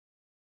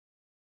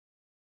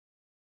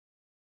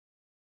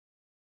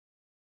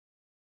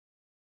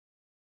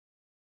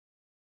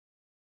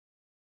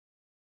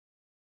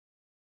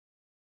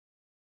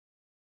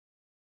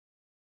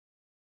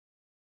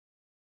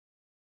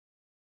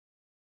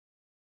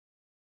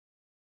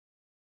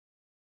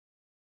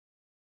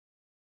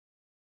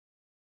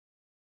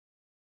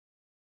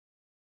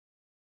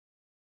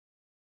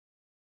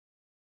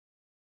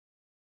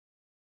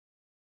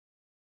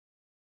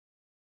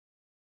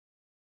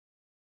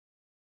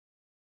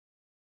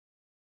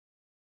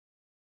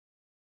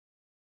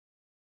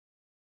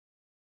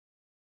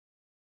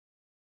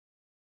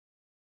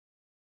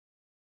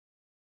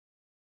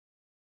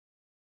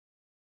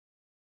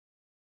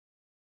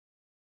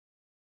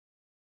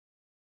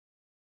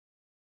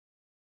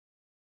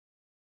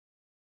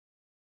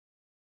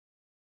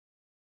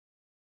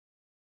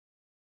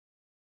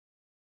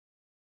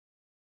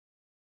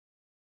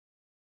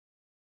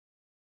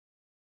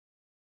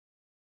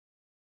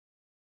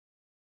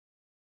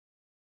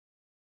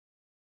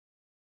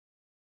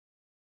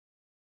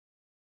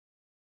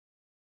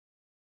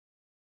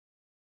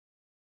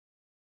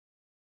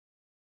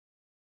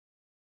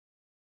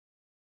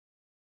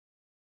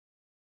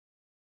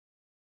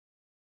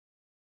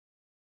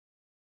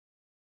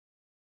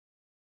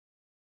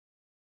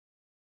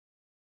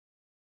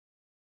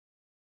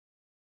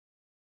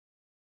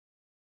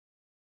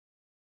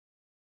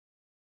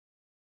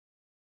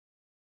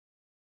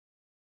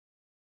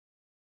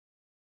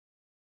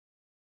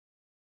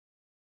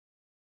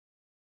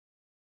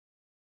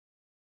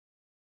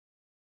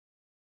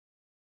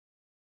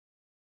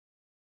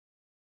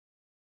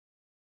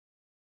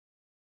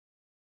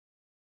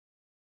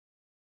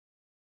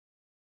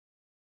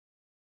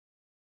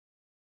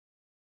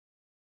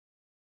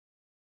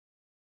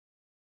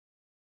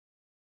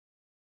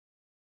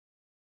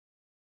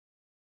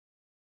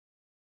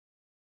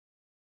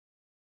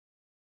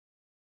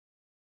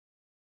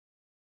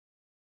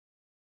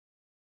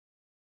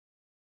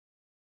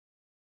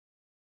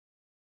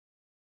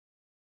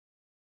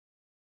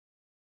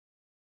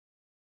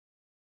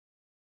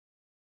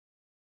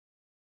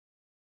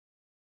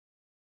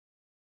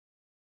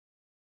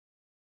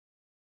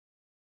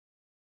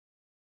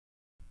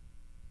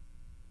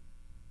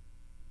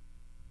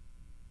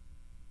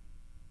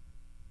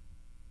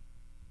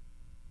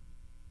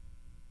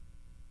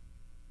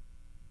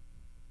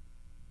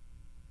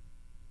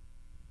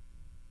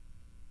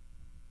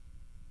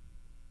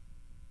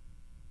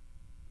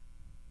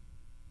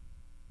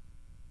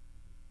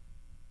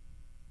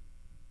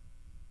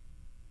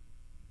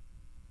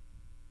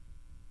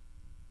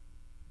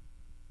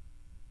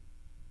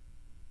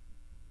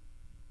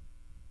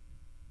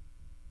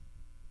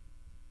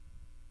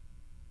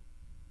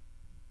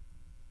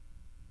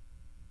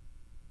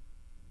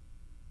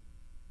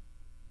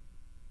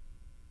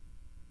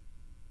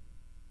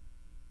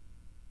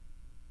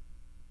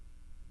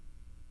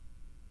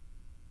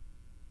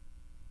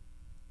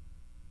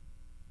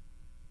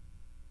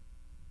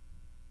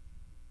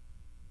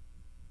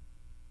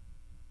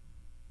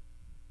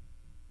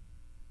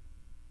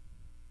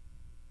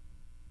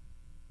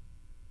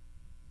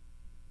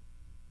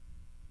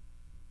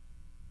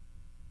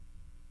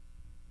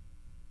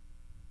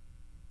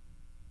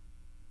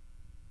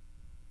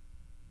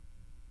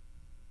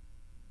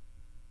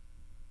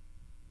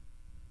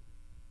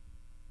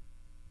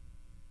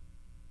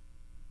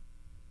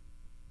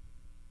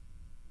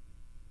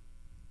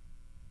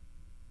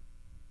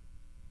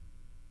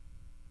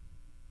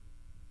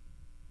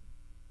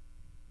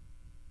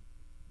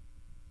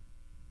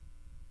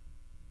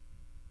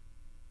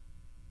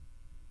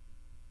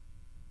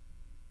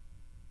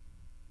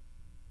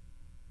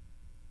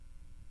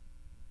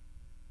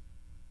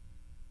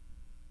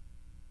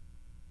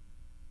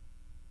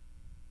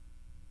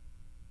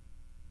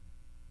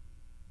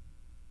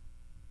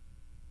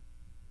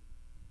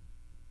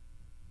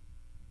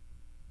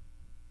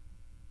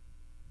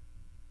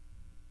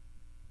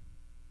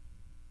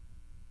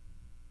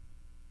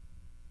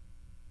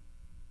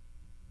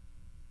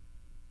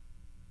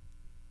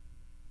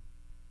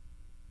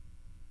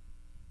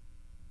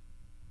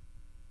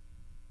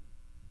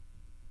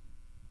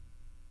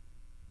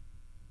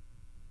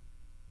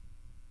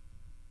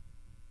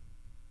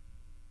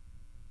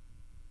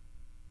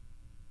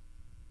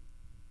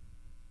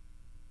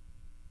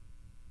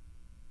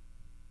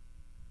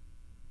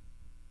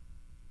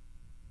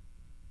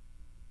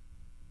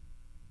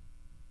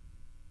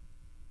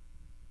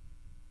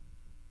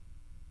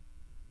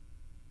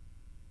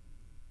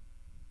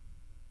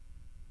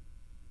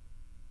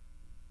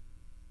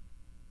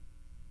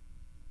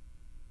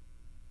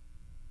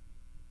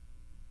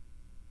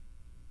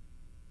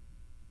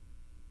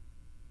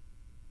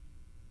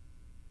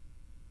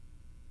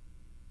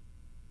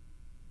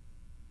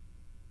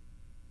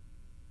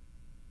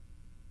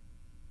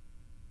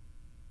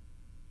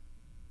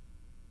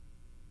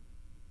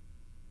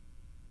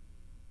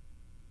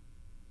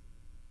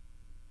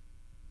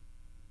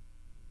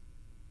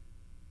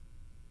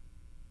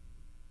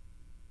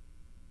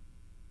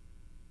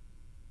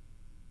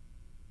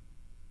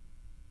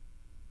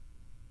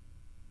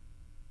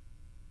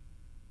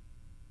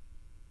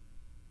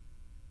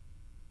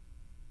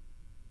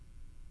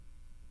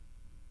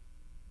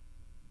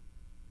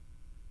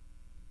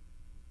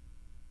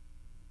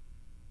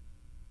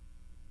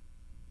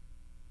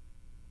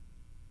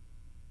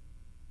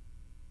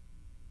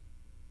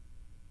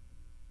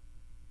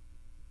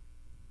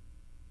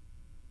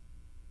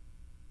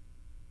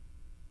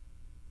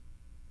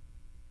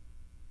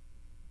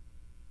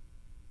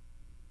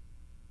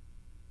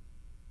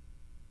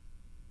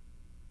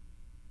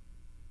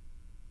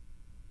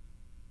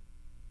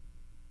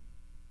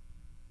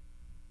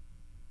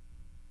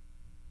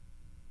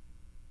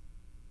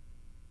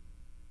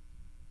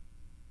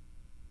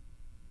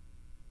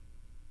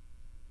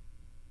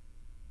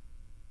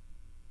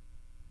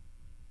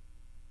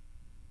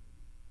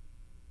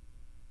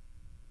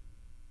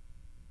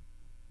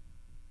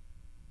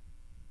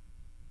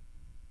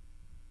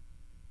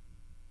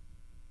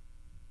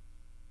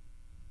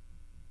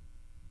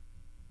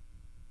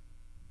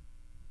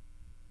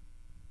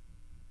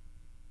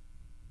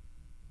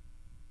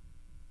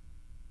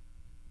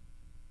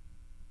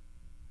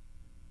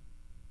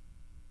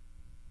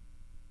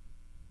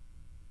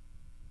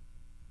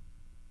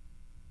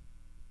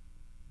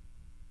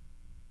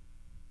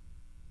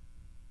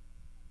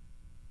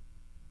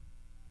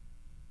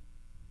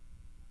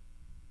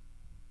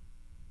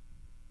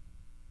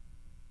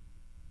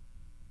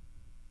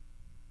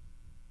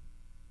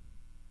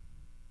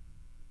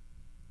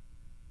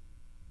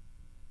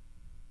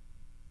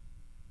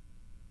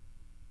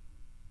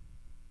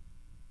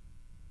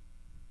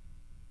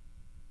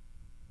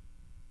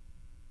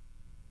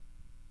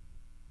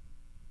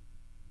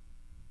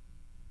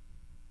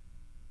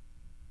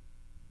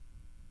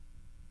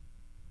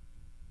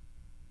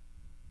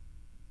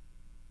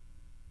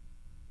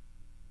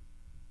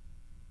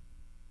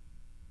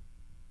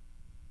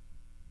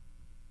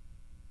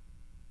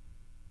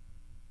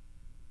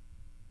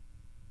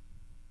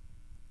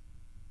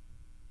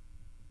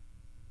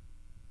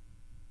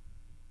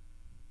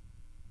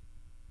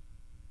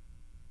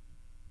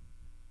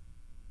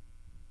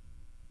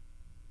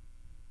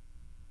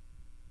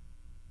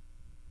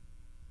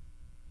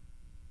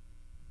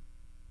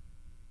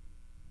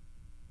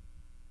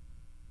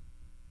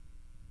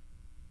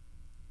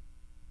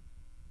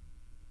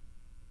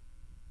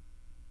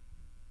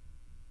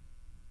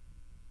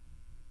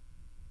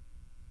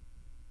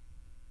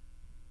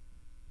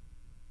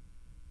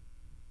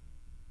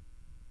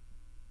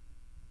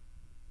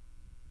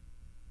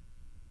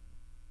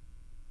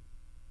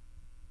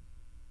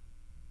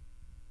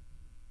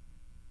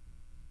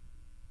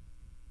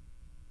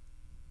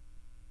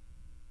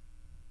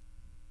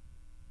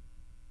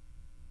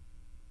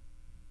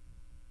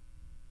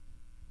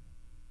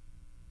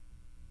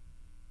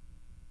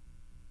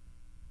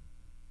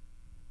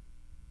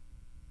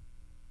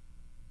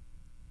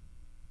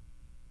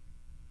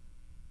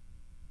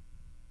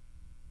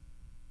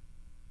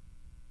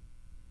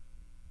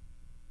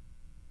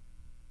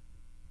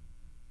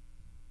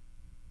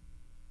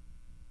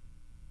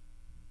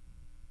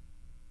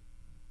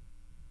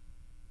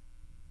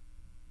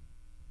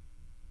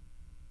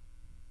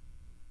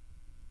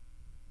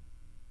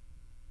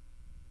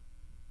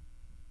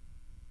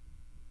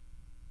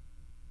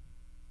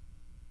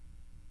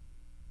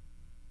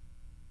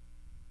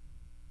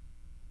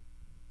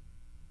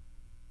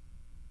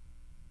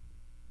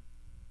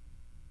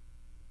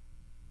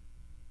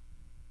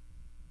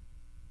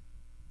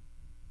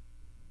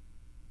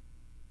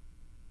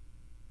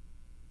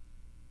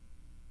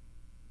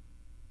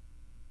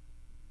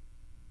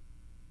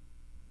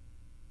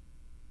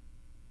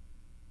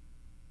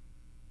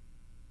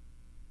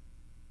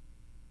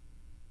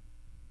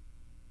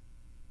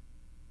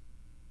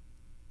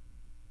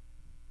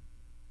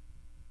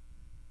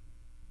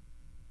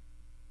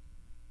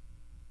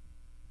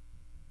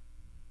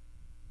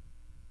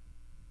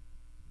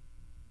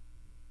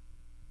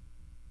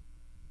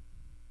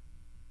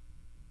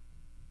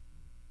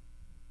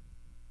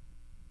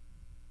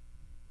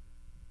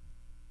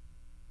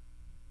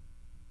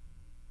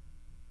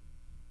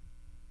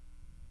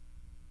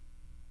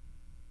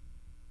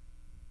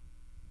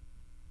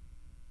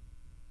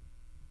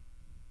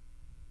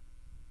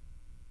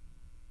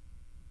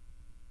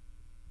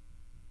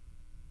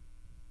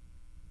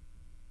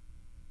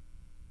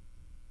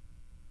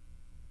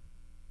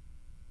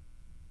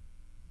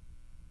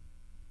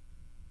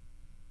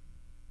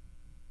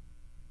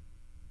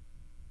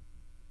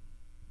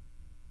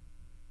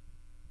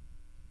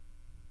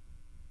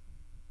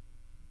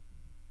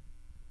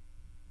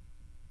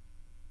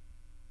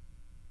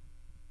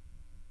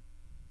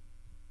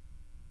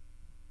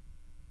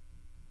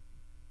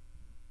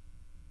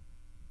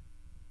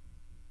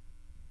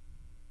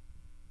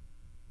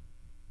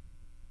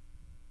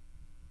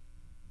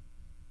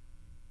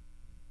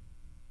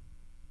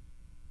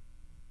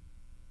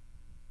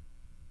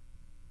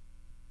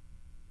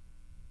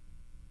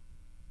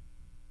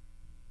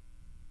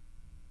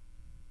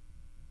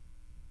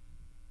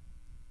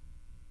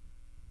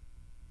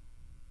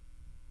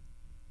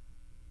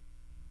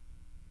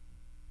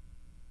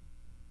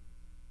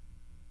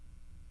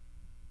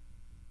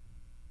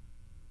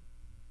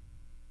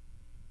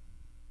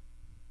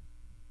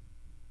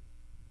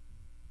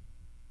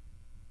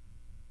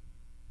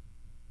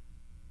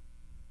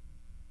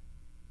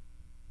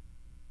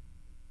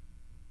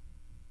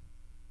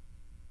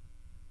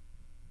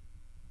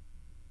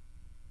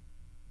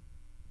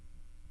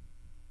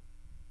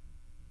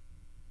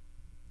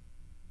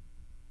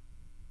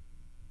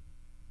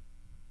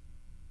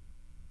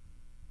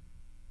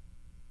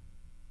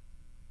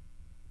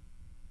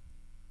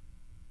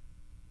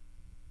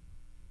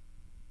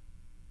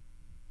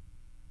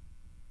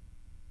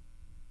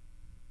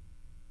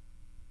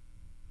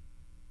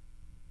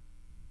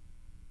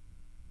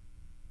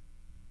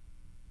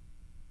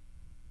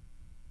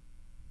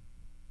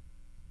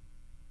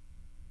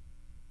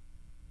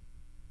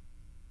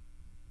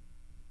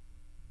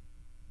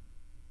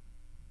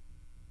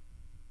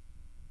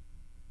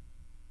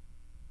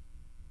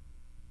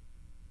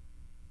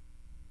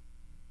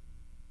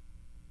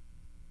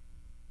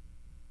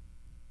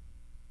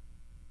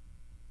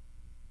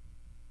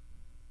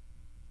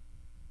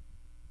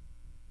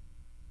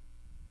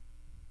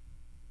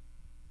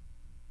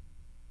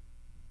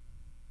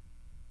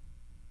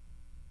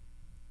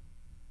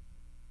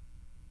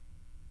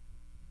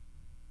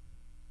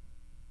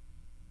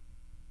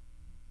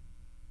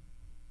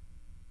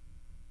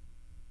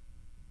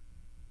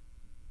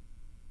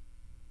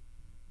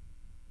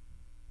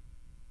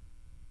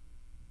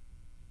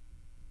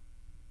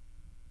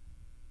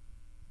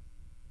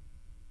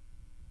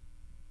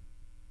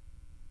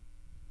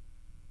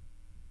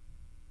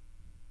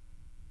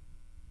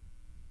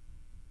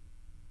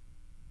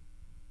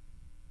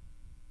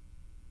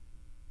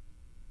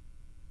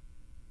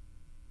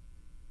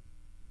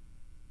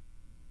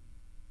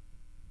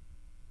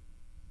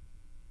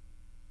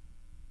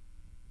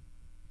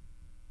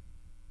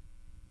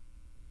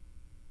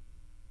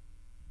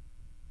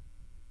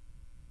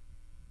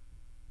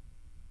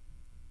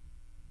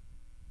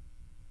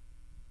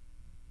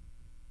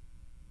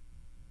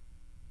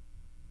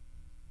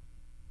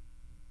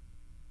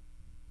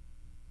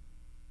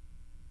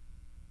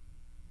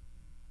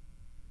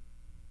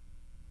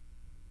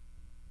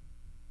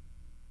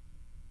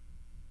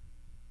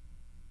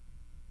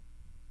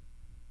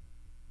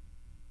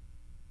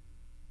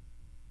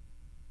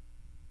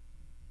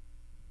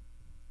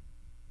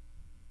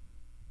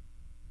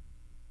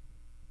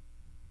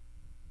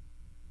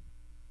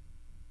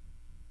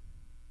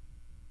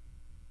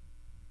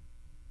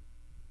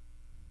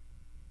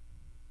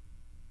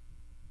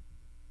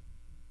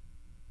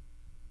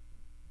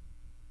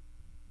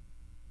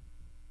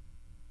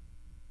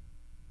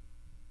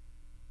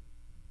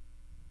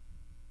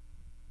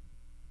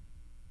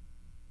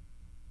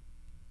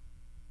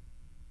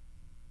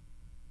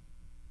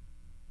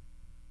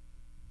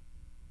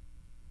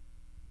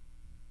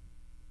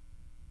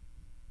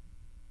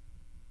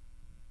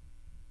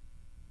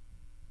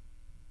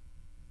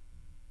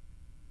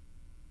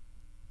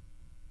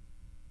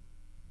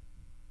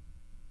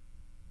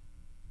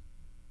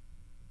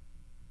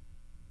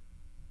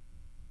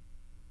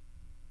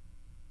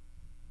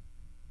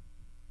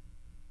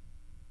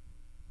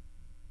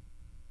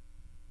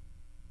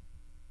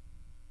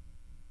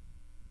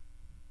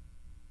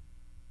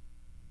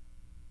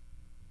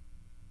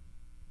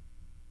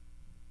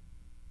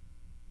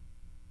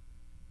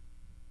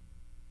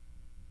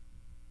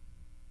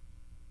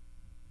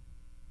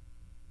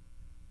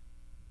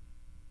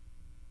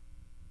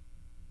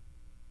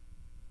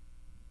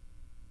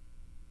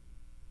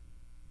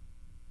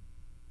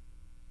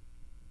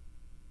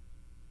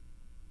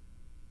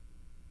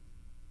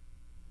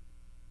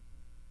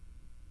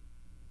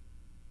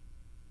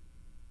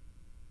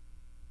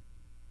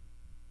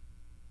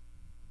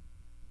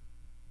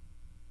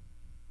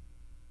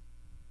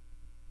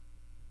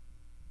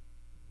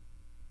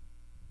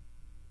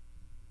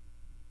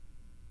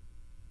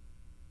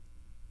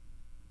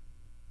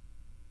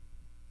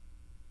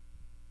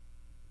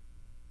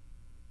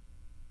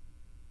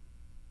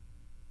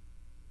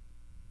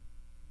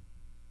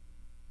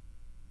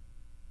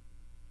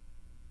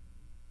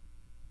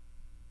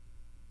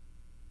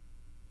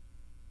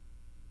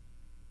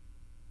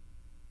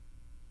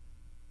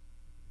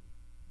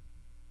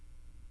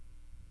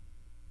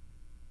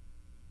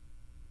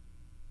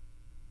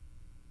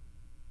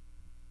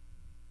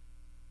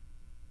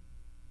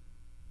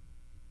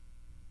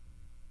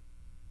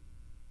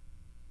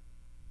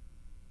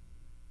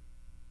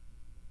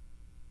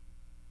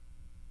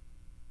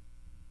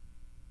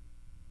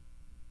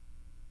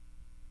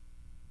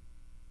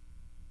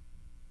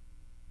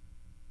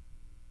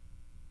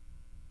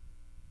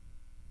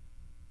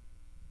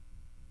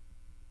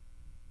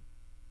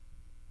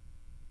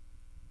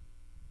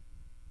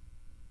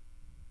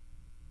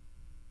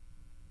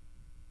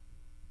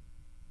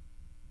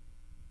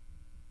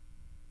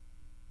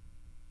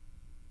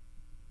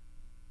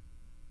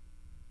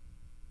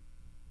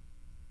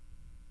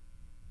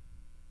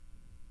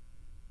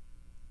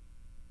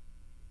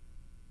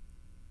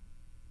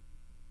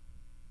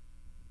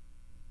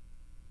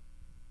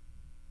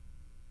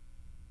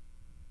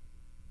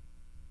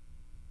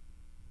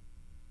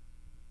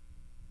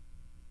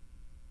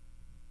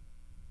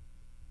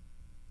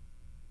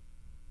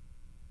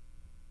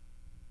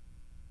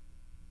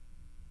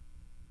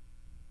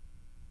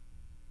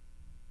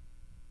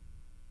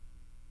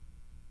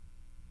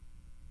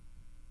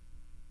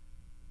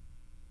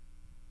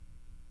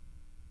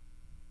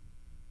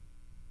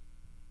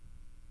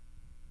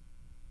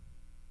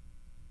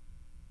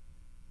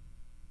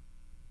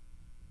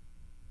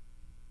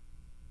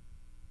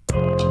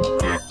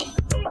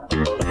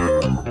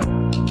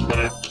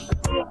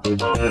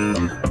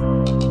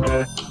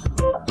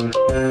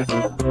Yeah,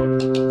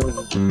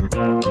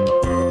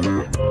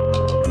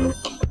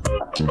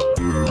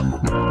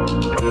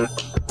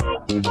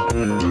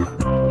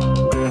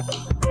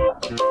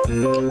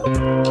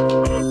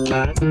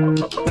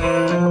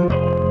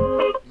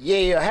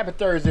 happy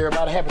Thursday,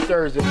 everybody. Happy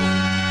Thursday.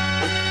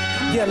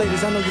 Yeah,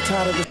 ladies, I know you're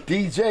tired of this.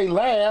 DJ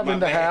Lab in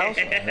the house.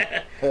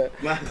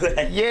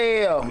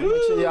 Yeah,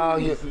 make sure y'all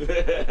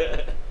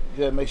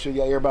make sure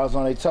y'all everybody's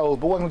on their toes.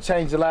 But welcome to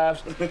Change Your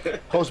Lives,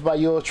 hosted by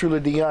yours truly,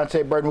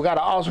 Deonte Burton. We got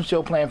an awesome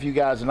show planned for you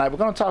guys tonight. We're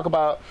going to talk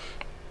about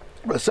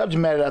a subject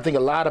matter that I think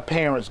a lot of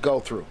parents go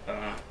through.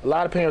 A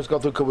lot of parents go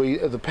through because we,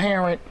 as a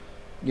parent,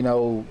 you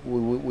know,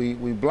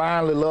 we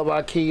blindly love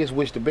our kids,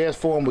 wish the best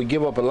for them. We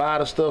give up a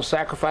lot of stuff,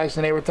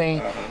 sacrificing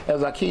everything.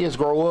 As our kids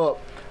grow up,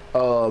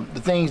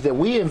 the things that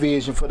we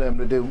envision for them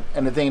to do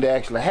and the thing that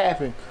actually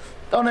happen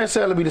don't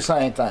necessarily be the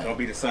same thing. Don't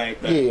be the same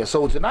thing. Yeah,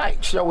 so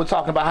tonight's show we're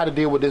talking about how to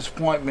deal with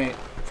disappointment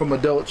from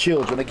adult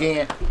children.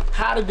 Again,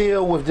 how to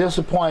deal with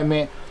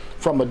disappointment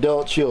from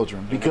adult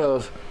children.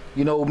 Because,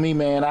 you know me,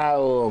 man,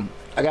 I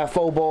got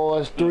 4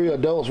 boys, 3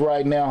 adults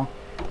right now,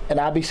 and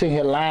I'll be sitting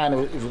here lying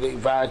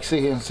if I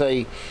sit here and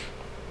say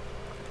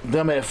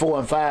them at 4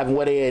 and 5 and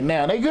where they at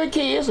now. They good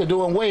kids, they're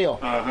doing well.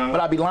 But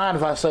I'd be lying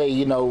if I say,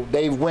 you know,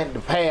 they went the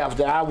path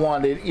that I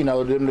wanted, you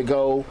know, them to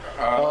go.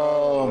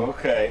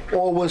 Okay.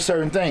 Or with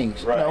certain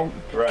things. Right. You know,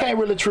 right. Can't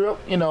really trip,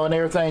 you know, and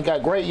everything.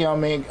 Got great young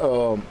men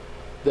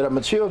that are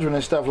my children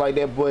and stuff like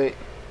that, but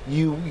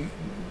you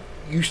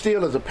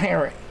still as a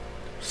parent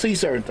see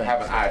certain things.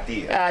 Have an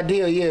idea.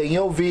 Idea, yeah,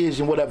 your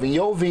vision, whatever.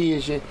 Your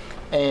vision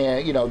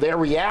and, you know, their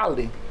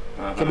reality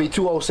can be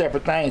 2 old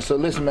separate things. So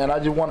listen, man, I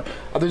think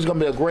it's gonna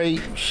be a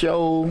great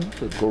show.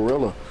 The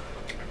Gorilla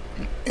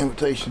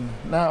invitation.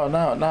 No,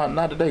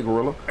 not today,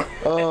 Gorilla.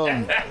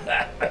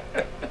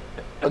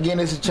 Again,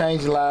 this is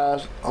Change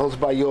Lives, hosted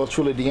by yours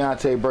truly,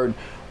 Deonte Burton.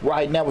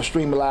 Right now we're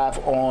streaming live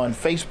on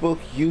Facebook,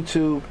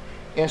 YouTube,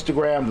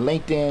 Instagram,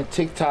 LinkedIn,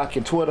 TikTok,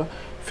 and Twitter.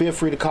 Feel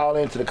free to call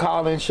in to the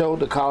call-in show.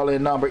 The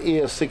call-in number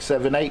is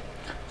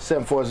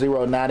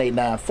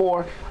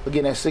 678-740-9894.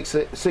 Again, that's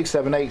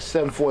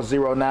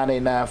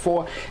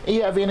 678-740-9894. And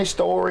you have any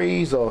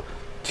stories or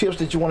tips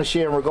that you want to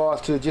share in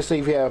regards to, just say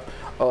if you have,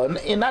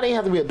 and not even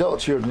have to be adult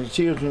children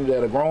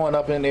that are growing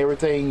up and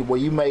everything, where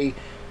you may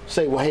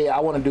say, well, hey, I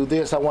want to do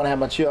this, I want to have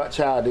my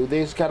child do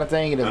this kind of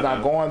thing, and it's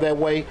not going that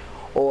way,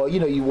 or, you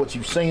know, what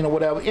you've seen or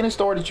whatever. Any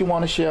story that you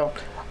want to share,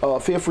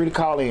 feel free to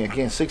call in.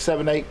 Again,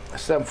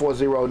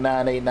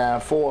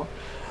 678-740-9894.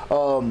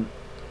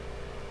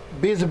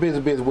 Busy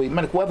week.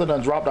 Man, the weather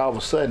done dropped all of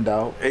a sudden,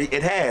 dog.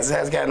 It has. It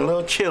has gotten a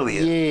little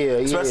chillier. Yeah,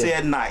 especially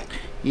at night.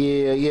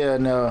 Yeah,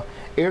 and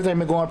everything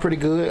been going pretty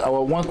good.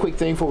 One quick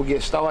thing before we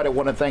get started, I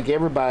want to thank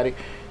everybody.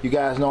 You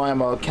guys know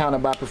I'm an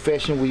accountant by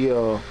profession. We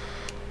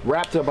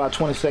wrapped up our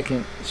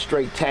 22nd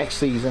straight tax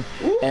season.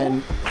 Ooh.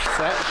 And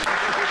appreciate it.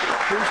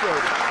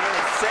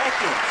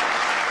 Second.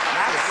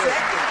 Not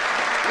second.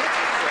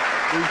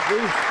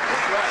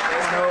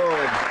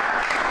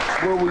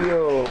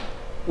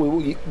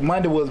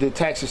 Monday was the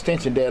tax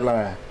extension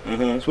deadline.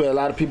 That's where a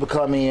lot of people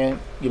come in,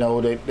 you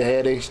know, they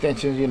had the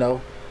extensions, you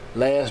know,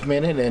 last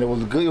minute, and it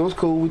was good. It was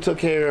cool. We took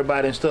care of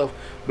everybody and stuff,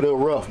 but it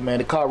was rough, man.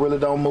 The car really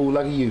don't move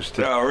like it used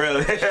to. Oh,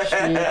 really?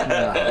 Shit,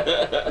 nah.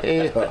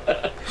 Yeah.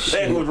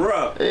 That was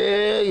rough.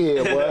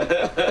 Yeah, boy.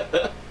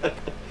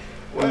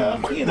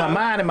 Well, you know. My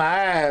mind and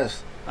my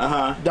eyes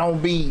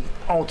don't be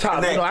on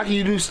top. You know, I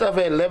can do stuff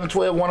at 11,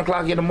 12, 1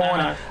 o'clock in the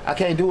morning. I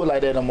can't do it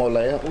like that no more,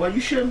 lad. Well, you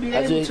shouldn't be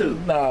able to.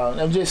 No,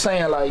 I'm just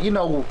saying, like, you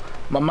know,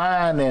 my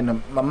mind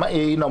and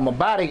you know, my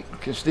body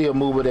can still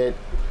move with it.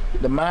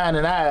 The mind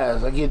and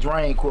eyes, I get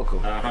drained quicker.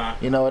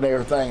 You know, and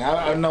everything.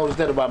 I noticed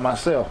that about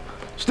myself.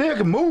 Still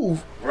can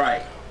move.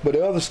 Right. But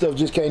the other stuff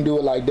just can't do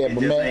it like that.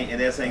 But man, and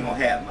this ain't gonna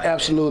happen. Like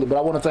absolutely. That. But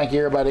I want to thank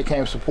everybody that came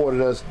and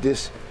supported us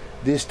this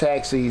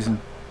tax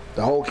season.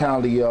 The whole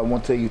calendar year, I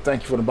want to tell you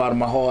thank you from the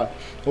bottom of my heart.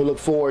 We look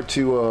forward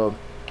to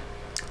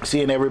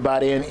seeing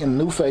everybody in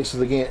new faces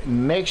again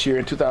next year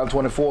in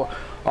 2024.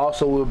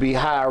 Also, we'll be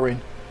hiring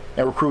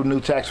and recruiting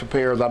new tax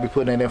preparers. I'll be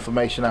putting that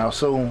information out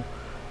soon.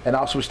 And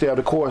also, we still have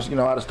the course, you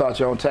know, how to start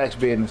your own tax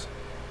business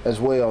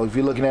as well. If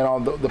you're looking at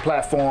on the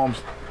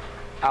platforms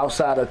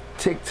outside of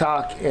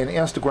TikTok and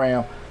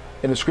Instagram,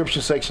 in the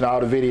description section of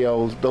all the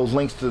videos, those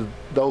links to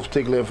those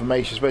particular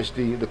information,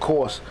 especially the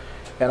course,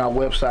 and our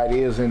website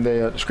is in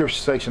the description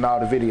section of all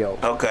the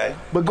videos. Okay.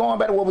 But going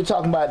back to what we're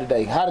talking about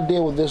today, how to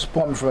deal with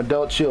disappointment from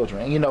adult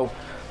children. And, you know,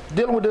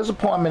 dealing with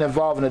disappointment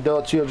involving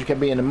adult children can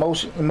be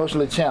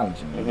emotionally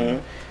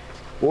challenging.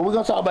 What we're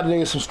going to talk about today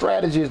is some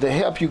strategies to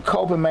help you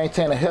cope and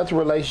maintain a healthy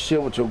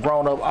relationship with your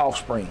grown-up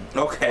offspring.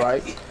 Okay.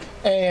 Right?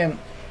 And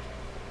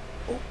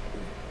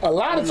a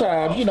lot of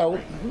times, you know,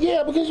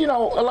 yeah, because, you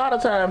know, a lot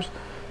of times,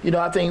 you know,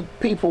 I think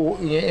people,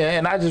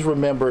 and I just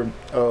remember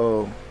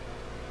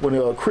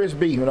when Chris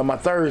B, you know, my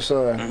third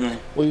son,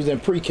 when he was in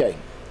pre-K.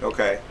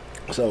 Okay.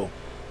 So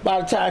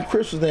by the time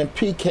Chris was in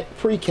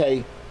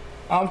pre-K,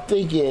 I'm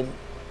thinking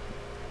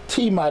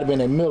T might have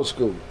been in middle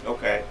school.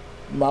 Okay.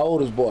 My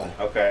oldest boy.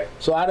 Okay.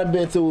 So I done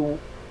been through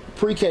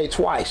pre-K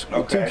twice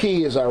with Okay. 2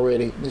 kids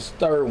already. This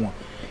third one,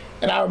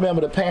 and I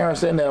remember the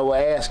parents in there were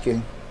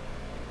asking,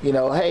 you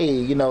know, hey,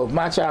 you know, if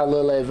my child a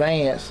little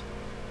advanced,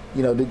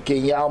 you know,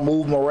 can y'all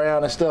move them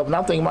around and stuff? And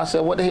I'm thinking to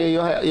myself, what the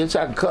hell, your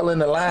child can color in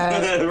the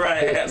lines?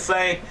 Right,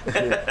 same.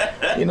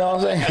 You know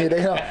what I'm saying?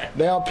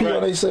 They don't pee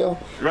on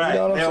themselves. Right. You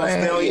know what I'm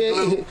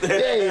saying?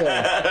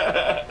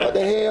 Yeah. What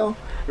the hell?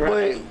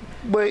 Right.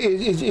 But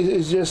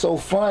it's just so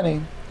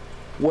funny.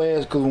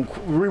 Whereas, because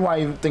the reason why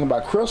I even think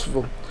about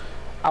Christopher,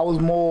 I was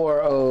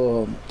more,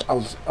 I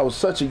was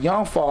such a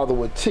young father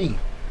with T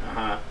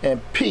and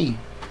P,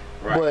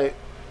 Right. but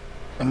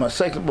in my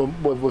second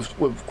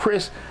with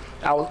Chris,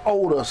 I was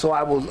older, so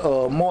I was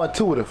more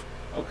intuitive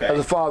as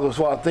a father as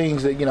far as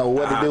things that, you know,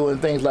 what to do and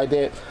things like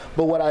that.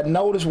 But what I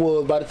noticed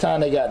was by the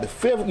time they got to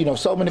 5th, you know,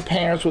 so many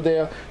parents were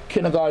there,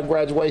 kindergarten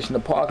graduation, the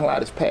parking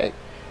lot is packed.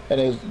 And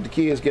as the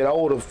kids get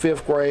older,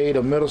 5th grade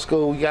or middle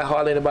school, you got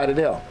hardly anybody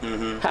there.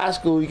 High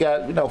school, you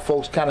got, you know,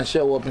 folks kind of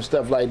show up and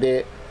stuff like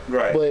that.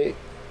 Right. But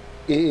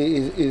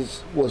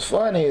what's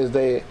funny is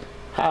that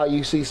how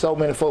you see so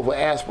many folks with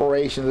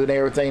aspirations and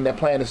everything, they're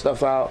planning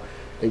stuff out.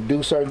 They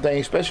do certain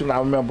things, especially when I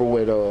remember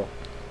with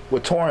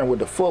touring with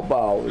the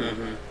football.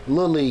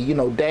 Literally, you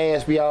know,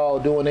 dads be all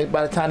doing it.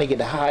 By the time they get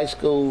to high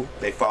school,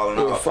 They falling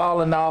they're off.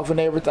 falling off and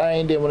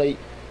everything. Then when they,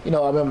 you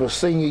know, I remember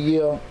senior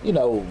year, you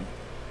know,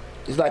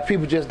 it's like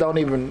people just don't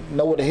even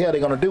know what the hell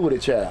they're gonna do with a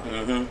child.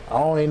 I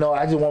don't even know.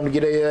 I just want them to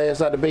get their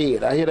ass out of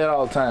bed. I hear that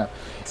all the time.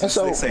 And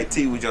so, They say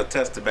T was your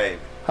tester baby.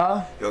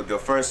 huh? Your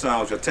first son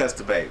was your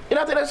tester baby. And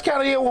I think that's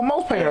kind of it with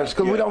most parents,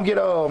 because we don't get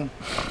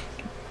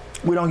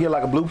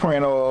like a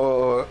blueprint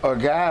or a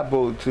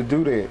guidebook to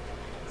do that.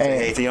 Say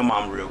hey to your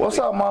mama real What's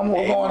quick. up, Mama?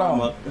 What's Hey, going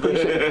Mama. on?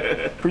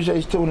 Appreciate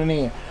you tuning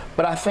in.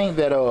 But I think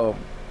that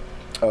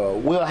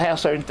we'll have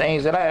certain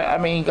things that I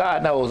mean,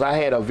 God knows I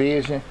had a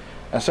vision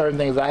and certain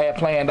things I had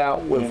planned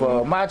out with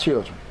my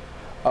children.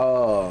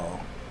 Not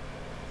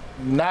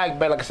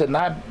bad, like I said,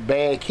 not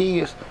bad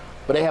kids,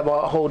 but they have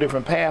a whole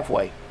different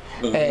pathway.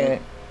 And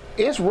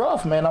it's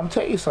rough, man. I'm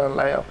telling you something,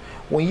 like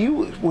when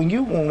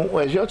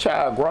as your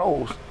child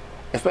grows,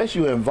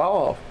 especially you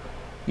involved,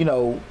 you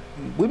know,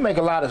 we make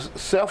a lot of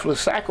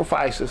selfless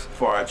sacrifices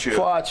For our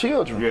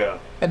children. Yeah.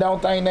 and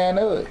don't think nothing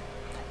of it.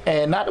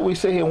 And not that we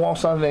sit here and want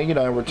something, you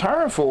know, in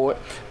return for it,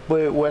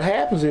 but what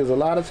happens is a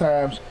lot of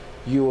times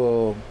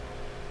you'll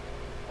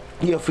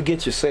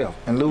forget yourself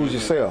and lose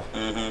yourself.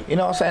 You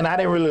know what I'm saying? I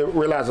didn't really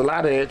realize a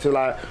lot of that till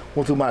I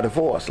went through my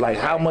divorce. Like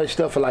how much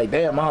stuff, like,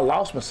 damn, I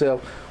lost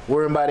myself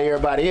worrying about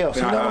everybody else.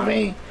 You know what I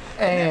mean?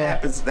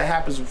 And That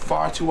happens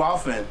far too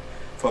often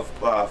for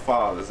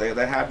fathers. That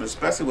happens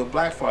especially with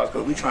black fathers,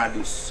 because we try to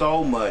do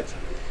so much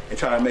and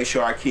try to make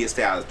sure our kids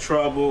stay out of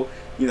trouble.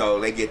 You know,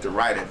 they get the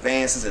right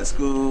advances in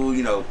school.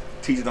 You know,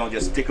 teachers don't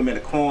just stick them in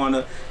the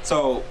corner.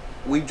 So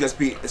we just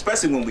be,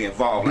 especially when we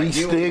involve these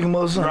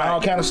stigmas and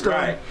all kind of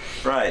stuff.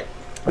 Right.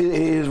 It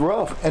is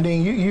rough. And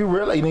then you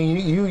really, I mean,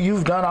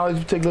 you've done all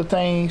these particular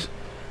things,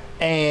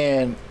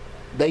 and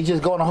they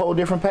just go on a whole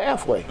different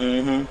pathway.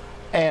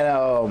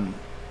 And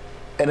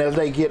as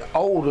they get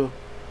older,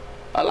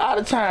 a lot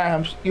of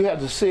times you have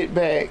to sit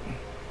back,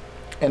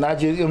 and I'm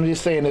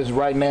just saying this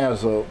right now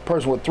as a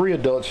person with 3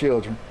 adult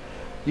children.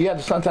 You have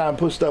to sometimes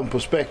put stuff in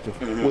perspective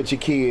with your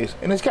kids,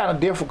 and it's kind of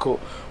difficult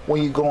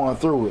when you're going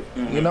through it.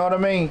 You know what I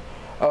mean?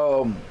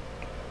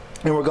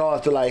 In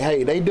regards to like,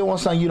 hey, they doing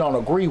something you don't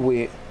agree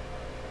with,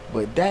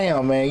 but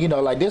damn, man, you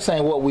know, like this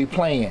ain't what we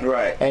playing.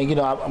 Right. And you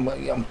know,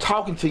 I'm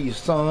talking to your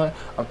son,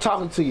 I'm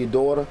talking to your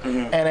daughter,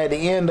 and at the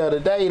end of the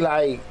day,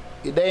 like,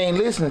 they ain't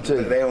listening to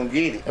you. They don't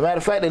get it. As a matter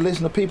of fact, they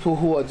listen to people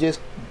who are just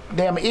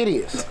damn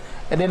idiots,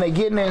 and then they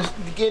getting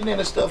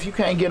into stuff you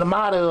can't get them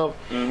out of,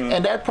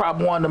 and that's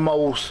probably one of the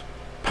most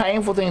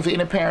painful things for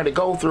any parent to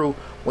go through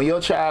when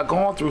your child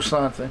going through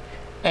something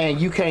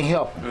and you can't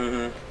help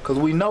them. Because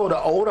we know the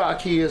older our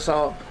kids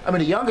are, I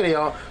mean, the younger they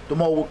are, the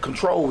more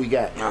control we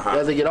got.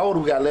 As they get older,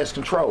 we got less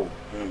control,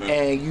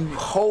 and you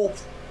hope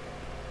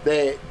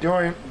that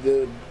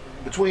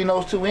between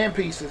those two end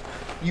pieces,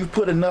 you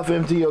put enough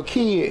into your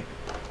kid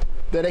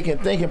that they can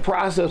think and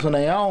process on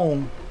their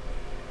own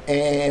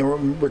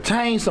and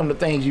retain some of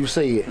the things you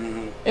said.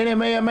 And it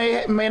may or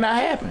may not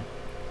happen.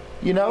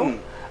 You know?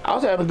 I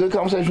was having a good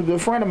conversation with a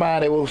good friend of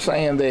mine that was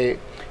saying that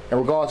in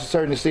regards to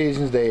certain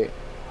decisions that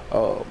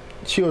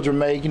children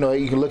make, you know,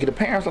 you can look at the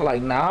parents and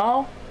like,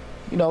 no,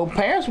 you know,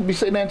 parents would be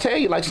sitting there and tell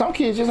you, like, some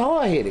kids just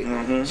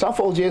hard-headed. Some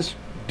folks just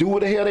do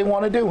what the hell they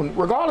want to do,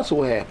 regardless of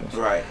what happens.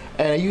 Right.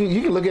 And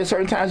you can look at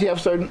certain times you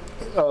have certain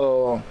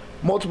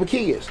multiple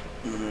kids.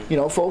 You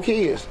know, 4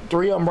 kids,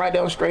 3 of them right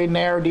down straight and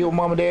narrow, deal with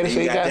mom and dad. And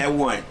you got that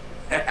one.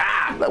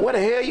 Like, where the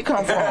hell you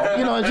come from?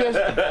 You know, it's just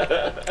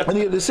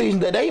the decision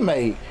that they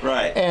made.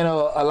 Right. And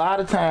a lot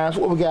of times,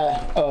 what we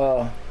got,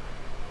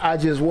 I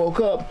just woke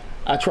up,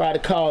 I tried to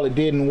call, it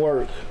didn't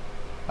work.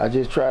 I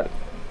just tried to.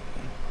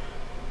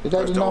 Is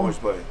that the number?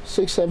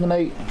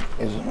 678.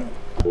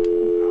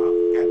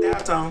 Got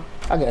that on.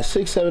 I got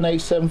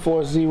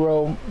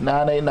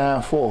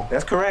 678-740-9894.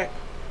 That's correct.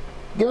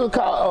 Give us a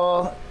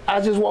call. I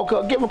just woke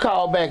up. Give a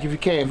call back if you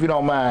can, if you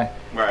don't mind.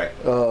 Right.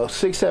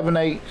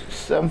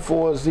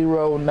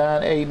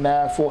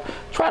 678-740-9894.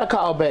 Try to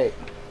call back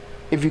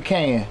if you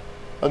can.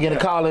 Again, the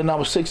call-in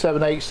number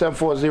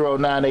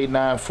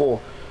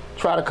 678-740-9894.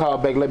 Try to call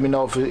back. Let me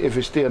know if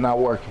it's still not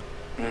working.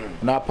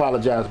 And I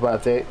apologize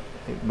about that.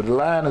 But the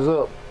line is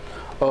up.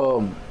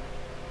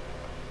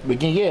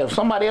 Again, yeah, if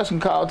somebody else can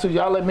call too,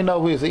 y'all let me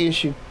know if it's an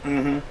issue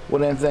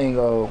with anything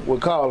with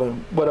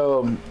calling. But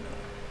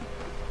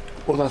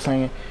what was I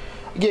saying?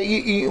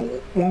 Yeah,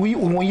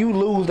 when you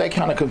lose that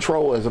kind of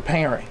control as a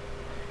parent,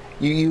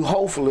 you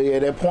hopefully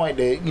at that point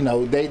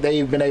that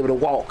they've been able to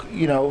walk,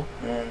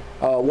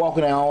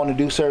 walking their own and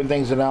do certain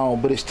things on their own.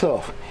 But it's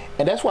tough,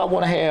 and that's why I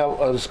want to have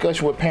a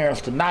discussion with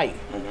parents tonight,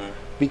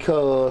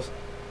 because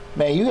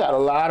man, you got a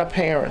lot of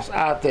parents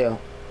out there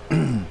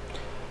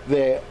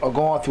that are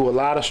going through a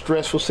lot of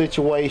stressful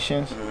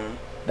situations.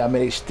 I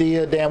mean, they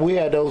still we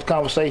had those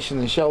conversations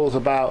and shows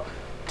about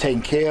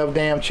taking care of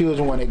damn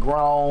children when they're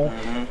grown,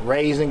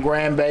 raising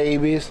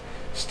grandbabies,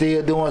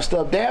 still doing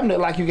stuff damn near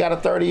like you got a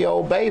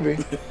 30-year-old baby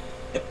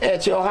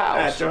at your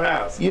house. At your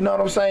house. You know what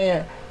I'm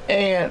saying?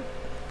 And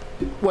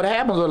what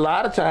happens a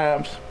lot of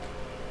times,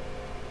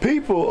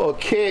 people will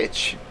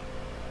catch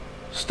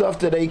stuff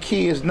that they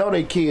kids know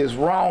their kids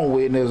wrong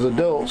with as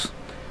adults,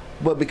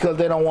 but because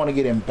they don't want to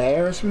get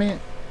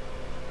embarrassment,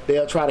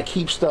 they'll try to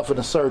keep stuff in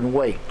a certain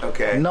way.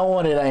 Okay.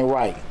 Knowing it ain't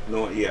right.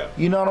 No, yeah.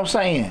 You know what I'm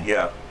saying?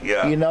 Yeah,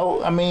 yeah.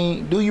 I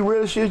mean,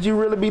 should you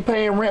really be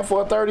paying rent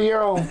for a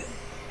 30-year-old?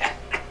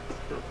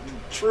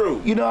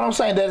 True. You know what I'm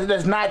saying?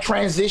 That's not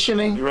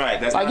transitioning. You're right.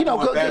 That's like,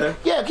 not better.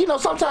 Yeah,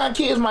 sometimes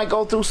kids might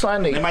go through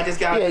something. They might just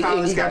got out of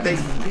college, got their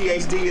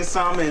PhD or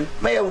something.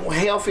 May have a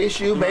health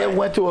issue, may have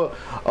went to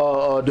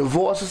a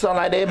divorce or something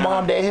like that,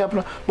 mom, dad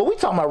helping them. But we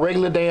talking about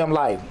regular damn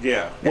life.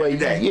 Yeah. Where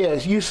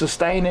you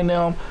sustaining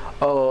them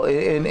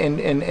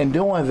and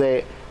doing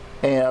that.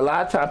 And a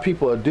lot of times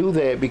people will do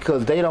that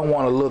because they don't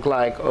want to look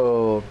like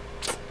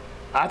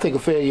I think a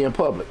failure in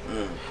public.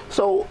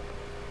 So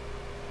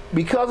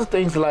because of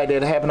things like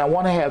that happen, I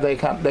want to have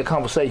that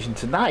conversation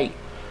tonight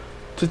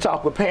to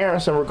talk with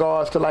parents in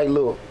regards to like,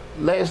 look,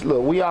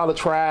 we all a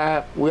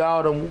tribe. We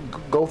all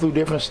go through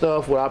different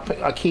stuff with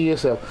our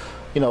kids. Have,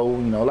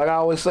 like I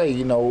always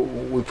say,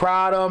 we're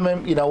proud of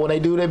them. And, when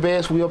they do their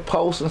best, we'll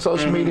post on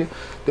social media.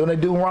 Then when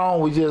they do wrong,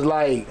 we just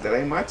like, that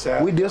ain't my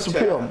child. we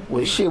disappear them.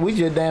 Well, shit, we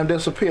just damn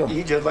disappear them.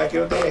 You just like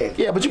your dad.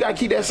 Yeah, but you gotta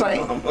keep that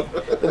same.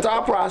 The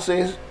thought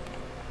process.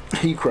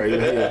 He crazy.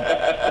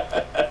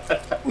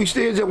 We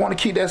still just want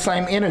to keep that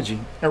same energy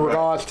in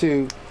regards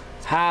to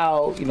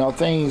how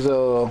things.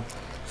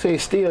 Say it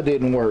still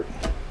didn't work.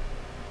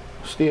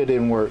 Still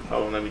didn't work.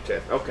 Hold on, let me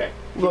test. Okay.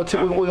 We're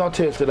gonna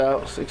test it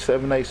out.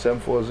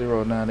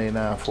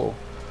 678-740-9894.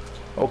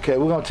 Okay,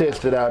 we're gonna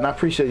test it out, and I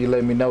appreciate you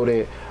letting me know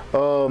that.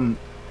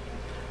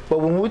 But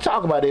when we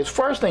talk about this,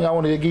 first thing I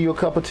wanted to give you a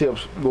couple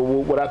tips.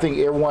 What I think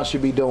everyone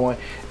should be doing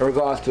in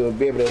regards to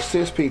be able to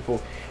assist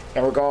people,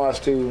 in regards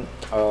to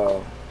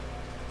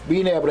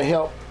being able to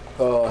help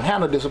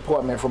handle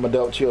disappointment from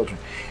adult children.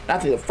 And I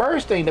think the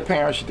first thing the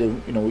parents should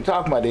do, we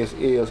talk about this,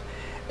 is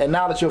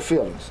acknowledge your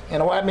feelings.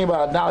 And what I mean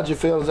by acknowledge your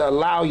feelings,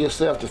 allow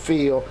yourself to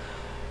feel.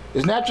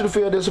 It's natural to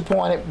feel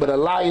disappointed, but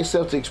allow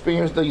yourself to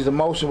experience these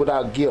emotions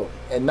without guilt.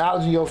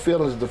 Acknowledging your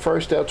feelings is the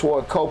first step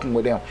toward coping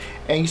with them.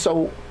 And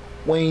so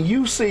when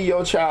you see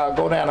your child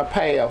go down a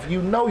path, you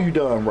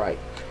done right.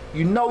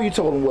 You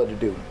told them what to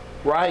do,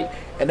 right?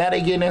 And now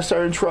they getting in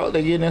certain trouble,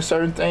 they getting in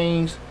certain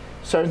things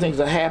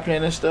are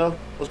happening and stuff.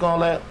 What's going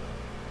on, lad?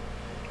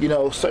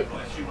 Certain.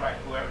 She right,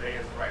 whoever it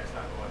is, right, it's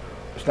not going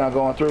through. It's not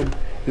going through. Is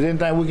there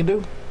anything we can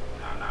do? No,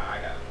 I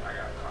got a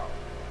call.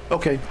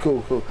 Okay,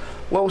 cool.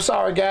 Well,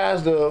 sorry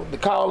guys, the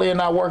call in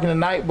not working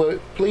tonight, but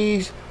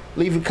please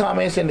leave your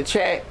comments in the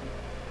chat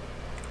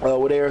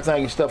with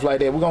everything and stuff like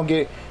that. We're gonna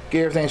get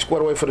everything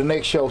squared away for the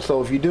next show.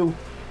 So if you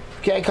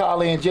can't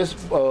call in, just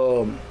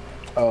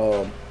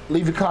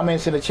leave your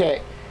comments in the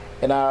chat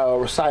and I'll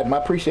recite them. I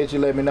appreciate you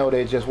letting me know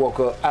that just woke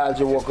up. I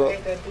just woke up.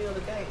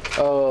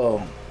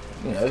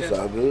 It's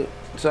all good.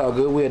 It's all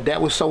good. We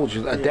adapt with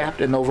soldiers,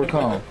 adapt and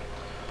overcome.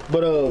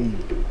 But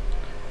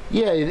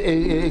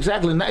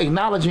exactly.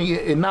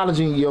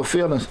 Acknowledging your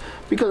feelings,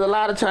 because a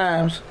lot of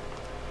times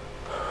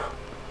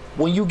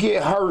when you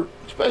get hurt,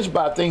 especially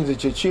by things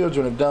that your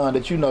children have done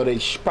that they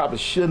probably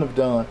shouldn't have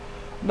done,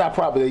 not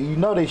probably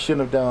they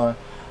shouldn't have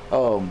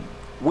done,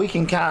 we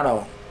can kind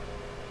of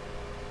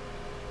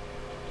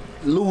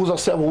lose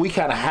ourselves. We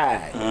kind of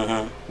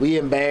hide. We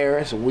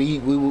embarrassed. We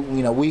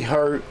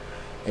hurt,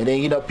 and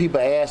then people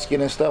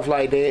asking and stuff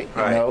like that.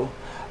 Right.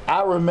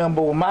 I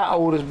remember when my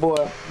oldest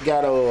boy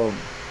got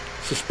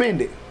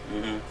suspended.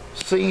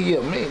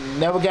 Senior year,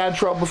 never got in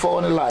trouble before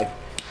in his life.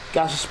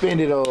 Got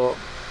suspended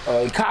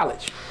in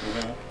college.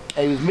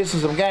 And he was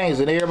missing some games,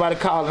 and everybody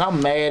called, and I'm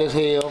mad as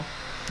hell.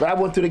 But I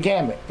went through the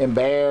gamut,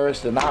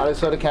 embarrassed and all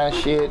this other kind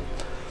of shit.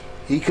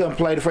 He couldn't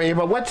play for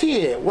everybody. What's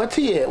he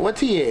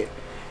at?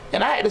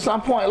 And I had at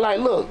some point, like,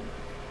 look,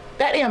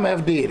 that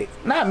MF did it,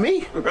 not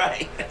me.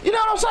 Right. You know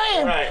what I'm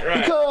saying?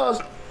 Right.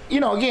 Because you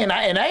know, again,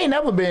 I ain't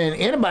never been,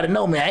 anybody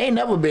know me, I ain't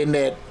never been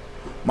that,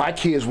 my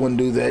kids wouldn't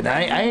do that.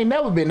 I ain't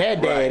never been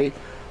that daddy.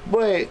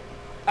 But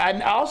I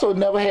also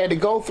never had to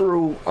go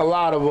through a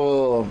lot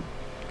of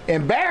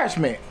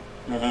embarrassment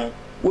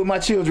with my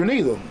children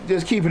either,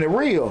 just keeping it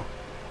real.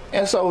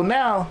 And so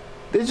now,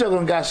 this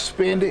children got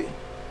suspended.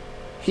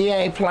 He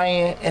ain't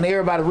playing, and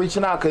everybody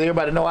reaching out because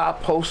everybody know I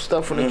post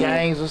stuff from the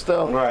games and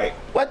stuff. Right.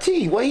 What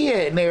where he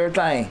at and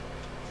everything?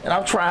 And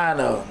I'm trying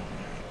to.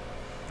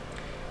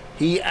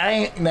 He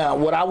ain't now.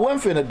 What I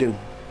wasn't finna do,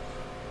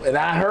 and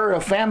I heard a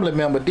family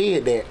member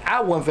did that.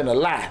 I wasn't finna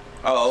lie.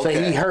 Oh, okay.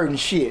 Say he hurting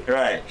shit.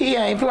 Right. He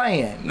ain't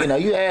playing. You know,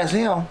 you ask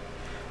him.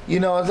 You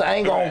know, I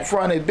ain't gonna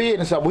front his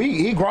business. So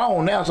he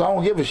grown now, so I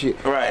don't give a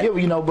shit. Right.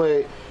 You know,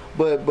 but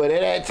at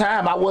that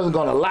time I wasn't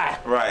gonna lie.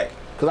 Right.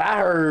 Cause I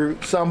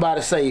heard somebody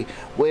say,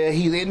 "Well,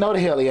 he didn't know the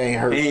hell he ain't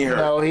hurt." He ain't hurt.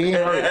 No, he ain't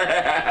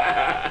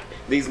hurt.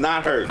 He's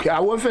not hurt. I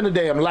wasn't finna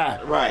damn lie.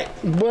 Right.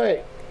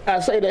 But I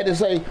say that to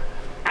say,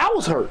 I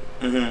was hurt.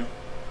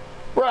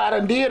 Bro, I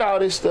done did all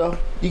this stuff.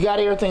 You got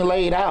everything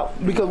laid out.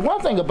 Because one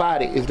thing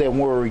about it is that when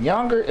we're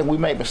younger and we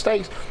make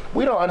mistakes,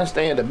 we don't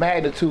understand the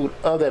magnitude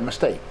of that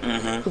mistake.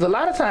 Because a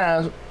lot of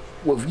times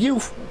with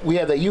youth, we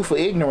have that youthful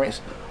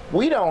ignorance.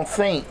 We don't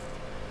think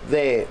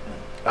that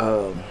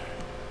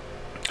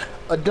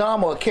a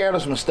dumb or a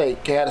careless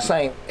mistake can have the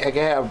same, can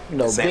have, you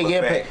know, Same big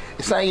effect.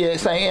 impact.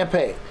 Same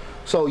impact.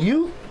 So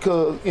you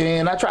could,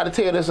 and I try to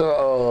tell this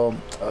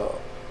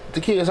the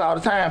kids all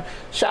the time.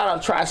 Shout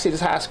out to Tri-Cities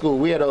High School.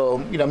 We had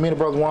you know, me and the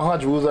Brothers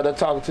 100. We was out there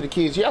talking to the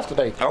kids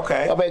yesterday.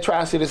 Okay. Up at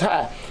Tri-Cities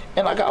High,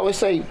 and like I always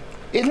say,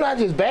 it's not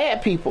just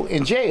bad people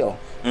in jail.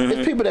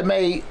 It's people that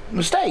made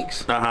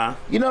mistakes.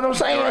 You know what I'm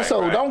saying? Right,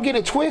 so right. don't get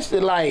it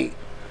twisted. Like,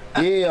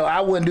 yeah,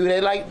 I wouldn't do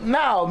that. Like,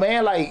 no,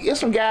 man. Like, it's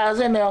some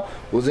guys in there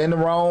was in the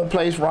wrong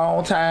place,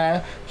 wrong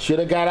time. Should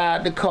have got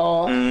out the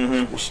car.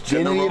 Didn't,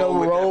 you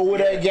know, roll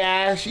with that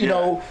gas. You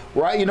know,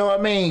 right? You know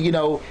what I mean? You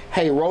know,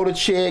 hey, wrote a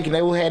check, and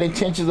they had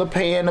intentions of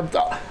paying them.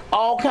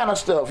 All kind of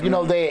stuff. You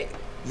know, that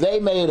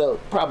they made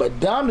probably a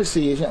dumb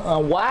decision,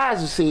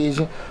 unwise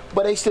decision,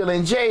 but they still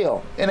in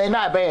jail, and they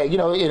not bad. You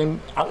know,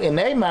 in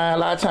their mind, a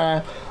lot of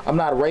times, I'm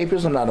not a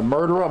rapist, I'm not a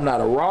murderer, I'm not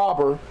a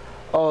robber.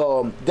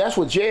 That's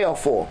what jail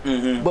for.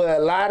 But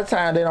a lot of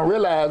times they don't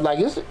realize, like,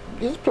 it's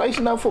a place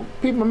enough for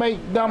people to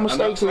make dumb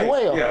mistakes as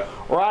well,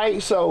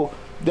 right? So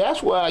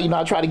that's why, you know,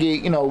 I try to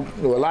get, you know,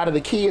 a lot of the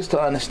kids to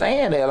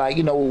understand that, like,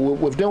 you know,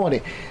 with doing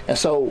it. And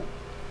so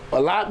a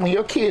lot, when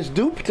your kids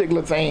do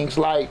particular things,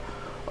 like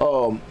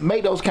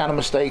make those kind of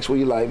mistakes where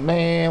you're like,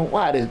 man,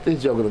 why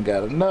this joker done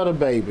got another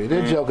baby,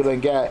 this joker done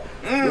got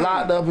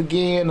locked up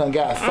again, done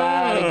got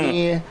fired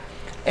again,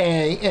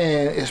 and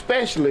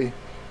especially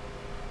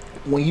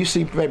when you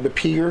see maybe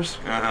peers,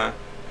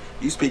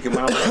 you speaking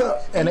my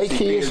language, and they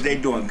kids, they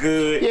doing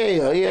good.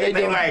 They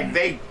doing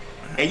like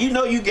and you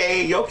know you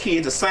gave your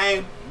kids the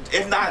same,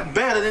 if not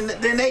better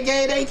than they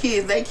gave their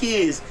kids. Their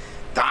kids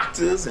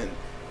doctors and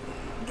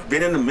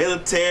been in the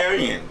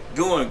military and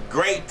doing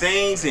great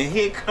things, and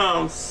here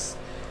comes.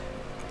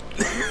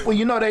 Well,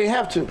 you know they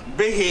have to.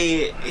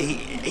 Big head,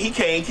 he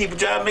can't keep a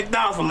job at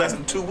McDonald's for less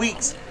than 2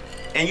 weeks,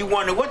 and you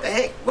wonder what the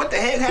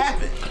heck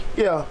happened.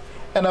 Yeah,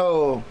 and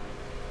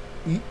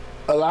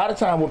a lot of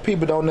time when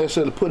people don't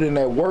necessarily put in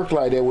that work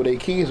like that with their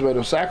kids, with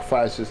them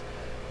sacrifices,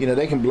 you know,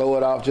 they can blow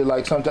it off just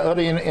like sometimes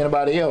other than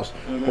anybody else.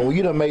 But when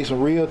you done made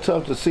some real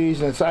tough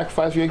decisions and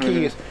sacrifice for your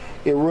kids,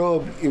 it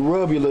rub you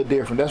a little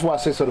different. That's why I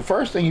say, so the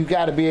first thing you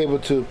got to be able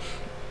to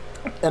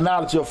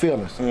acknowledge your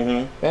feelings.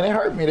 And it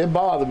hurt me, it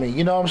bothered me,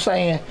 you know what I'm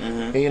saying?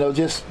 And, you know,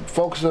 just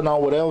focusing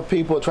on whatever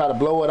people try to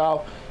blow it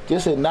off,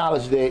 just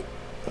acknowledge that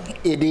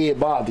it did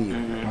bother you,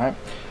 right?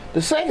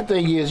 The second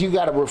thing is you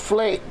got to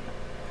reflect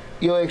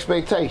your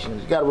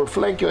expectations. You got to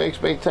reflect your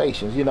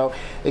expectations. You know,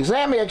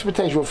 examine your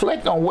expectations.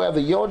 Reflect on whether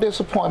your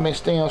disappointment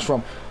stems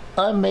from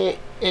unmet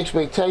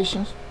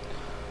expectations.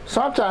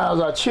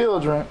 Sometimes our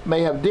children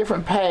may have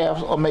different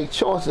paths or make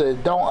choices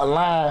that don't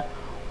align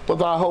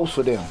with our hopes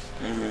for them.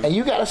 And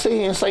you got to sit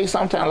here and say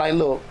sometimes, like,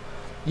 look,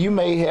 you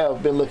may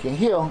have been looking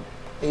here, and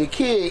your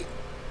kid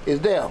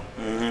is there,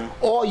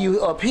 or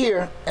you up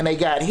here and they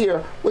got here,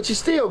 which is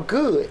still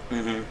good,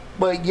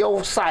 but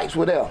your sights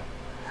were there.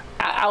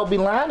 I would be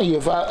lying to you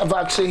if I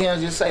could sit here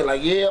and just say,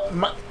 like, yeah,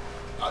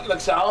 like I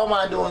said, all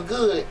mine doing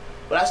good,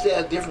 but I still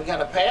have different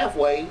kind of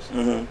pathways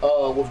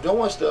with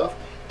doing stuff,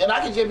 and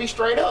I can just be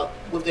straight up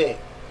with that.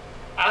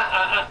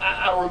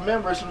 I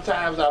remember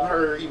sometimes I've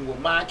heard, even with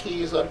my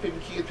kids, other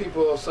people's kids,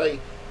 people will say,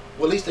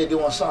 well, at least they're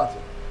doing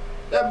something.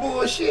 That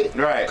bullshit.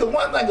 Right. Because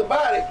one thing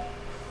about it,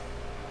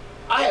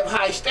 I have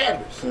high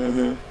standards.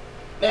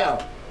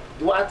 Now,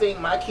 do I think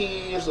my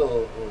kids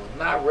are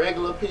not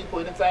regular people,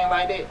 anything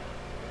like that?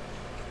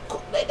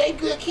 They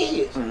good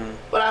kids,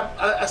 but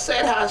I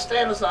set high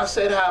standards and I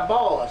set high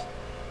bars.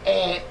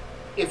 And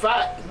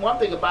one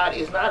thing about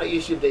it is not an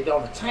issue if they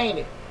don't attain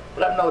it,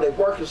 but I know they're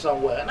working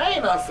somewhere, and I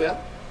ain't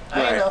unfair.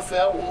 I ain't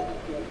unfair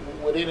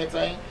with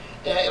anything.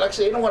 And like I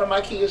said, one of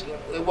my kids,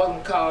 it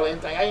wasn't called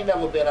anything. I ain't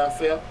never been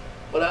unfair,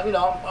 but you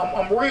know,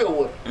 I'm real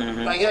with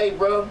them. Like, hey,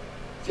 bro,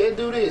 Just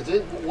do this.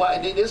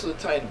 This will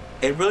tighten.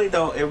 It really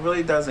don't. It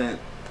really doesn't.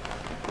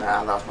 Nah,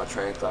 I lost my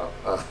train of thought.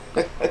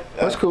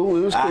 That's cool.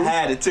 It was cool. I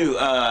had it too.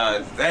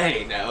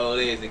 Dang, that old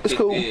age. It's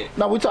cool. In.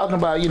 No, we're talking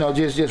about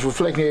just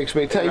reflecting your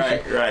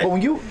expectations. Right. But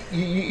when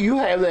you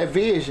have that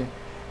vision,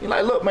 you're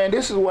like, look, man,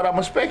 this is what I'm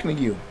expecting of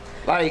you.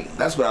 Like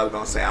that's what I was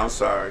gonna say. I'm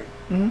sorry.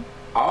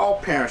 All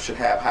parents should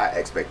have high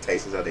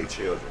expectations of their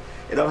children.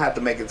 It don't have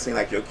to make it seem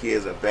like your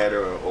kids are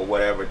better or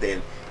whatever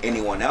than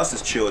anyone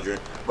else's children.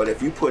 But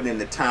if you put in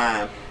the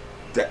time,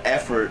 the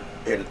effort,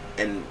 and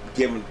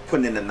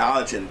putting in the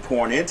knowledge and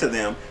pouring into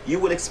them, you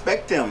would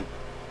expect them.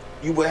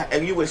 You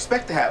would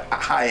expect to have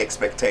high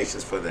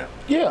expectations for them.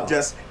 Yeah.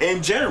 Just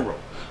in general.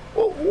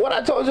 Well, what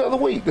I told you the other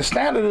week, the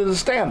standard is the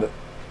standard.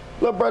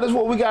 Look, bro, this is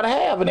what we gotta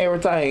have and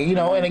everything, you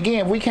know. And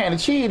again, if we can't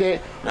achieve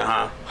that,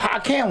 how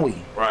can we?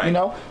 Right. You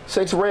know,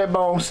 Sex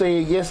Redbone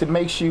said, yes, it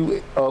makes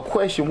you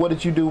question what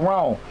did you do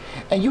wrong,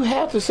 and you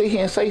have to sit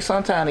here and say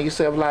sometime to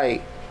yourself,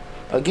 like,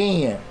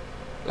 again,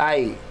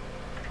 like,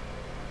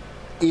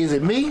 is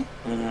it me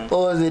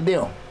or is it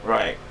them?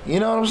 Right. You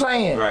know what I'm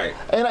saying? Right.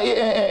 And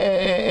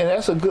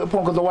that's a good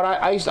point, because what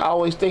I used to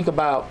always think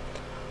about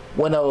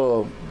when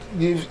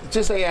you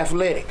just say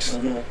athletics,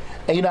 and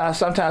you know,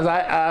 sometimes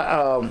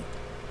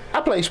I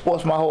played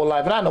sports my whole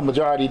life, and I know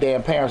majority of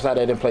damn parents out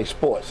there didn't play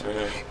sports,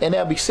 and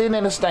they'll be sitting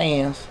in the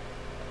stands.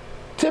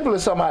 Typically,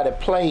 somebody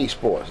that played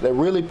sports, that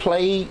really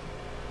played,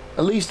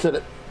 at least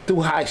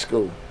through high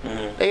school,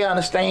 they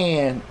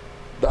understand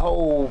the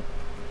whole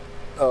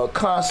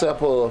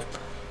concept of,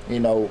 you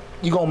know,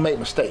 you're gonna make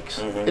mistakes.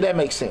 If that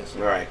makes sense.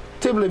 Right.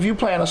 Typically, if you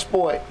playing a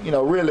sport, you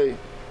know, really,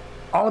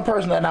 only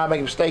person that not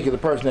making mistakes is the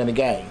person in the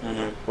game,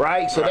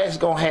 right? So that's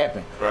gonna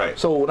happen. Right.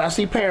 So when I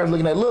see parents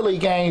looking at little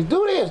league games,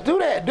 do this, do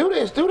that, do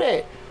this, do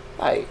that,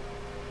 like,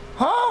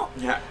 huh?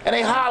 Yeah. And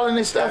they hollering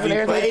and stuff and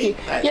everything.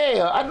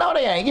 Yeah, I know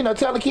they ain't. You know,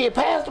 tell the kid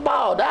pass the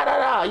ball, da da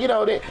da. You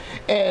know that.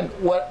 And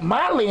what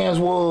my lens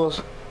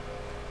was,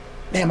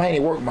 damn, I ain't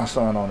even work with my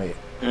son on that.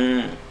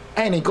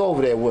 I ain't even go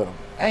over there with him.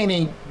 I ain't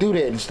even do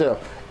that and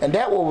stuff. And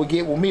that what would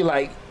get with me,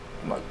 like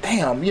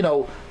damn, you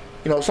know,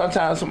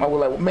 sometimes somebody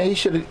was like, well, man,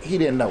 he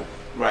didn't know.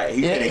 Right,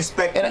 he didn't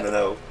expect him to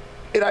know.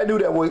 And I do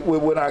that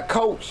when I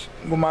coach.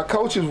 When my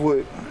coaches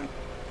would,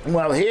 when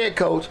I was head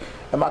coach,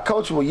 and my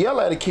coach would yell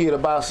at a kid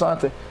about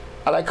something,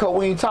 I like, coach,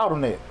 we ain't taught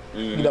him that.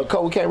 You know,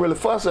 coach, we can't really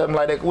fuss at him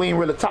like that. We ain't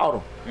really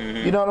taught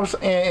him. You know what I'm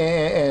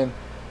saying?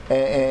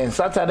 And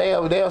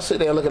sometimes they'll sit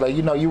there looking like,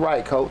 you know, you're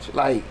right, coach.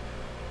 Like,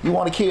 you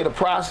want a kid to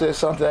process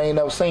something they ain't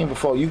never seen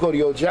before. You go to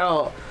your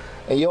job,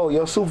 and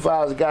your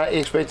supervisor got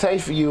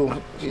expectations for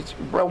you.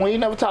 Bro, when you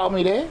never taught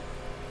me that.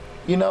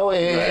 You know,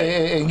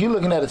 and you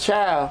looking at a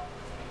child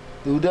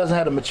who doesn't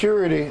have the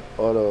maturity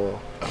or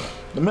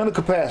the mental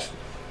capacity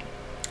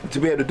to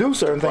be able to do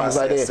certain things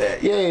like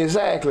that. Yeah,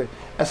 exactly.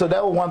 And so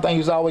that was one thing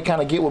you was always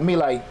kind of get with me,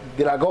 like,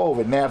 did I go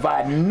over it? Now, if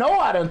I know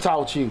I done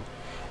taught you,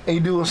 and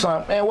you doing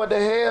something, man, what the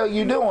hell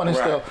you doing and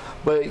stuff?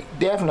 But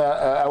definitely,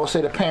 I would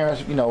say the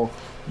parents, you know,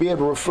 be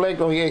able to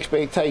reflect on your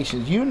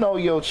expectations. You know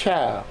your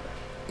child.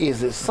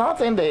 Is it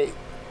something that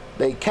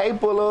they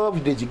capable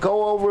of? Did you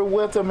go over it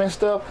with them and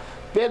stuff?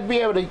 Better be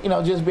able to, you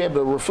know, just be able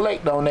to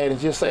reflect on that and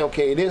just say,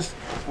 okay, this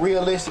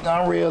realistic,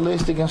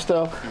 unrealistic and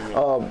stuff.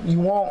 You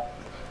want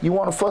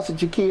to fuss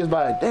at your kids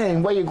by,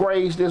 dang, why your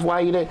grades this,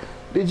 why you that?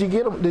 Did you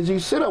get them? Did you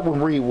sit up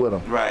and read with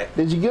them? Right.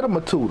 Did you get them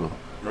a tutor?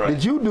 Right.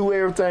 Did you do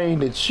everything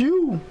that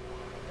you,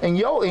 in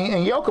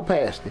your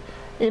capacity?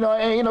 You know,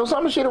 and you know,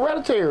 some of the shit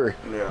hereditary.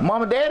 Yeah.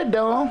 Mom and daddy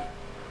done.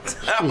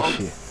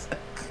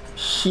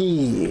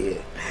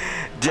 Shit.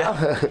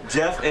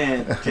 Jeff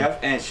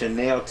and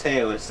Chanel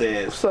Taylor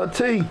says, what's up,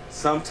 T?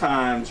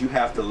 Sometimes you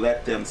have to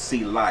let them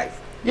see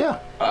life. Yeah.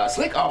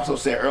 Slick also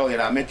said earlier,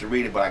 and I meant to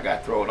read it, but I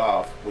got thrown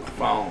off with the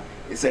phone.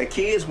 It said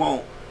kids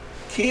won't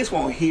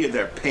hear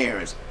their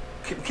parents.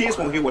 Kids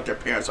won't hear what their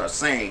parents are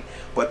saying,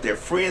 but their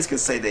friends can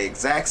say the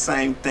exact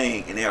same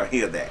thing, and they'll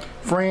hear that.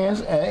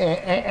 Friends,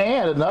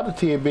 and another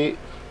tidbit,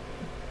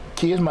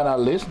 kids might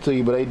not listen to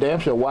you, but they damn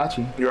sure watch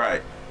you.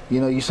 Right.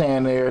 You know, you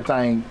saying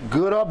everything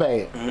good or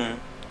bad.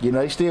 You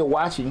know, they still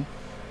watching you.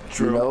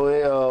 True. You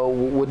know,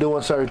 we're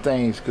doing certain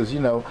things because, you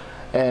know,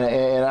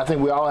 and I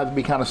think we all have to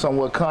be kind of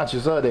somewhat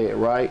conscious of that,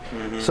 right?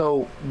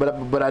 So,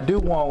 but I do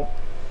want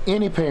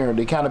any parent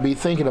to kind of be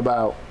thinking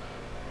about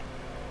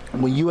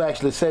when you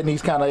actually setting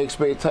these kind of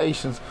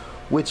expectations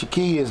with your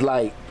kids,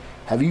 like,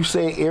 have you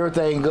set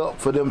everything up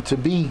for them to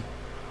be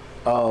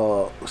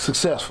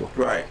successful?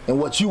 Right.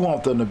 And what you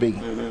want them to be.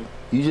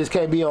 You just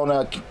can't be on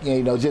a,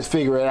 you know, just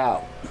figure it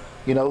out.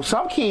 You know,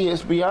 some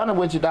kids, be honest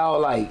with you,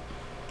 dog, like,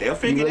 they'll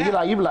figure it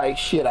out. You be like,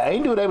 shit, I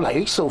ain't do that. Like,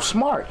 he's so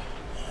smart.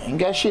 Ain't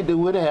got shit to do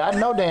with it. I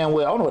know damn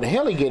well. I don't know where the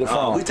hell he get it from.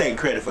 Oh, we taking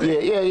credit for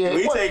that. Yeah.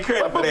 We take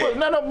credit for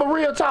that. But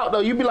real talk though,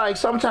 you be like,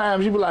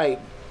 sometimes you be like,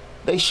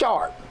 they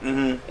sharp.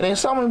 And then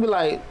someone be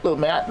like, look,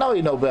 man, I know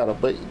you know better.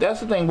 But that's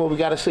the thing, where we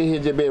got to sit here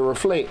and just be able to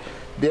reflect.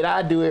 Did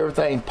I do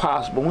everything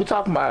possible? When we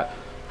talking about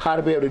how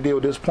to be able to deal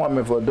with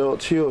disappointment for adult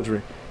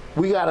children,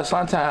 we got to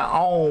sometimes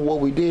own what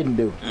we didn't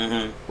do.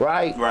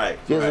 Right? Right.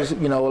 Just,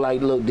 you know,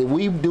 like, look, did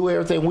we do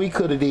everything we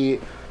could have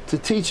did to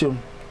teach them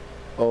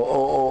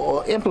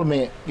or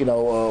implement,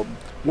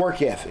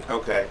 work ethic.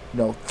 Okay.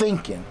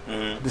 Thinking,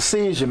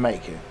 decision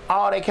making,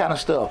 all that kind of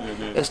stuff,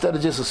 instead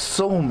of just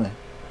assuming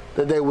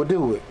that they would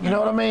do it. You know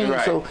what I mean?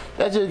 Right. So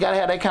that just gotta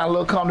have that kind of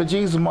little come to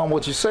Jesus moment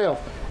with yourself,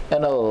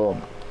 and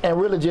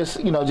really just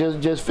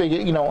just figure,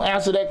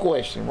 answer that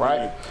question,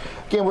 right?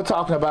 Again, we're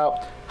talking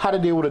about how to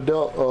deal with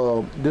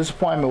adult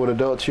disappointment with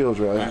adult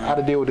children, how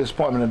to deal with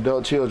disappointment with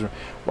adult children.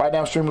 Right now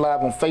I'm streaming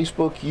live on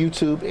Facebook,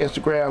 YouTube,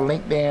 Instagram,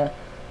 LinkedIn,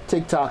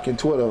 TikTok, and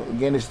Twitter.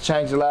 Again, it's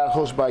Change the Lives,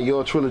 hosted by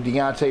your truly,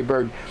 Deonte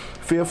Burton.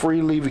 Feel free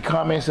to leave your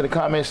comments in the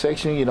comment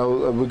section.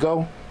 We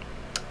go.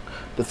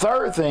 The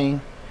third thing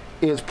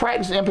is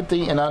practice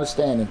empathy and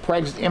understanding.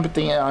 Practice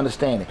empathy and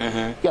understanding.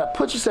 You got to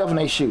put yourself in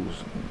their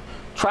shoes.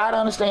 Try to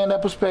understand their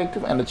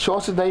perspective and the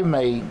choices they've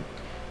made.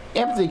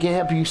 Empathy can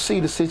help you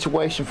see the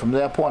situation from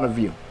their point of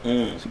view. So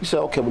you say,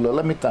 okay, well,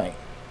 let me think.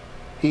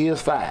 He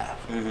is 5.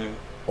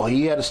 Or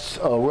he had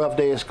a rough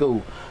day at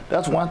school.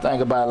 That's one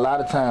thing about a lot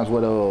of times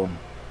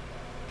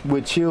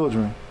with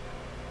children.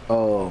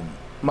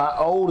 My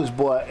oldest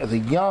boy, as a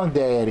young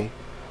daddy,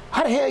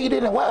 how the hell you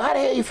didn't? How the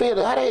hell you failed?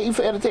 How the hell you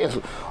failed the test?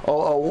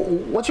 Or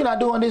what you not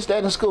doing this,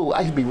 that in school?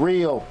 I used to be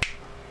real.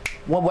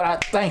 What I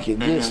think it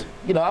just,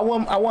 I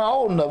wasn't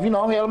old enough.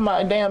 I'm in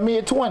my damn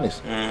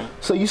mid-20s.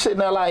 So you sitting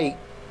there like,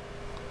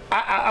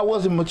 I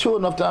wasn't mature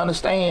enough to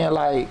understand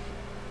like,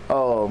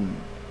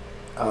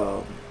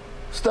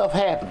 stuff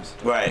happens.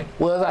 Right.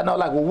 Whereas I know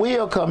like when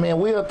Will come in,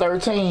 Will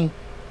 13.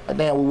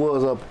 Damn, we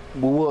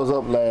was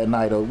up last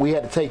night, or we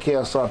had to take care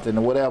of something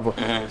or whatever.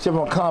 So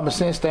from a common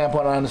sense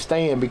standpoint, I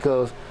understand,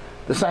 because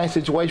the same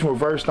situation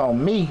reversed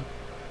on me.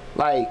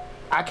 Like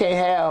I can't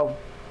have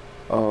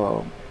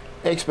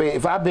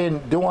if I've been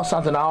doing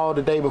something all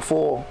the day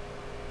before,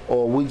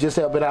 or we just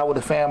have been out with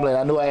the family and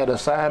I knew I had an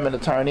assignment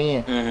to turn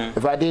in.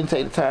 If I didn't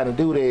take the time to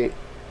do that,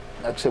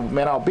 like I said,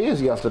 man, I was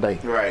busy yesterday.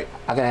 Right.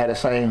 I can have the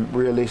same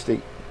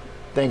realistic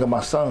thing of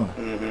my son,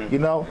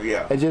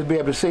 Yeah. and just be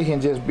able to sit here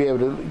and just be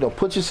able to,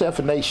 put yourself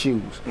in their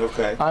shoes.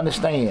 Okay.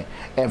 Understand,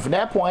 and from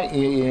that point,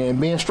 and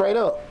being straight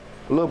up,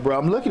 look, bro,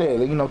 I'm looking at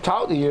it.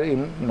 Talk to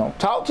you.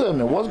 Talk to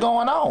me. What's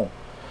going on?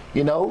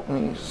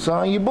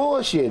 Son, you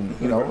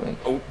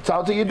bullshitting.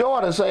 Talk to your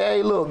daughter. Say,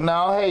 hey, look,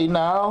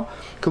 now.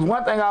 Because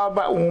one thing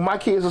about when my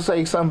kids will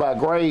say something about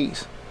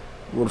grades,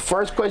 well, the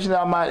first question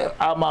out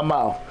my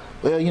mouth,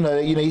 well,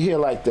 you hear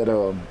like that.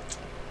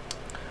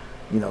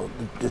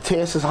 The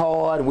test is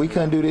hard, and we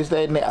couldn't do this,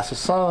 that, and that. I said,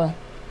 son,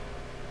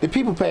 the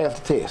people pass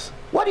the test.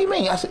 What do you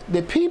mean? I said,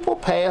 the people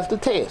pass the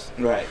test.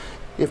 Right.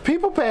 If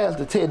people pass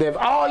the test, if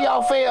all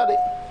y'all failed it,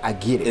 I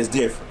get it. It's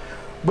different.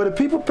 But if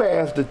people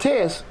pass the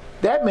test,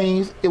 that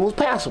means it was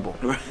passable.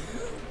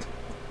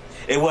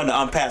 It wasn't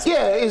unpassable.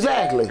 Yeah,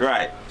 exactly.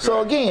 Right.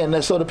 So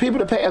again, so the people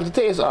that pass the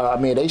test,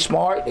 they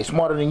smart. They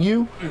smarter than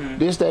you.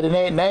 This, that, and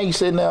that. Now you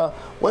sitting there,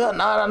 well,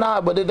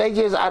 nah. But they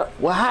just,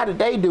 how did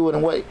they do it,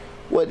 and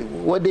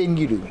what didn't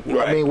you do?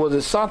 Right. I mean, was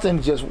it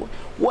something just,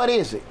 what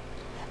is it?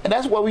 And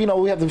that's why we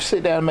have to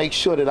sit down and make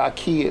sure that our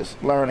kids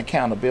learn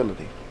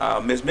accountability.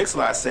 Ms.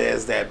 Mixlot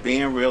says that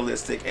being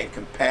realistic and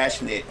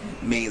compassionate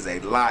means a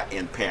lot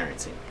in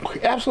parenting.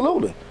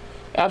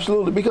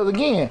 Absolutely. Because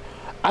again,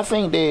 I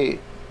think that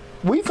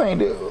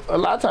a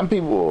lot of times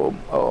people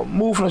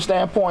move from the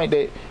standpoint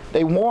that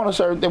they want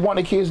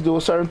their kids to do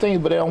a certain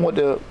things, but they don't want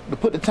to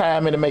put the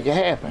time in to make it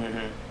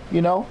happen.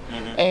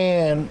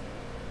 And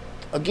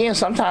again,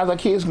 sometimes our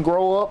kids can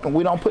grow up and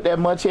we don't put that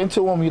much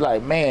into them. You're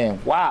like,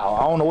 man, wow,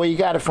 I don't know where you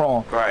got it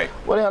from. Right.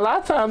 Well, then a lot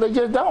of times they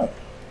just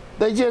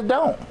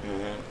don't.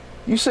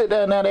 You sit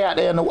there, now they out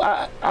there, and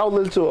I was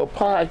listening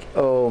to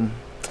a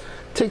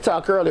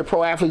TikTok earlier.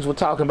 Pro athletes were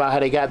talking about how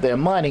they got their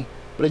money,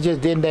 but they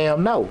just didn't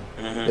damn know.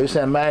 They were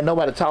saying, man,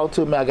 nobody talked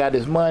to me. I got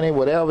this money,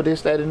 whatever,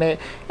 this, that, and that.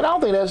 And I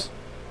don't think that's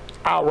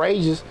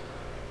outrageous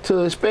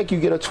to expect you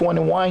get a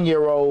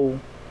 21-year-old,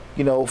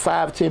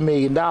 $5-10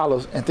 million,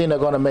 and then they're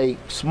going to make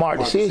smart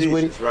decisions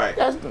with it. Right.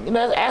 That's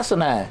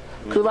asinine.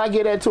 Because if I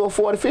get that to a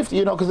 40,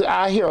 50, because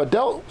I hear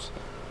adults,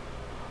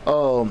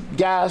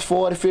 guys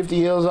 40, 50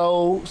 years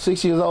old,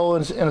 60 years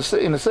old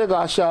in a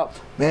cigar shop,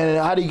 man,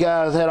 how do you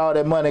guys had all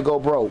that money go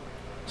broke?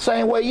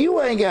 Same way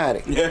you ain't got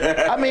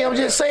it. I mean, I'm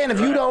just saying, if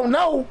you don't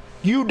know,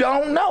 you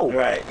don't know.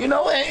 Right. And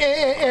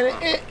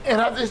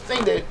I just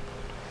think that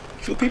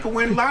Should people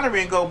win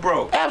lottery and go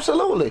broke?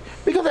 absolutely,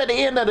 because at the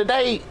end of the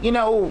day,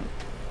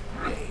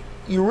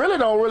 you really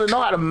don't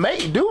know how to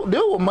do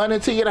with money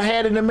until you done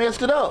had it and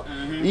messed it up.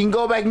 You can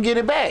go back and get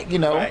it back,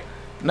 Right.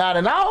 Not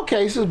in all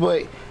cases,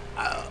 but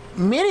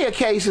many of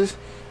cases,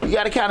 you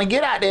got to kind of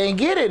get out there and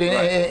get it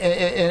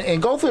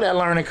and go through that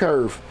learning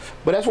curve.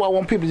 But that's why I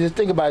want people to just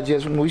think about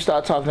just when we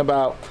start talking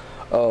about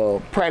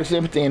practice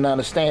empathy and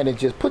understanding,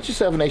 just put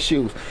yourself in their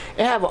shoes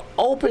and have an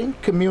open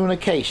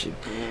communication.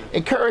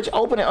 Encourage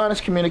open and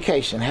honest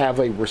communication. Have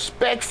a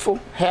respectful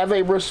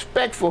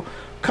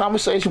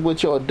conversation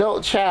with your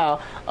adult child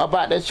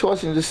about their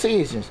choices and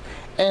decisions,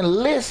 and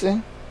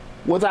listen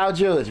without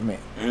judgment.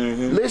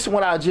 Listen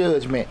without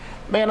judgment.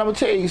 Man, I'm gonna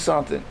tell you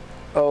something.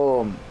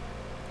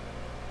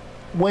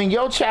 When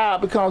your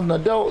child becomes an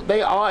adult,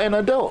 they are an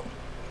adult.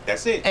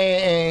 That's it.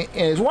 And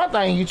it's one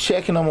thing you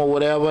checking them or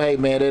whatever. Hey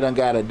man, they done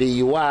got a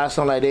DUI or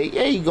something like that.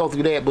 Yeah, you go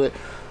through that, but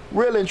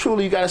really and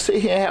truly, you got to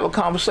sit here and have a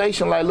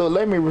conversation. Like, look,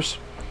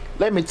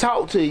 let me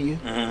talk to you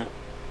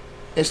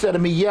instead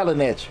of me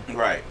yelling at you.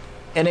 Right.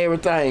 And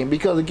everything,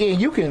 because again,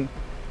 you can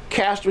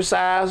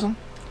castricize them,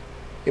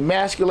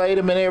 emasculate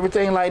them, and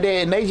everything like that,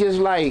 and they just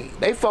like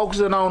they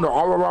focusing on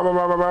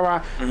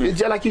the It's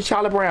just like you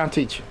Charlie Brown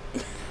teacher.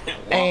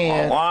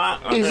 And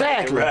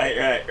exactly,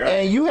 right.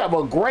 And you have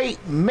a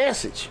great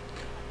message.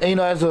 And, you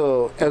know, as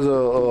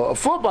a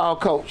football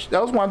coach,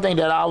 that was one thing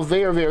that I was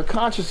very, very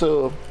conscious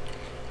of,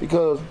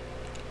 because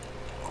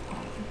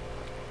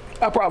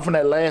I probably from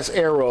that last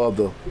era of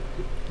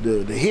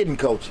the hidden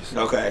coaches.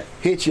 Okay.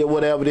 Hit you,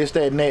 whatever, this,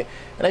 that, and that.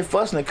 And they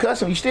fussing and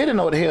cussing. You still didn't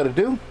know what the hell to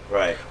do.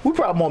 Right. We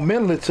probably more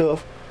mentally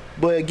tough,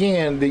 but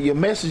again, your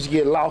message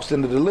get lost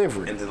in the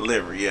delivery. In the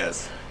delivery,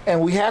 yes.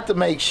 And we have to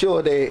make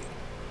sure that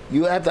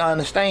you have to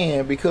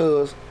understand,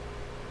 because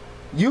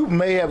you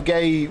may have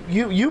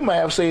you may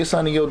have said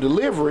something in your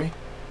delivery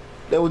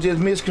that was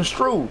just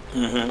misconstrued,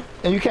 and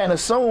you can't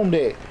assume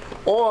that.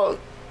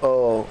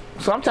 Or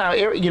sometimes,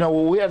 you know,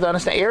 we have to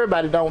understand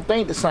everybody don't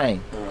think the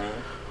same.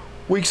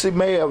 We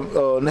may have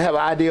an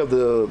idea of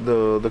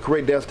the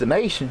correct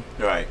destination,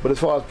 right? But as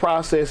far as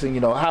processing,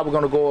 you know, how we're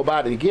going to go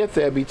about it to get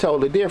there, be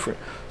totally different.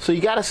 So you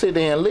got to sit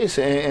there and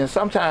listen. And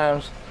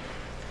sometimes,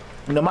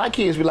 you know, my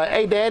kids be like,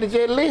 "Hey, Daddy,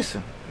 just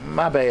listen."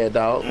 My bad,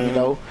 dog. You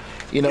know,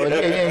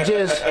 and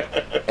just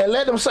and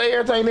let them say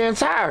everything in their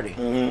entirety.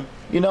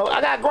 You know,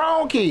 I got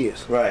grown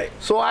kids, right?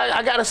 So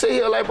I got to sit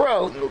here like,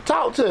 bro,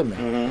 talk to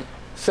me,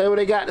 say what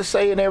they got to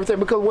say and everything.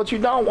 Because what you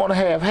don't want to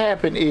have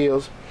happen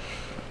is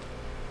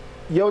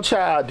your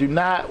child do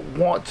not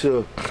want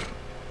to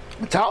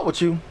talk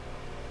with you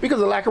because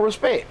of lack of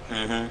respect. You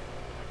know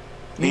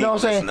what I'm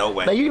saying? No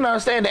way. Now you can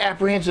understand the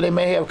apprehension they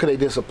may have because they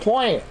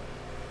disappointed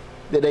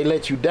that they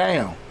let you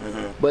down,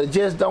 but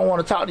just don't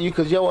want to talk to you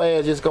because your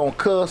ass just gonna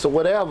cuss or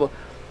whatever.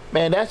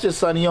 Man, that's just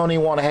something you don't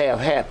even want to have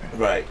happen.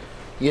 Right.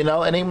 You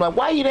know, and he's like,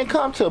 why you didn't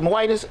come to me?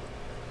 Why this?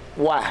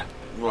 Why?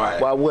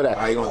 Right. Why would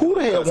I? Who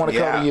the hell want to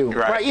come to you?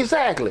 Right.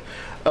 Exactly.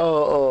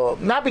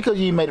 Not because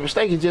you made a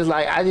mistake. It's just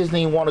like I just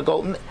didn't want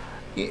to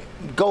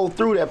go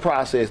through that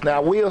process. Now I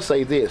will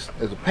say this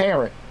as a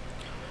parent: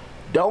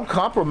 don't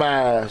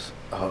compromise.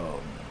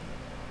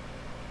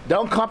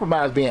 Don't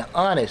compromise being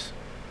honest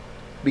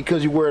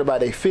because you're worried about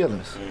their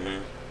feelings.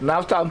 And I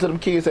was talking to them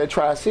kids at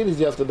Tri-Cities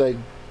yesterday.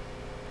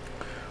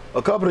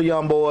 A couple of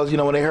young boys, you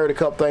know, when they heard a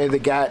couple things, they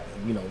got,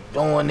 you know,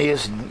 doing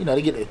this, and, you know,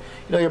 they get, you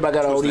know, everybody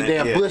got all these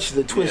damn bushes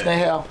and twisting their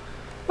hair.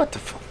 What the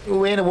fuck?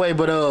 Well, anyway,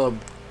 but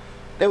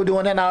they were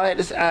doing that, and I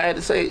had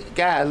to say,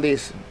 guys,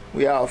 listen,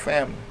 we all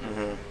family.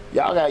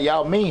 Y'all got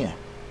y'all men,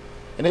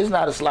 and it's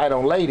not a slight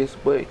on ladies,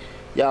 but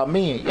y'all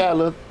men, y'all got a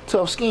little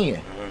tough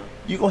skin.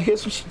 You gonna hear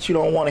some shit you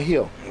don't want to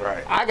hear.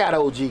 Right. I got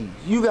OGs.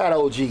 You got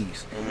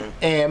OGs.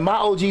 And my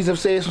OGs have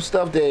said some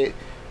stuff that,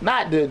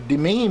 not to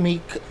demean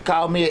me,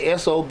 call me a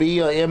SOB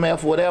or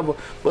MF, whatever,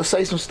 but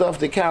say some stuff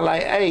that kind of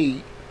like,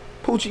 hey,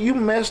 Poochie, you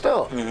messed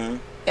up. And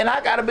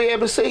I got to be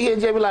able to sit here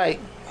and just be like,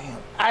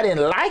 I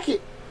didn't like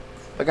it,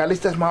 but at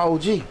least that's my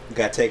OG. You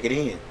got to take it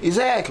in.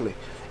 Exactly.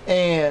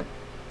 And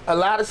a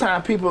lot of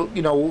times people,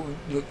 you know,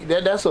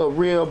 that's a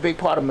real big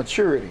part of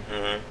maturity.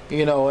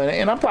 You know,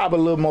 and I'm probably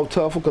a little more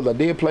tougher because I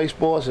did play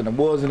sports and I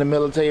was in the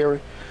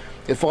military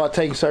as far as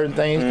taking certain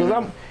things.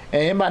 Because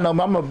and anybody know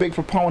I'm a big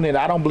proponent.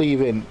 I don't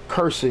believe in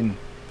cursing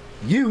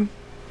you.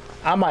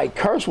 I might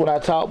curse when I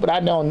talk, but I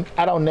don't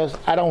at all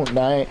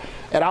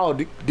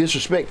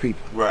disrespect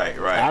people. Right.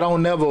 I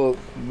don't never,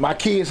 my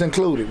kids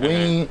included.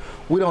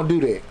 We don't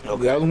do that.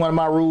 Okay. That was one of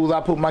my rules.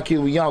 I put my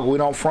kids with younger. We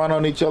don't front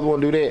on each other. We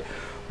don't do that.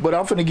 But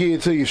I'm finna give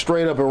it to you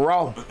straight up and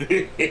raw.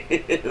 You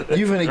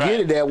finna get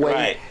it that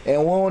way.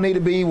 And we don't need to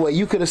be, well,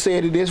 you could have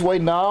said it this way.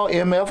 No,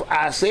 MF,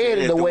 I said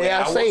it the way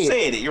I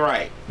said it. You're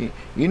right.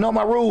 You know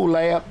my rule,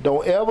 Lab.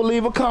 Don't ever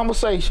leave a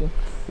conversation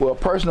where a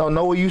person don't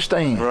know where you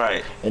stand.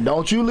 Right. And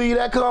don't you leave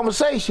that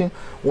conversation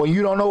when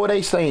you don't know what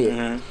they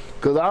saying.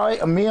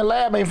 Because me and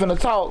Lab ain't finna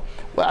talk.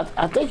 Well,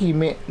 I think he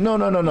meant, no.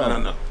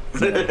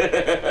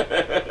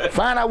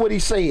 Find out what he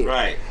said.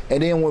 Right.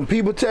 And then when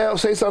people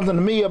say something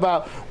to me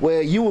about,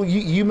 well,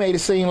 you made it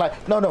seem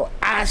like, no,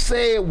 I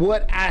said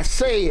what I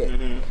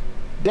said.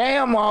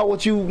 Damn all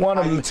what you want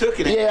to. How you took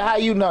it. Yeah, how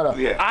you know.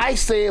 Yeah. I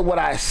said what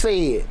I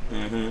said.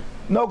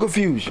 No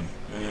confusion.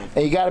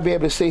 And you got to be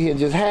able to sit here and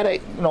just have that,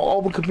 you know,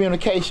 open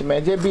communication,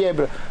 man. Just be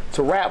able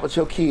to rap with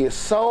your kids.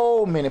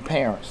 So many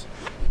parents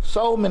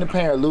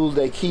lose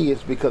their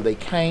kids because they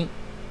can't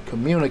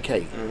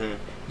communicate.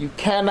 You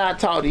cannot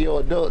talk to your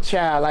adult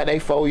child like they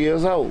 4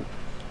 years old.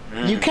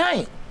 You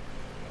can't.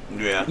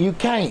 Yeah. You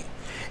can't.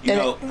 You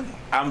know,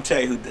 I'm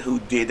tell you who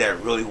did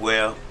that really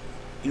well.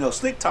 You know,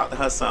 Slick talked to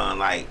her son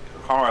like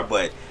hard,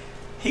 but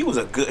he was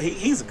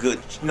he's a good,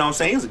 you know what I'm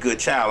saying? He was a good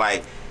child.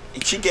 Like,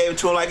 she gave it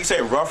to him, like you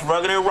said, rough,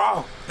 rugged, and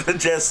raw.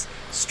 Just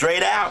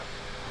straight out.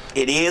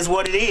 It is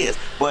what it is.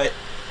 But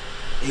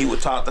he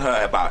would talk to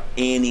her about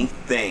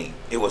anything.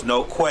 It was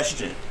no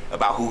question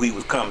about who he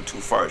was coming to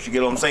first. You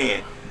get what I'm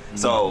saying?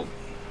 So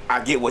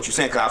I get what you're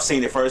saying because I've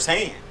seen it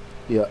firsthand.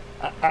 Yeah,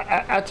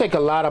 I take a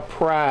lot of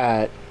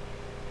pride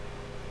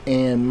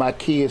in my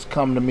kids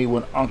coming to me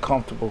with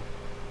uncomfortable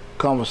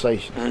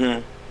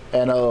conversations.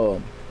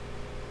 And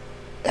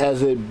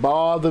has it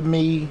bothered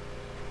me?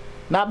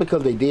 Not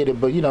because they did it,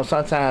 but you know,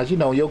 sometimes, you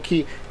know, your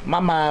kid, my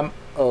mind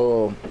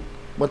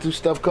went through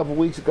stuff a couple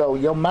weeks ago.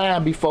 Your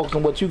mind be focused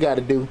on what you got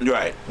to do.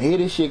 Right. And here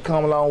this shit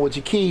come along with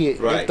your kid.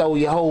 Right. They throw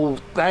your whole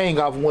thing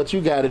off on what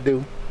you got to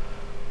do.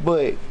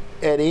 But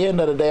at the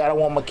end of the day, I don't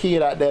want my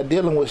kid out there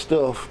dealing with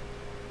stuff,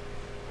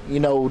 you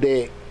know,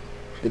 that,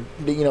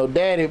 you know,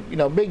 daddy, you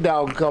know, big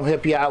dog can come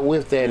help you out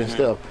with that and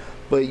stuff.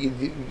 But you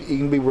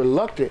can be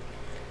reluctant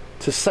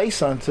to say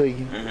something to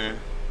you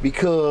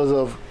because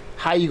of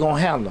how you gonna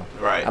handle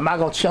them. Right. I'm not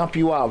gonna chump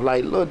you off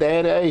like, look,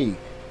 daddy, hey,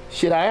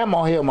 shit, I am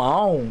on here on my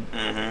own.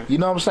 You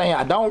know what I'm saying?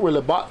 I don't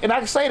really bug, and I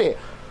can say that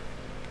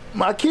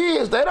my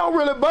kids, they don't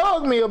really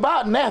bug me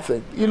about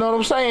nothing. You know what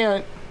I'm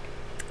saying?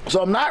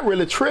 So I'm not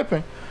really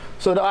tripping.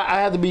 So I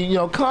have to be, you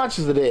know,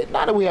 conscious of that.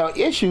 Not that we have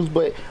issues,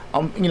 but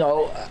you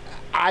know,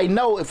 I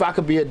know if I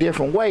could be a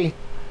different way,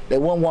 they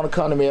wouldn't want to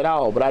come to me at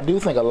all. But I do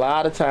think a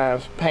lot of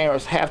times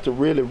parents have to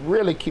really,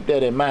 really keep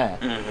that in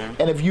mind.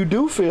 And if you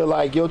do feel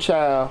like your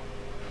child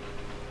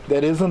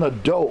that is an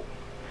adult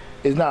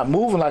is not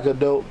moving like an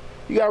adult,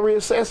 you gotta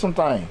reassess some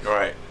things.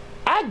 Right.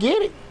 I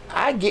get it.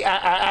 I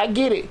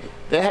get it.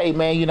 That hey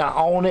man, you're not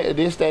on it,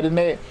 this, that, and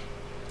that.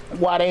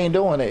 Why they ain't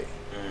doing it?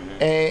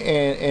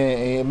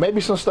 And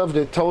maybe some stuff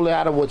that's totally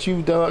out of what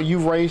you've done,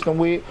 you've raised them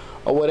with,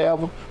 or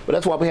whatever. But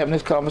that's why we're having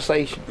this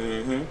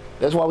conversation.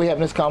 That's why we're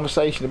having this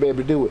conversation to be able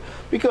to do it.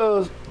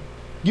 Because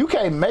you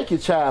can't make your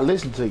child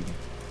listen to you.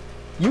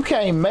 You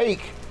can't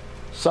make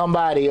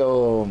somebody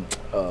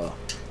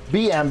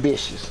be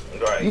ambitious.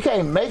 Right. You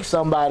can't make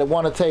somebody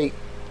want to take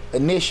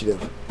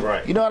initiative.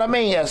 Right. You know what I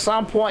mean? At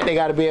some point, they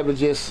got to be able to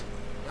just,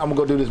 I'm gonna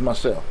go do this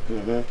myself.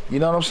 You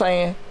know what I'm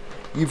saying?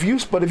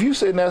 But if you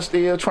sitting there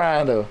still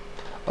trying to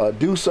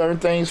do certain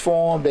things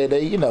for them that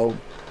they, you know,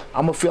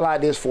 I'm gonna fill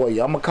out this for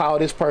you. I'm gonna call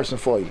this person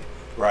for you.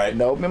 Right. You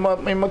know,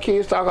 me and my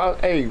kids talk about,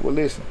 hey, well,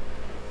 listen,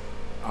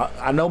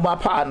 I know my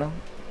partner.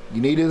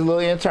 You need this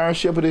little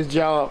internship or this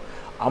job.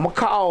 I'm gonna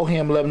call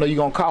him, let him know you're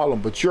gonna call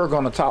him, but you're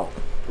gonna talk.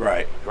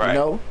 Right. Right. You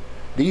know,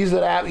 these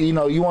are the, you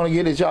know, you want to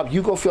get a job,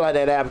 you go fill out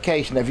that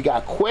application. If you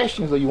got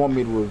questions or you want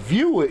me to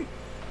review it,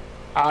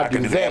 I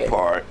can do that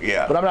part.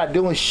 Yeah. But I'm not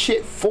doing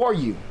shit for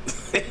you.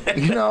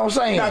 You know what I'm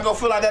saying? You're not gonna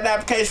fill out that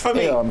application for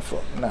me. Hell,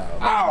 fuck, no.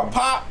 Oh,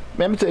 Pop. Man,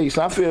 let me tell you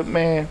something. I feel,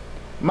 man,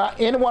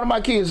 any one of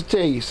my kids will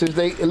tell you, since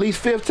they at least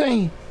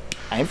 15,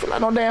 I ain't fill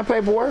out no damn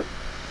paperwork.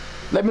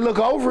 Let me look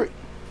over it.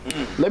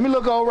 Let me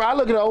look over it. I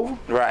look it over.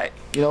 Right.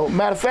 You know,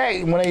 matter of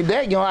fact, when they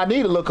that young, I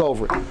need to look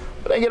over it.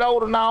 But they get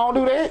older now, I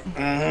don't do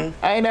that.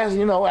 I ain't asking,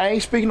 you know, I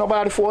ain't speaking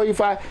nobody for you.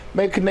 If I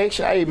make a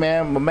connection, hey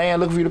man, my man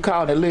looking for you to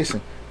call and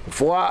listen.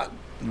 Before I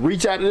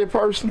reach out to that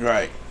person,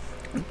 right,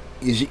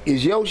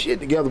 is your shit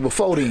together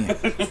before then.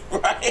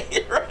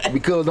 right.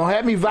 Because don't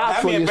have me vouch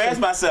for you. Embarrass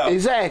myself.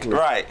 Exactly.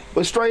 Right.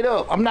 But straight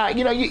up, I'm not,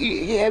 you know,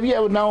 have you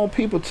ever known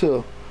people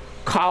to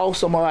call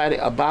somebody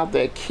about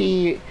their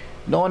kid,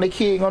 knowing the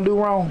kid gonna do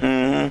wrong?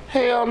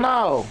 Hell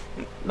no.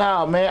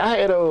 No, man. I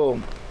had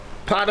a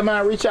partner of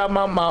mine reach out,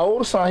 my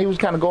older son, he was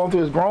kind of going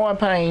through his growing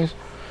pains.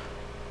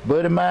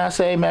 Buddy of mine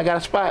say, hey man, I got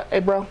a spot.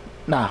 Hey bro,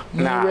 nah,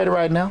 you ain't ready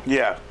right now.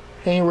 Yeah.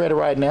 He ain't ready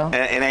right now.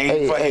 And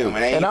ain't for him.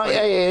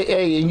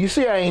 And you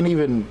see I ain't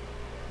even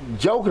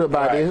joking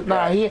about this.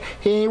 Nah, he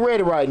ain't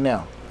ready right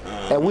now.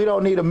 And we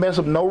don't need to mess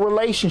up no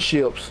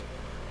relationships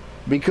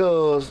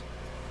because,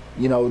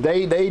 you know,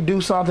 they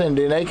do something and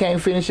then they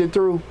can't finish it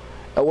through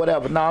or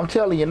whatever. Now I'm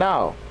telling you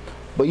now.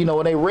 But you know,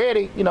 when they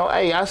ready, you know,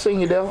 hey, I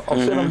seen you there, I'll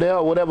send them there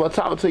or whatever, I'll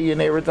talk to you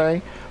and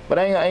everything. But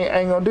I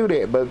ain't gonna do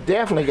that. But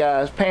definitely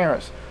guys,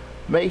 parents,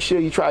 make sure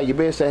you try your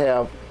best to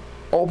have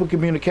open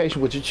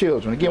communication with your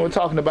children. Again, we're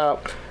talking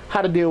about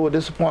how to deal with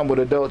disappointment with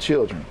adult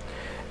children.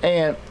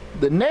 And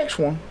the next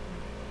one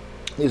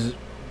is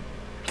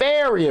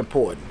very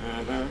important.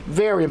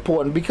 Very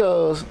important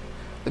because,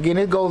 again,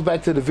 it goes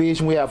back to the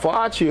vision we have for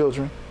our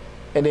children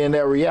and then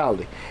their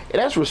reality.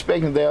 And that's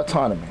respecting their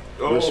autonomy.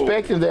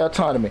 Respecting their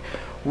autonomy.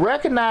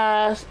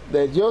 Recognize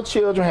that your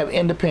children have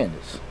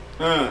independence.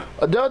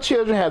 Adult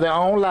children have their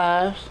own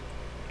lives,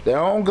 their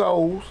own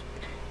goals,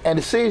 and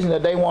decisions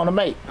that they want to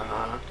make.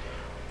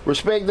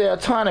 Respect their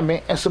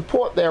autonomy and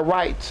support their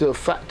right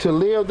to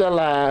live their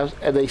lives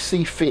as they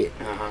see fit,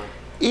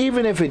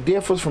 even if it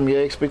differs from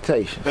your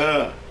expectations.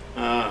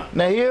 Now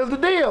here's the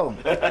deal.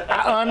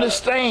 I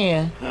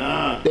understand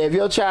that if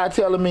your child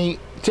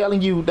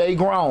telling you they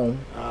grown,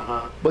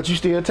 but you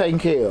still taking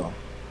care of them.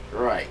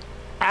 Right.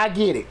 I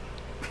get it.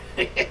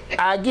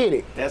 I get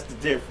it. That's the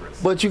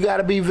difference. But you got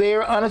to be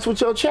very honest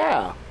with your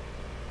child.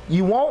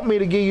 You want me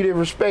to give you the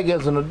respect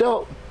as an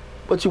adult,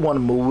 but you want to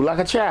move like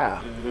a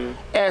child.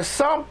 At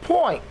some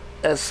point,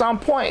 as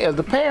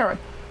the parent,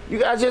 you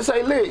got to just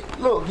say,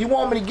 look, you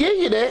want me to give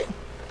you that?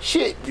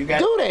 Shit, do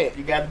that.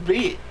 You got to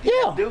be it.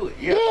 Yeah. Do it.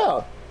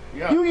 Yeah.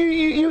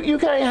 You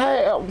can't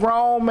have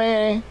grown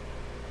man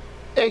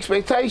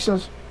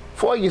expectations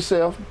for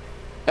yourself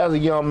as a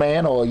young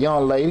man or a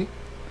young lady,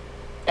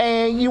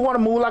 and you want to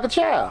move like a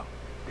child.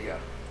 Yeah.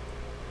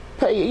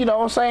 Pay, you know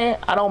what I'm saying?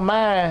 I don't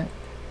mind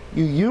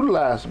you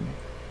utilizing me,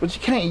 but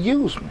you can't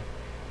use me.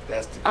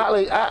 That's the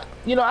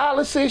I'll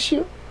assist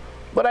you,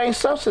 but I ain't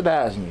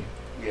subsidizing you.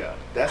 yeah.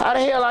 That's How the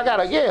hell I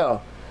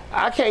gotta,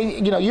 I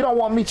can't, you don't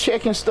want me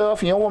checking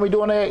stuff, you don't want me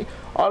doing that,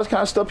 all this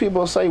kind of stuff. People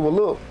will say, well,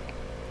 look,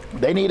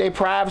 they need their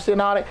privacy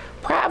and all that.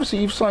 Privacy,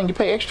 you something you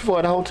pay extra for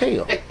at the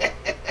hotel.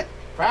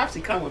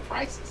 privacy come with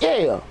prices.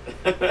 Yeah,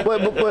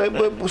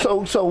 but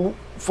so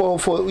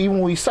for even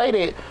when we say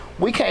that,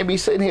 we can't be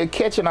sitting here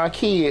catching our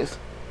kids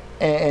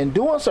and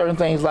doing certain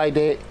things like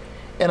that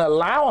and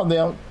allowing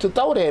them to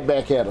throw that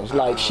back at us.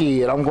 Like,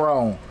 shit, I'm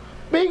grown.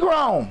 Be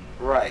grown.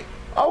 Right.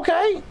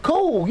 Okay,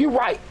 cool. You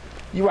right.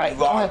 You right.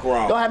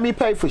 Don't have me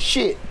pay for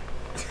shit.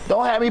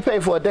 Don't have me pay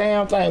for a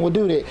damn thing. We'll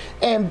do that.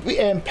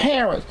 And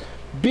parents,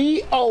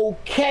 be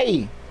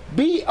okay.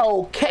 Be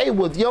okay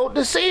with your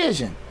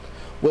decision.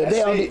 Well,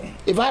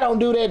 if I don't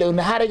do that, then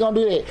how they gonna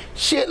do that?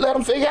 Shit, let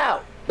them figure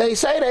out. They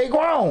say they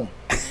grown.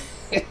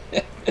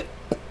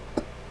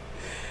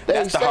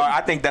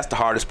 I think that's the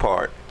hardest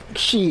part.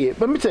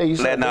 Shit, let me tell you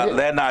something.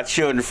 Letting our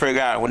children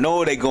figure out, well,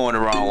 know they going the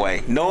wrong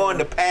way. Knowing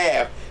the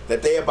path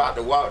that they're about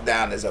to walk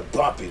down is a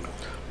bumpy one.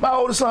 My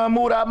oldest son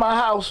moved out of my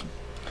house.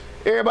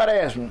 Everybody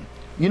asked me,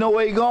 you know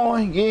where you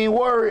going? You ain't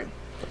worried?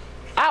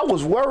 I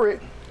was worried,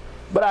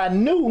 but I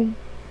knew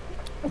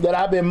that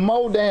I've been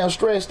more damn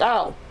stressed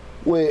out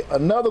with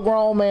another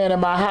grown man in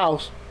my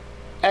house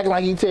acting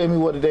like he tell me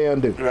what to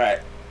damn do. Right.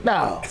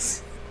 No.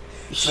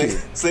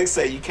 Slick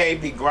said you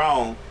can't be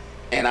grown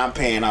and I'm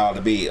paying all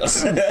the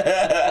bills. Do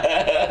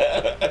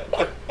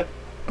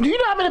you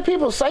know how many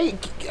people say,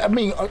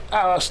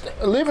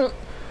 living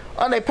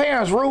on their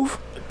parents' roof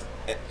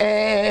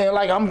and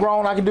like, I'm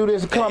grown, I can do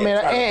this and come in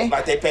and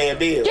like they paying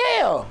bills.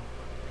 Yeah.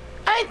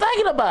 I ain't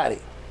thinking about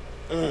it.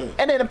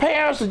 And then the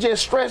parents are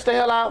just stressed the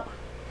hell out.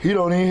 He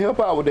don't even help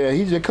out with that.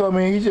 He just come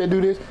in, he just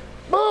do this.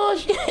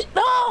 Bullshit.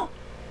 No.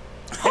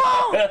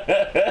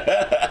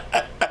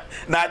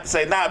 Not to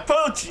say not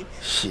Poochie.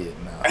 Shit,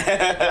 no.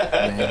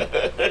 Man.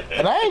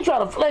 And I ain't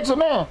trying to flex it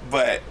now.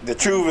 But the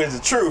truth is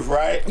the truth,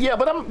 right? Yeah,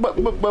 but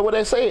what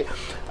they said,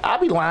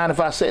 I'd be lying if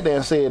I sat there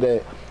and said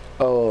that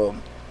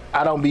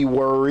I don't be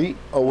worried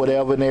or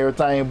whatever and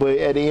everything. But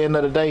at the end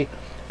of the day,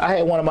 I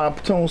had one of my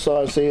platoon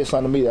sergeants say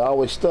something to me that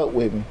always stuck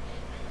with me.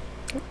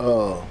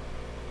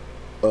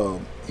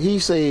 He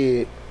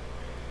said,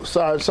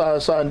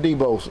 Sergeant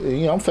Debo,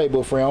 I'm a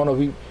Facebook friend, I don't know if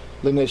he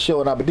looking at the show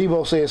or not, but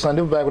Debo said something,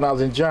 this was back when I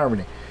was in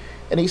Germany.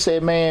 And he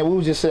said, man, we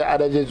was just we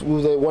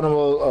was at one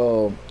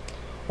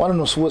of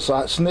them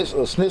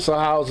schnitzel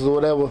houses or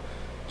whatever,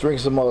 drinking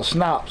some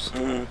schnapps.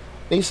 Mm-hmm.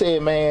 He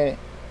said, man,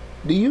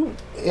 have you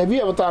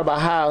ever thought about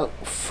how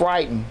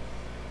frightened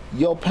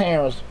your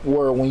parents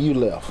were when you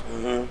left?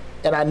 Mm-hmm.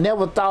 And I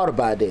never thought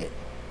about that.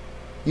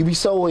 You be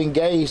so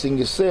engaged in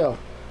yourself,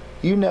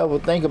 you never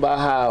think about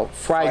how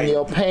frightened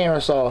your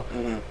parents are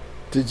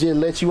to just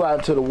let you out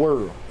into the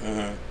world.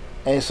 Mm-hmm.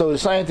 And so the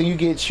same thing, you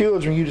get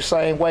children, you the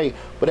same way.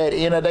 But at the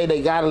end of the day,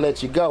 they gotta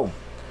let you go.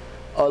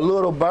 A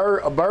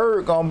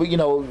bird gonna be,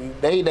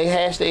 they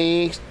hatch the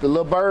eggs. The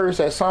little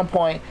birds at some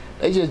point,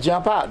 they just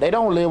jump out. They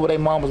don't live with their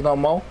mamas no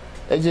more.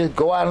 They just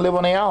go out and live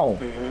on their own.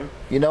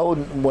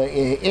 Mm-hmm. When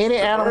in any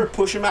animal,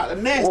 push them out the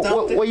nest.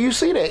 Well, you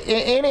see that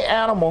in any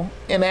animal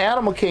in the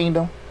animal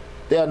kingdom,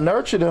 they'll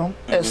nurture them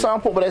at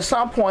some point, but at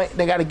some point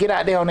they got to get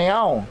out there on their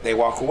own. They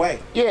walk away.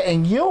 Yeah,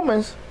 and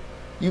humans,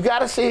 you got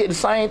to see the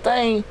same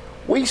thing.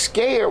 We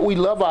scared, we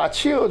love our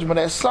children, but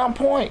at some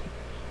point,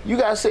 you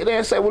got to sit there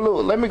and say,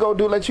 well, look,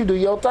 let you do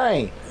your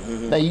thing.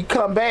 Mm-hmm. Now you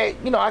come back,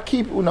 I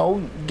keep,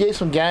 get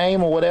some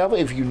game or whatever.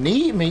 If you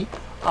need me,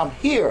 I'm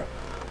here.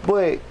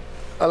 But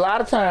a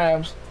lot of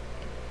times,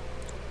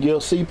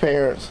 you'll see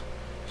parents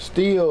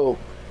still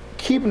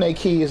keeping their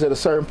kids at a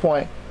certain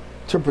point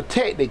to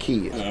protect the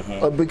kids,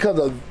 because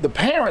of the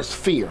parents'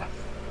 fear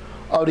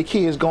of the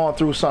kids going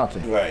through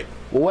something. Right.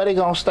 Well, where they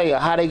gonna stay or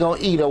how they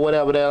gonna eat or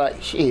whatever. They're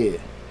like, shit.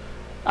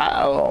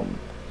 I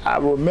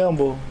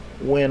remember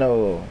when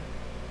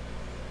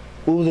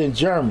we was in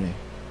Germany.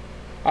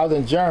 I was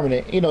in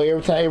Germany.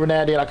 Every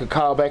now and then I could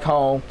call back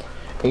home,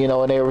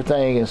 and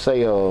everything, and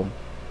say,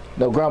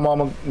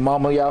 grandmama,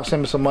 mama, y'all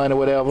send me some money,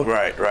 whatever.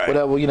 Right.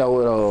 Whatever,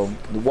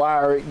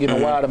 wire,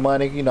 wire the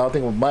money. I think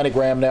it was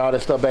MoneyGram and all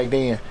that stuff back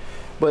then.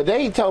 But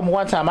they told me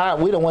one time,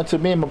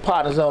 me and my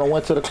partners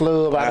went to the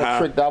club. I got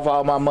tricked off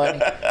all my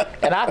money,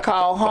 and I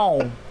called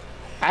home.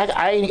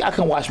 I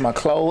couldn't wash my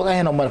clothes. I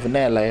ain't no money for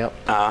that lab.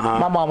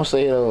 My mama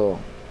said,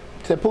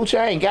 Poochie,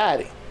 I ain't got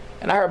it.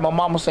 And I heard my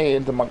mama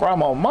saying to my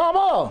grandma,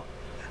 Mama,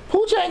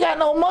 Poochie ain't got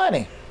no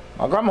money.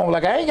 My grandma was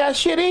like, I ain't got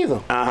shit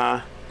either.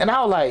 And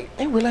I was like,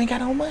 they really ain't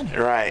got no money.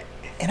 Right.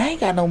 And I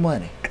ain't got no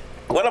money.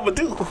 What I'm gonna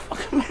do?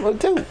 What I'm gonna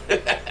do?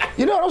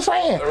 You know what I'm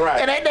saying?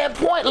 Right. And at that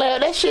point,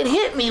 lad, that shit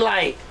hit me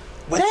like,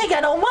 they ain't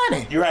got no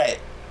money. You're right.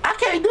 I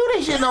can't do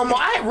this shit no more.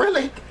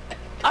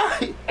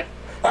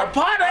 My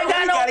partner ain't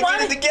got no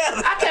money. Get it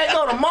together. I can't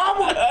go to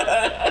mama.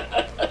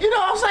 You know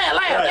what I'm saying?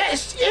 Like,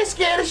 it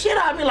scared the shit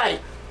out of me. Like,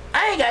 I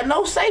I ain't got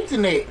no safety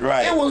net.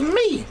 Right. It was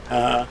me.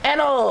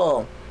 And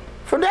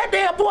from that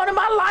damn point in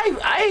my life,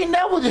 I ain't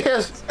never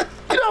just, you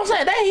know what I'm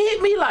saying? They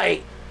hit me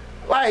like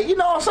you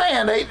know what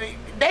I'm saying? They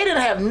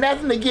didn't have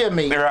nothing to give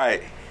me.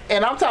 Right.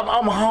 And I'm talking,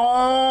 I'm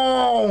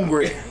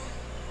hungry.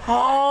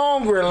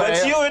 Hungry, like.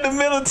 But you in the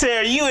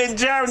military, you in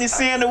Germany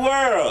seeing the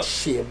world.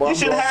 Shit, boy. You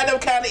should have them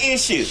kind of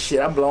issues. Shit,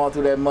 I'm blowing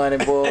through that money,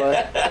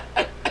 boy.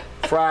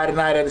 Friday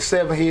night at the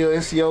 7 Hill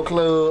NCO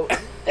Club.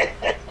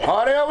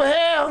 Party over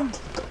here.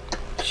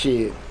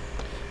 Shit.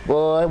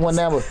 Boy, it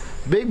wasn't never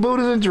big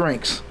booties and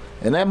drinks.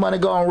 And that money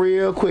gone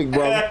real quick,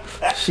 brother.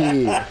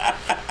 Shit.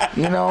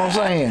 You know what I'm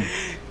saying?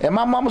 And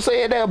my mama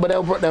said that, but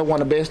that was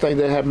one of the best things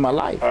that happened in my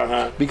life.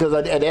 Because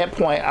at that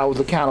point, I was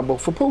accountable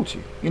for Poochie.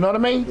 You know what I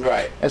mean?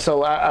 Right. And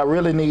so I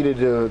really needed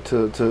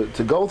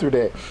to go through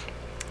that.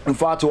 And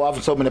far too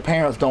often, so many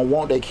parents don't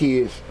want their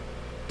kids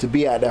to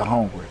be out there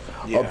hungry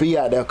or be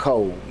out there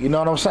cold. You know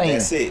what I'm saying?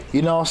 That's it.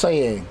 You know what I'm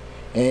saying?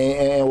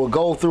 And we'll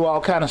go through all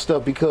kind of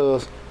stuff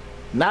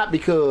not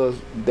because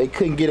they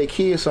couldn't get their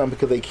kids something,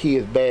 because their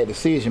kids bad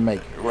decision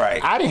making.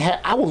 Right.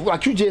 I was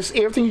like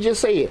everything you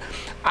just said.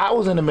 I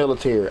was in the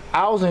military.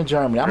 I was in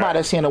Germany. I'm out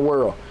there seeing the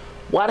world.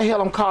 Why the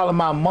hell I'm calling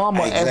my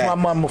mama, ask my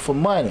mama for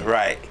money?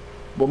 Right.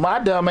 But my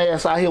dumb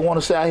ass out here want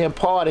to sit out here and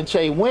party and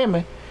chase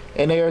women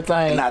and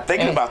everything. And not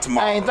thinking about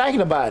tomorrow. I ain't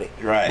thinking about it.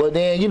 Right. But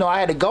then, you know, I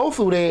had to go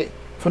through that.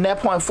 From that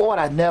point forward,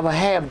 I never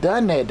have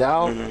done that,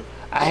 dog.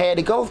 I had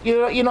to go,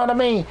 you know what I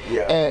mean?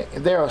 Yeah. And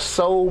there are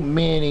so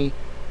many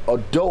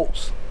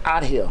adults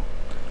out here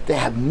that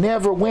have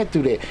never went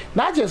through that.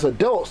 Not just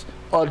adults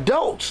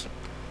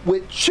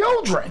with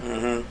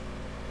children.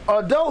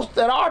 Adults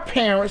that are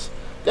parents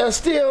that are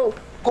still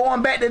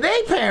going back to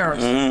their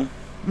parents.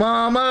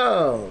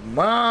 Mama.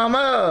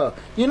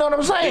 You know what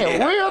I'm saying?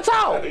 Yeah. Real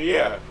talk.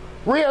 Yeah.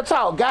 Real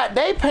talk. Got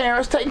their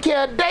parents taking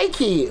care of their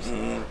kids.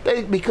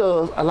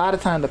 Because a lot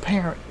of times the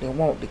parent, they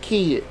want the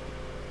kid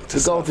to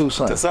go through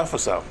something. To suffer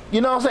something.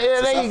 You know what I'm saying?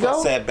 Yeah, there you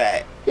go.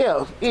 Setback.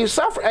 Yeah,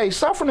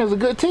 suffering is a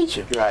good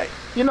teacher. Right.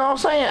 You know what I'm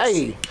saying?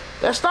 Hey,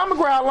 that stomach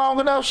growl long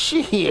enough,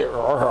 shit. You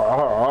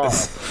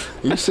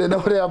sitting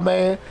over there,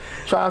 man,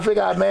 trying to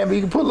figure out, man, but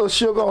you can put a little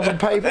sugar on some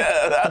paper.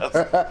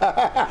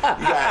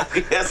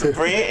 That's some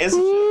bread. It's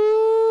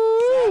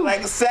sound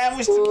like a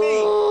sandwich to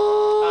me.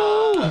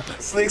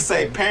 Slick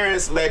say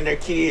parents letting their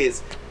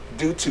kids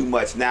do too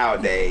much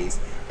nowadays,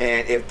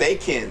 and if they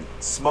can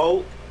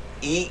smoke,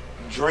 eat,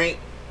 drink,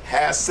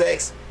 have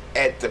sex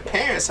at the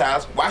parents'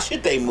 house, why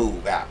should they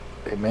move out?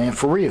 Hey, man,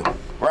 for real.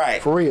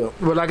 Right. For real.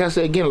 But like I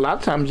said, again, a lot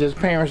of times just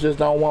parents just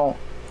don't want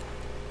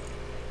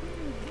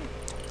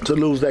to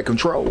lose that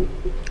control.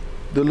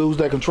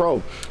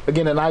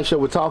 Again, tonight show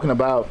we're talking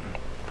about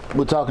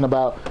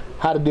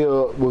how to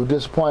deal with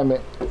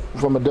disappointment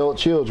from adult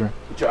children.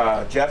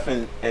 Jeff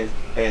and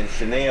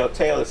Chanel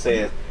Taylor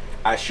says,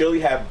 I surely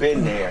have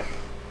been there,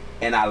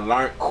 and I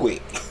learned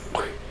quick.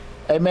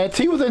 Hey man,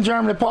 T was in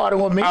Germany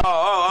partying with me.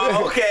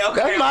 Okay.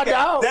 That's my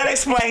dog. That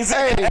explains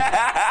it.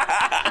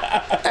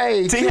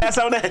 Hey, T has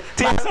on that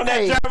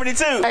Germany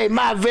too. Hey,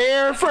 my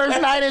very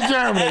first night in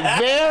Germany.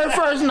 Very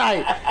first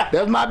night.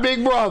 That's my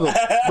big brother.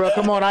 Bro,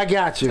 come on, I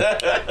got you.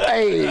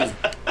 Hey,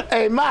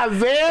 my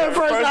very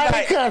first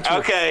night in country.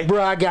 Okay.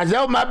 Bro, I got you.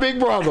 That was my big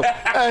brother.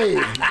 Hey,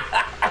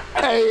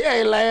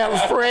 lad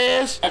was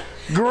fresh,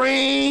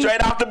 green.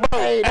 Straight off the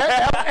boat.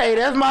 Hey,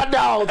 that's my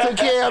dog. Took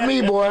care of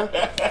me, boy.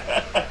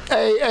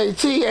 Hey,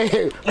 T,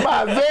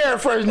 my very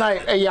first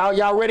night. Hey,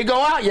 y'all ready to go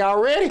out?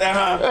 Y'all ready?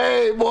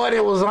 Hey, boy,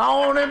 it was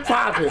on and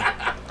popping.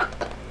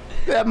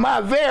 That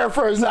my very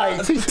first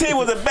night. T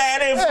was a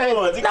bad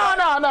influence. Hey,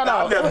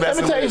 no. Let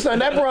me tell you something.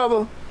 That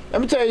brother,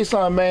 let me tell you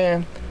something,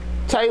 man.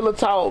 Taylor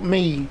taught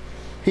me.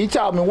 He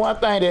taught me one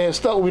thing that has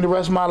stuck with me the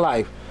rest of my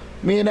life.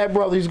 Me and that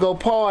brother used to go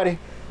party.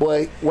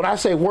 But when I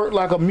say work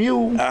like a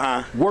mule,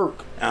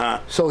 work.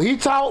 So he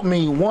taught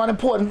me one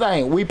important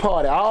thing. We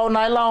party all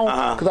night long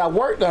because I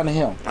worked under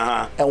him.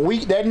 And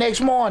that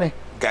next morning,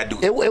 Gotta do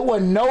it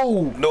wasn't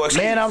no excuse.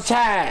 Man, I'm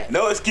tired.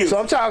 No excuse. So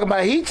I'm talking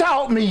about he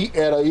taught me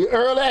at an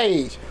early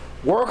age,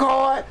 work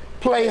hard,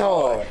 play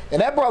hard. And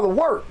that brother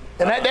worked.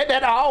 And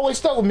that always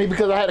stuck with me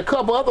because I had a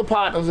couple other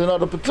partners in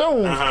other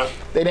platoons.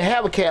 They didn't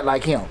have a cat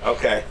like him.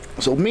 Okay.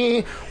 So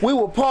we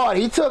would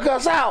party. He took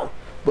us out.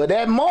 But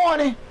that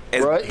morning,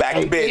 it's back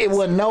to business. It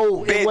wasn't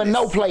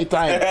no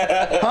plaything,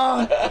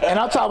 huh? And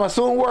I'm talking about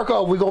soon work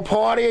up, we go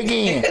party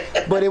again.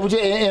 But it was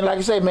just, and like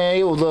I say, man,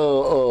 it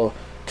was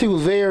T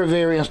was very,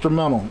 very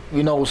instrumental.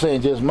 You know what I'm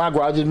saying? Just my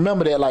girl, I just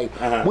remember that like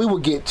we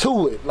would get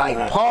to it,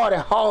 like party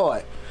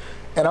hard.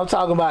 And I'm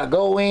talking about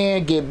go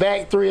in, get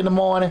back 3 in the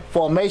morning,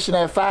 formation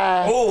at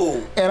 5.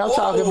 Ooh. And I'm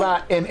talking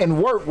about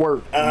and work,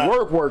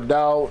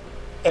 dog.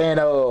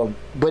 And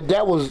but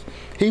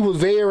he was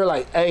very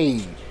like,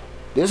 hey,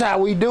 this how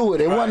we do it.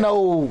 It wasn't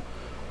no,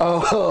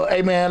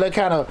 hey man, that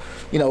kind of,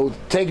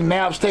 take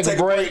naps, take a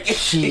break.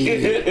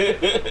 Shit.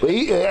 But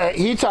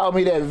he taught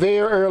me that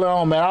very early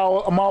on, man.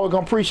 I'm always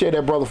gonna appreciate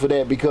that brother for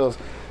that because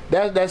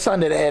that's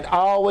something that had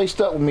always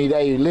stuck with me.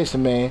 Hey,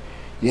 listen, man,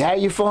 you have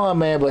your fun,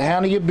 man, but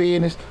handle your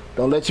business.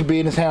 Don't let your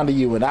business handle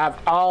you. And I've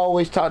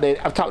always taught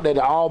that. I've taught that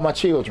to all my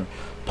children.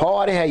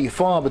 Party, have your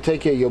fun, but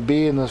take care of your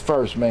business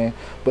first, man.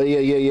 But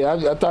yeah.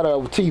 I thought I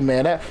would tell you,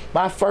 man. That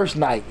my first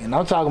night, and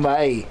I'm talking about,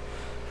 hey,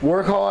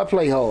 work hard,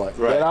 play hard.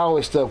 Right. That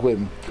always stuck with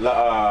me.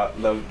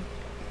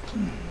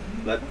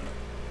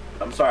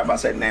 I'm sorry if I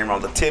said the name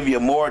wrong.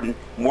 Lativia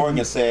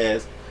Morgan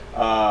says,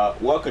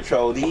 "What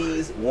control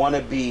these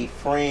wannabe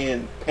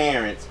friend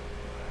parents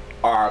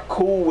are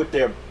cool with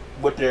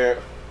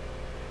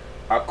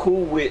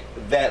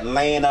that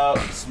laying up,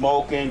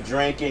 smoking,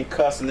 drinking,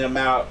 cussing them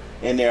out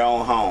in their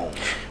own home."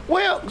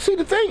 Well, see,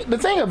 the thing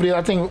of it is,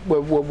 I think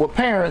with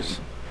parents,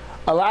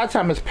 a lot of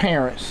times as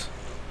parents,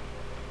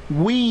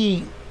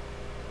 when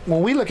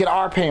we look at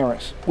our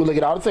parents, we look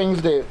at all the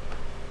things that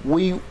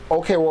we're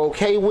okay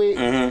with,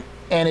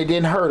 and it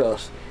didn't hurt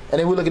us. And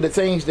then we look at the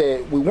things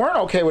that we weren't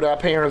okay with our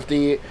parents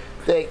did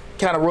that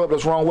kind of rubbed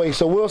us wrong way.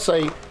 So we'll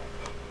say,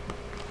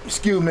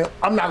 excuse me,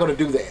 I'm not going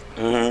to do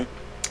that.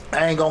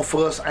 I ain't going to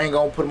fuss. I ain't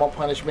going to put them on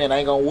punishment. I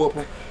ain't going to whoop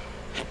them.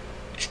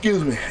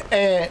 Excuse me.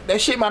 And that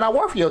shit might not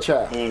work for your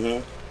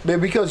child. But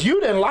because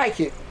you didn't like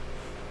it,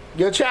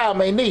 your child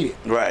may need it.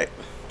 Right.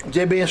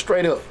 Just being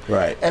straight up.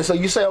 Right. And so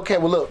you say, okay,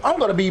 well, look, I'm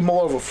going to be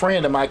more of a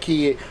friend to my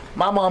kid.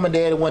 My mom and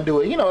dad wouldn't do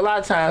it. You know, a lot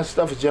of times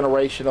stuff is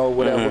generational or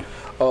whatever.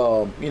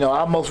 You know,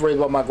 I'm most raised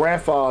by my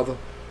grandfather,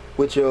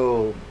 which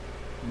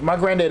my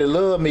granddaddy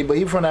loved me, but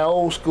he from that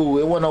old school.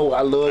 It wasn't no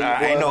I love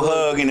you. Ain't no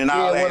hugging and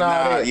all that.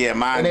 Nah, yeah,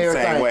 mine the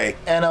same way.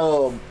 And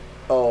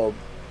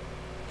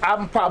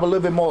I'm probably a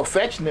little bit more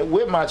affectionate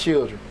with my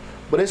children,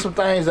 but there's some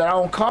things that I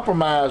don't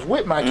compromise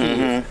with my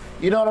kids.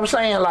 You know what I'm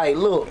saying? Like,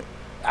 look,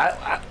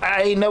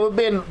 I ain't never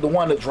been the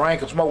one to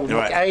drink or smoke.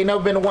 Right. I ain't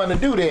never been the one to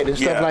do that and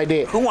stuff like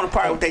that. Who want to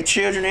party with their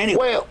children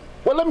anyway?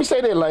 Well, let me say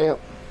that, Lab.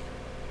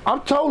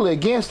 I'm totally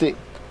against it,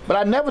 but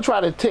I never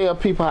try to tell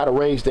people how to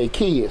raise their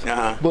kids.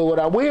 But what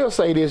I will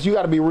say is you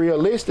got to be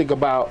realistic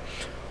about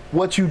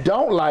what you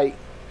don't like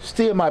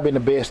still might be the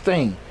best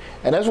thing.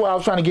 And that's what I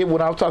was trying to get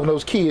when I was talking to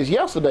those kids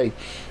yesterday,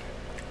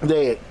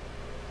 that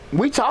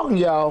we talking,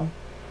 y'all,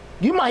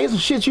 you might hear some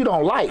shit you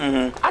don't like.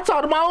 I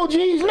talk to my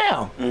OGs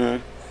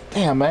now.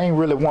 Damn, I ain't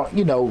really want,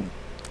 you know,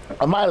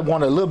 I might have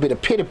wanted a little bit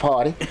of pity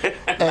party.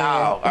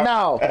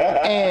 No.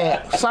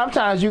 And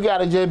sometimes you got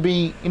to just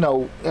be, you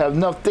know, have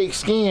enough thick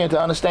skin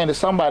to understand that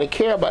somebody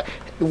care about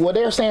what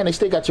they're saying. They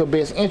still got your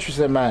best interest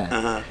in mind.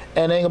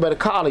 And they ain't gonna better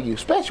call you,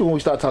 especially when we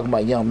start talking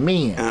about young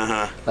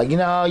men. Like, you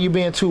know, you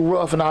being too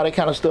rough and all that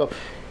kind of stuff.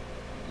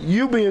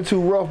 You being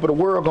too rough, but the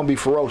world gonna be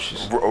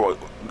ferocious.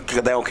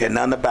 Because they don't care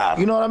nothing about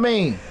it. You know what I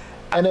mean?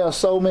 And there are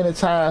so many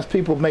times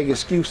people make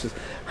excuses.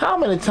 How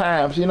many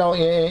times, you know,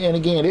 and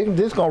again,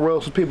 this gonna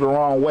rub some people the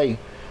wrong way.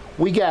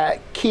 We got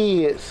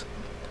kids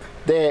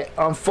that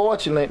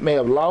unfortunately may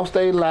have lost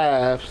their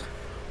lives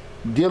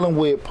dealing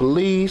with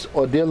police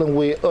or dealing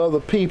with other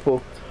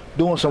people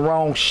doing some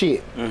wrong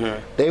shit.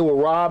 They were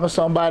robbing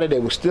somebody, they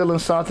were stealing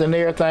something and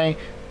everything.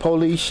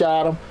 Police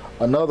shot them,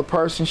 another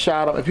person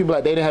shot them, and people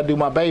like, they didn't have to do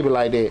my baby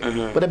like that.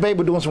 But that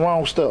baby doing some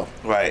wrong stuff.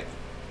 Right.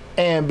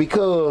 And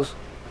because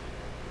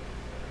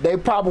they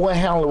probably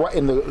wouldn't handle it right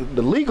in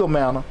the legal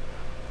manner,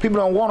 people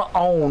don't want to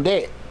own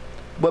that.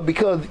 But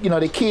because, you know,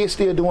 the kids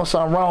still doing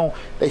something wrong,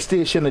 they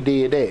still shouldn't have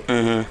did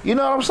that. You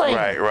know what I'm saying?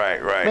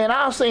 Right. Man,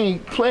 I've seen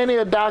plenty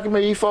of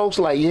documentary folks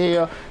like,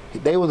 yeah,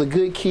 they was a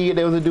good kid,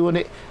 they was doing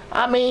it.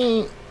 I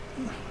mean,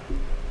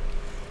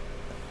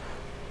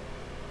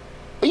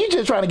 you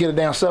just trying to get a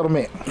damn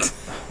settlement.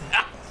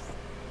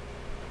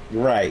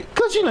 Right.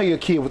 Because you know your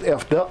kid was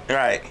effed up.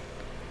 Right.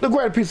 The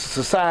greater piece of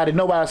society,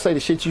 nobody say the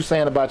shit you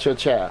saying about your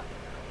child.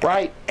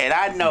 Right? And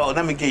I know,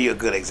 let me give you a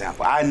good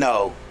example. I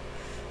know,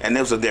 and it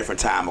was a different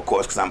time, of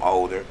course, because I'm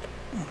older,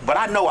 but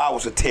I know I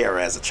was a terror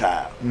as a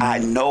child. I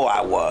know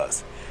I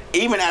was.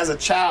 Even as a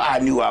child, I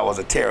knew I was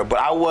a terror, but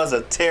I was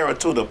a terror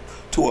to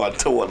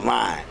a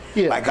line.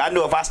 Like, I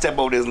knew if I step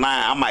over this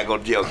line, I might go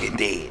to jail, get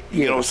dead.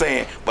 You know what I'm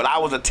saying? But I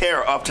was a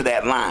terror up to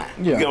that line.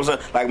 You know what I'm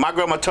saying? Like my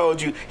grandma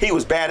told you, he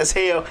was bad as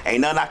hell.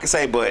 Ain't nothing I can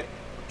say, but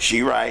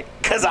she right.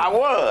 Because I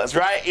was,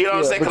 right? You know what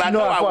I'm saying? Because I knew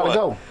I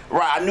was.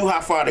 Right, I knew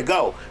how far to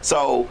go.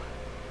 So,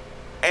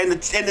 and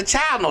the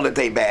child know that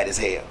they bad as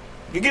hell.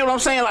 You get what I'm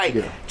saying? Like,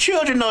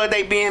 children know that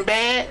they being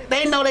bad.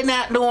 They know they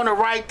not doing the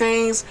right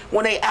things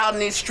when they out in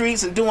these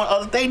streets and doing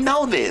other. They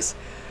know this.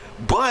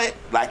 But,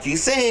 like you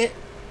said,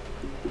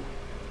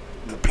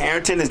 the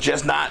parenting is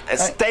just not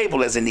as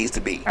stable as it needs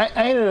to be.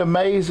 Ain't it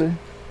amazing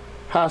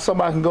how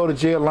somebody can go to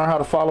jail and learn how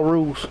to follow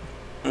rules?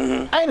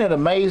 Ain't it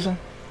amazing?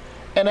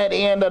 And at the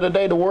end of the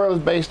day, the world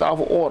is based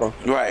off of order.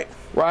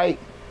 Right?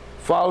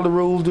 Follow the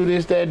rules, do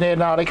this, that, and that,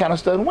 and all that kind of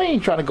stuff. And we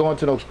ain't trying to go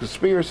into those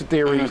conspiracy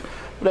theories.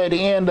 But at the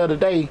end of the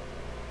day,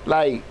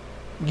 like,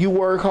 you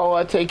work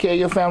hard, take care of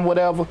your family,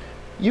 whatever.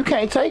 You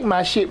can't take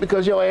my shit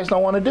because your ass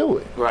don't want to do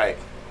it. Right.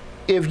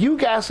 If you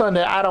got something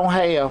that I don't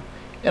have,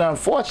 and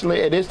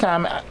unfortunately at this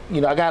time,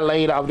 you know, I got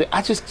laid off,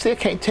 I just still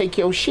can't take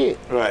your shit.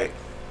 Right.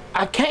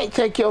 I can't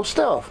take your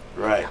stuff.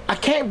 Right. I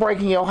can't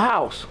break in your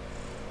house.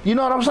 You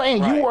know what I'm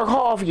saying? You work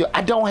hard for you.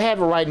 I don't have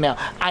it right now.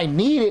 I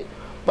need it,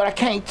 but I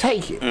can't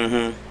take it.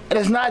 and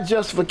it's not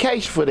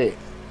justification for that.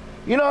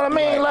 You know what I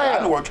mean? Right.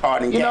 Like, I worked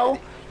hard and you got know,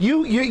 it.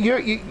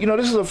 you know,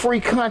 this is a free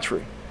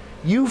country.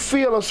 You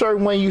feel a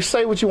certain way, you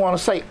say what you want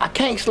to say. I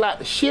can't slap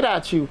the shit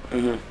out you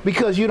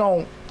because you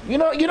don't. You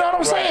know what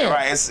I'm saying?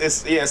 Right.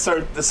 It's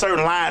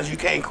certain lines you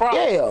can't cross.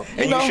 Yeah,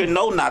 and you should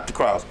know not to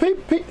cross. We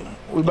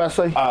about to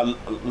say.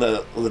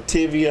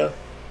 Lativia,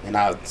 and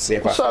I'll say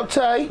if What's up,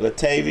 Tay?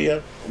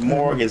 Latavia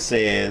Morgan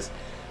says,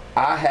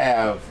 I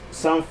have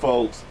some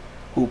folks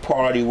who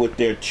party with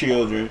their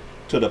children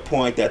to the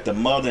point that the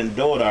mother and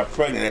daughter are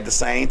pregnant at the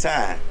same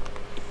time.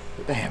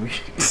 Damn.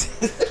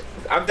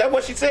 That's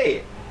what she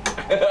said.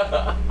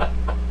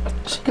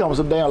 She comes with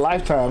some damn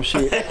Lifetime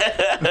shit.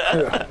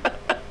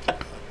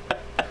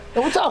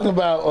 And we're talking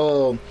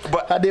about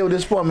I deal with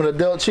disappointment of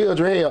adult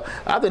children. Hell,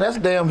 I think that's a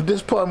damn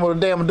disappointment with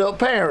a damn adult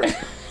parent.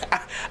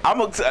 I'm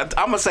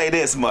gonna say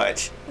this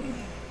much.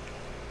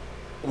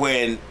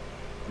 When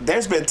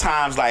there's been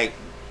times like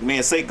me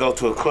and Sid go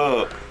to a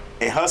club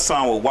and her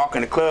son will walk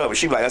in the club and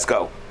she be like, let's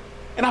go.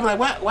 And I'm like,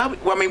 why?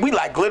 Well, I mean, we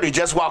like literally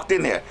just walked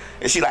in there,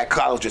 and she like,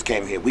 Carlos just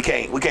came here. We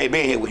can't be in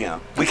here with him.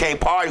 We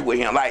can't party with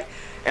him. Like,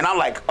 and I'm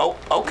like, oh,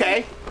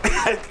 okay.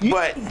 But you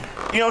know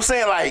what I'm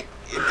saying? Like,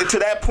 to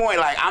that point,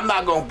 like, I'm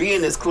not gonna be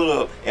in this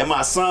club and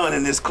my son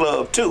in this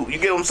club too. You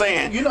get what I'm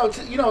saying? You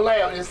know,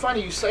 Lyle, it's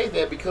funny you say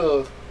that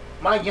because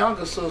my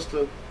younger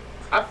sister,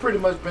 I've pretty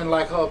much been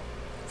like her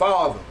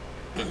father.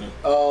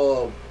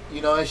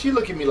 You know, and she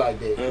look at me like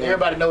that.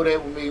 Everybody know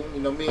that with me, you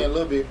know, me and a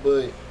little bit,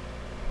 but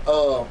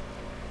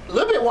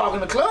little bit walking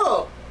the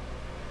club,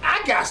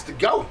 I got to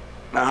go.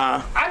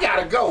 I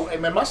gotta go. Hey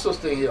man, my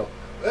sister in here.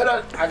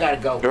 I gotta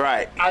go.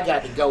 Right. I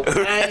got to go.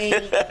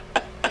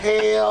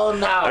 Hell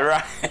no.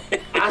 Right.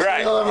 I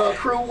see her and her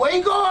crew. Where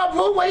you going,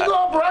 boo? Where you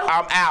going, bro?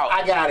 I'm out.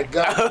 I gotta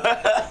go.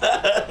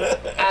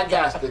 I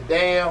got to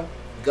damn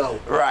go.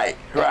 Right.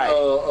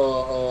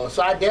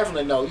 So I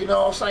definitely know. You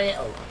know what I'm saying?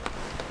 Oh.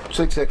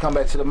 Six said, come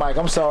back to the mic.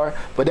 I'm sorry,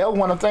 but that was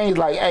one of the things.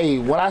 Like, hey,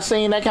 when I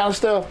seen that kind of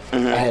stuff, I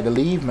had to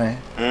leave,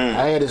 man.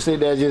 I had to sit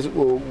there just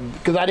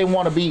because I didn't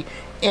want to be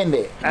in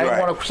there. I didn't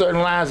want certain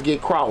lines to get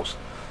crossed.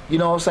 You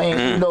know what I'm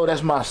saying? You know,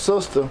 that's my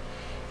sister.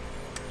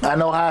 I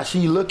know how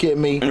she look at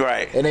me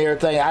and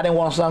everything. I didn't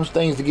want some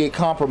things to get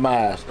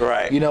compromised.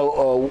 You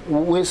know,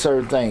 with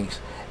certain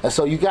things. And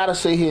so you got to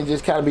sit here and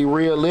just kind of be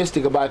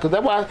realistic about it, because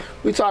that's why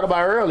we talked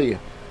about earlier.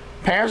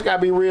 Parents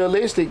gotta be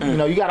realistic. You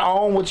know, you gotta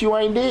own what you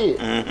ain't did.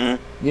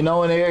 You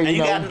know, and you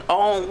gotta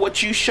own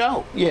what you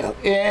show. Yeah,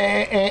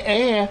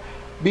 and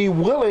be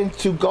willing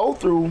to go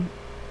through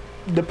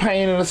the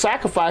pain and the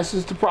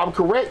sacrifices to probably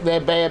correct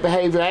that bad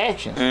behavior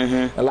actions.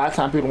 A lot of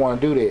times people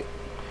want to do that.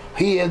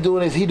 He is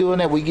doing this, he doing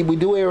that. We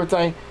do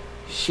everything.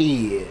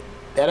 Shit,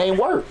 that ain't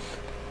work.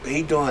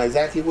 He doing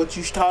exactly what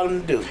you taught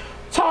him to do.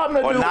 Taught him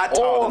to or do, not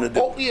taught him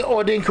to do,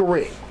 or didn't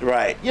correct.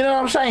 Right. You know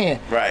what I'm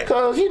saying? Right.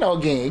 Because you know,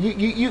 again,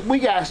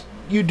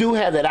 you do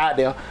have that out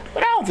there,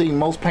 but I don't think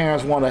most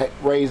parents want to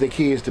raise their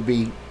kids to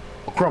be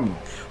a criminal.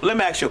 Well, let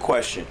me ask you a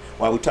question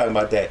while we're talking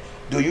about that.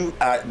 Do you,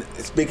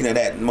 speaking of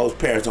that, most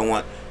parents don't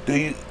want,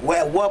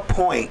 at what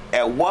point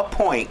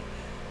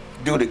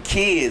do the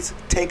kids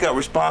take up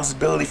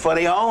responsibility for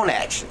their own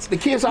actions? The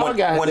kids all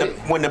got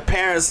when the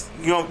parents,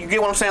 you get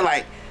what I'm saying?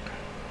 Like,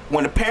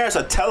 when the parents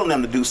are telling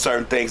them to do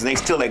certain things and they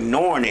still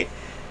ignoring it,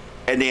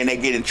 and then they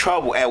get in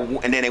trouble,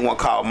 and then they want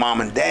to call mom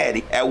and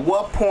daddy, at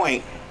what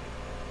point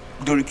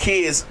do the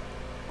kids,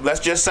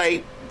 let's just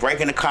say, break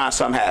in the car and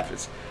something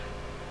happens,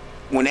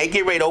 when they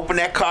get ready to open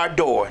that car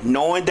door,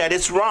 knowing that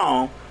it's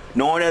wrong,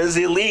 knowing that it's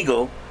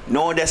illegal,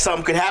 knowing that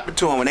something could happen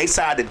to them, and they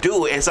decide to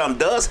do it and something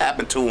does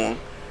happen to them,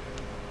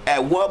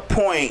 at what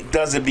point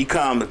does it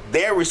become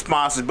their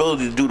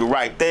responsibility to do the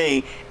right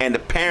thing and the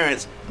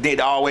parents did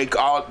all they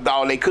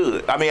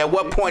could? I mean, at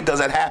what point does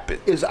that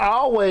happen? It's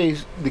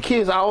always, the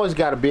kids always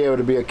got to be able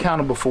to be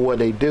accountable for what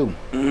they do.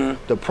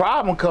 The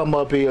problem come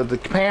up is the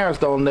parents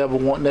don't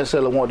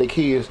necessarily want their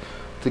kids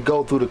to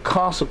go through the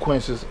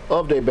consequences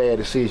of their bad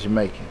decision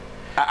making.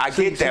 I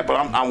get that,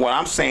 but what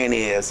I'm saying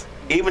is,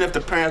 even if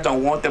the parents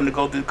don't want them to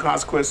go through the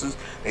consequences,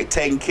 they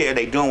taking care,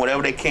 they doing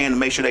whatever they can to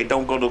make sure they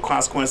don't go through the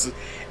consequences,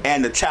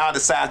 and the child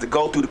decides to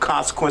go through the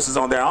consequences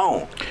on their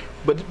own.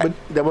 But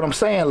that's what I'm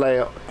saying,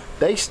 Leo.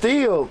 They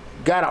still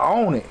gotta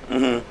own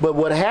it. But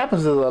what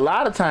happens is a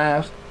lot of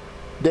times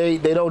they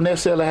don't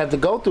necessarily have to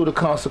go through the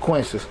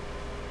consequences,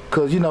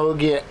 because, you know,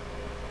 again,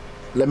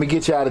 let me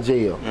get you out of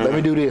jail. Let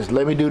me do this.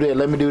 Let me do that.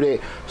 Let me do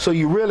that. So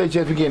you really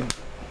just begin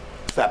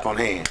slap on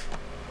hand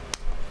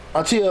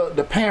until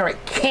the parent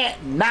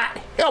can't not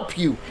help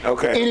you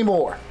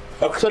anymore.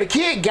 So the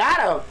kid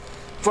gotta,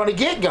 from the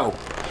get-go.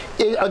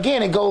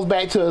 Again, it goes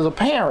back to, as a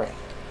parent,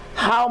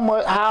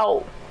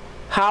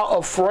 how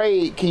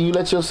afraid can you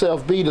let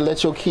yourself be to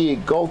let your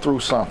kid go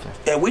through something?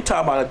 And we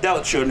talking about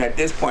adult children at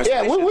this point.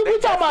 Yeah, we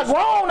talking about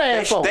grown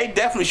ass folks. They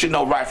definitely should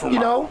know right from wrong. You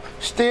know,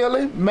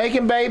 stealing,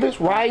 making babies,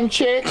 writing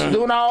checks,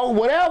 doing all,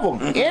 whatever.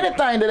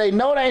 Anything that they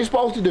know they ain't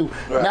supposed to do,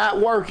 not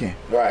working.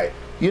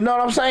 You know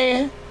what I'm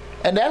saying?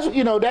 And that's,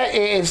 you know, that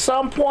at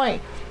some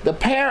point, the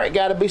parent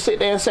got to be sit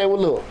there and say, well,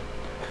 look,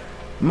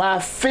 my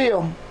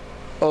fear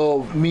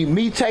of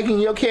me taking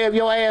your care of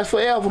your ass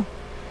forever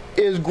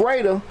is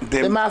greater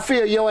than my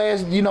fear of your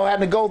ass, you know,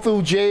 having to go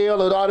through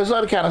jail or all this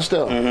other kind of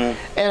stuff.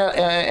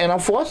 And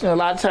unfortunately, a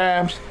lot of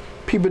times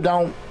people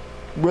don't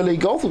really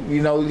go through,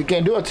 you know, they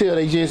can't do it until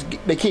they can't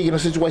get in a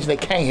situation they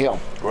can't help.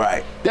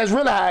 Right. That's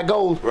really how it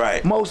goes.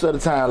 Right. Most of the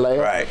time, Larry.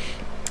 Right.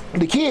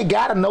 The kid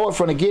gotta know it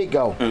from the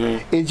get-go.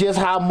 It's just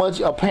how much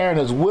a parent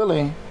is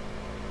willing,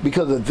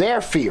 because of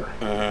their fear,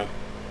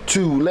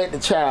 to let the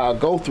child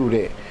go through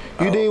that.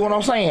 You dig what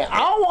I'm saying? I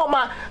don't want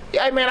my,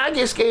 hey man, I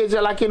get scared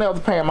just like any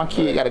other parent. My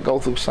kid got to go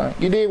through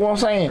something. You dig what I'm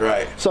saying?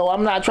 Right. So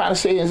I'm not trying to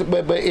say,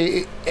 but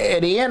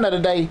at the end of the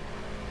day,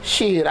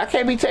 shit, I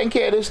can't be taking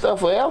care of this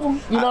stuff forever.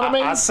 You know what I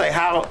mean? I say,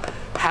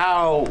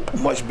 how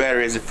much better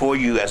is it for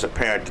you as a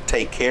parent to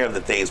take care of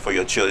the things for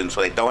your children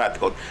so they don't have to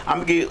go? I'm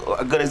gonna give you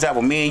a good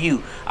example. Me and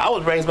you, I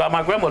was raised by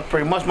my grandmother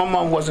pretty much. My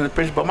mom wasn't a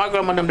Christian, but my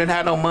grandmother didn't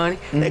have no money.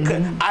 They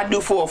couldn't. I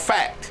knew for a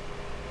fact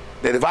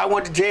that if I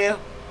went to jail,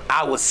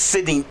 I was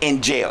sitting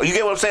in jail. You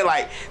get what I'm saying?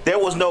 Like there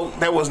was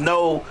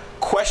no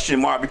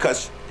question mark,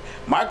 because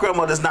my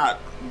grandmother's not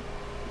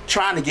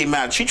trying to get me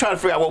out. She's trying to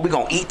figure out what we're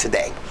gonna eat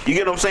today. You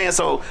get what I'm saying?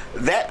 So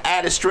that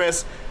added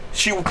stress,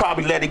 she would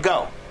probably let it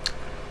go.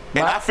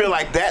 And I feel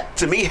like that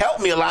to me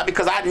helped me a lot,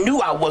 because I knew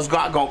I was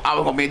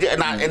gonna be in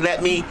jail, and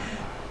let me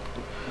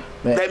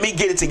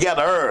get it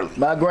together early.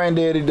 My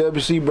granddaddy,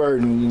 W.C.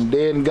 Burton,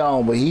 dead and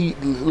gone, but he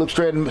looked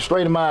straight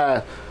in my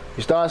eyes.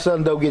 You start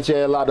selling dope, get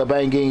your ass locked up, I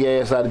ain't getting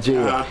your ass out of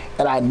jail.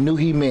 And I knew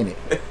he meant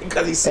it.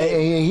 Because he said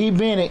and he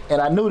meant it, and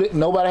I knew that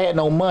nobody had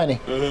no money.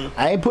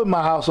 I ain't putting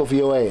my house up for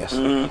your ass.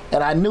 And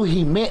I knew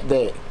he meant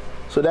that.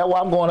 So that's why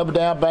I'm going up and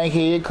down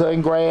Bankhead,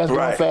 cutting grass,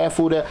 doing fast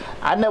food.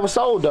 I never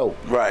sold dope.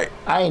 Right.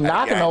 I ain't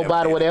knocking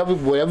nobody.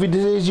 Whatever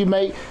decision you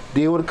make,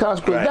 deal with the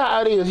consequences. That's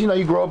how it is. You know,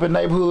 you grow up in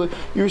the neighborhood,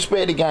 you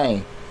respect the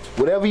game.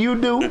 Whatever you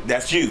do,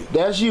 that's you.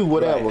 That's you,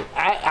 whatever.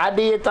 Right. I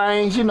did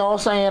things, you know what I'm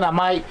saying? I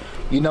might,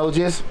 you know,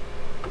 just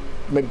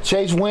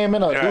chase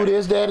women or do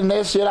this, that, and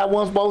that shit I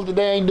wasn't supposed to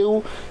dang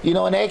do, you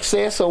know, in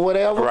excess or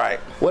whatever. Right.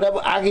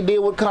 Whatever, I can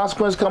deal with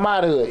consequences come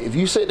out of it. If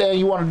you sit there and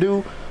you want to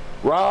do,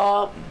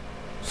 rob,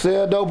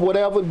 sell dope,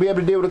 whatever, be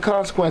able to deal with the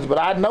consequences. But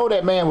I know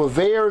that man was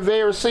very,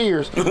 very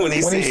serious when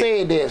he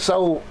said that.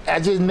 So I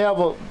just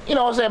never, you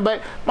know what I'm saying?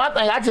 But my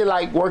thing, I just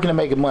like working and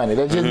making money.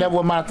 That's just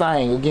never my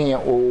thing,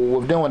 again,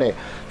 with doing that.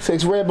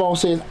 Six Redbone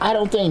says, I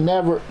don't think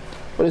never,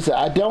 what is it?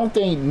 I don't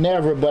think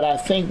never, but I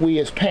think we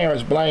as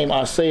parents blame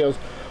ourselves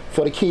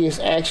for the kids'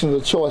 actions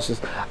or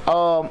choices.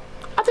 I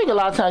think a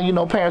lot of times, you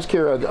know, parents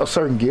carry a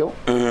certain guilt,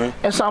 and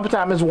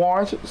sometimes it's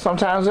warranted,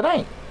 sometimes it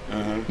ain't.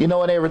 You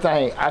know, and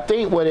everything. I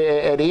think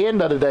at the end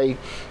of the day,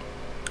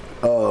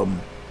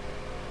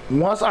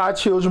 once our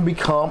children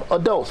become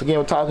adults, again,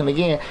 we're talking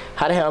again,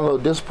 how to handle a little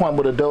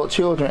disappointment with adult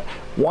children.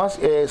 Once,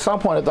 at some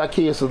point, if our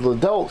kids are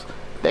adults,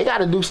 they got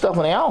to do stuff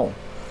on their own.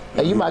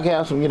 And you might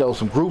have some, you know,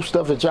 some group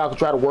stuff that y'all can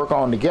try to work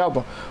on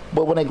together.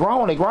 But when they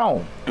grown, they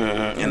grown.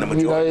 And the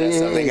majority of that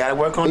stuff they got to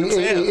work on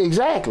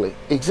themselves.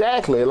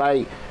 Exactly.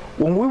 Like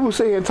when we would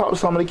sit here and talk to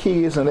some of the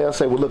kids, and they'll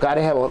say, "Well, look, I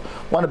didn't have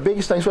one of the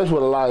biggest things, especially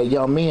with a lot of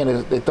young men,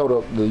 is they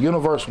throw the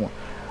universal one.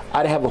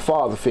 I didn't have a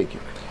father figure."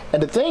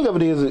 And the thing of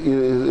it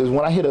is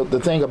when I hear the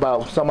thing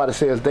about somebody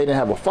says they didn't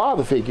have a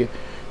father figure,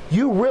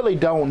 you really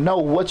don't know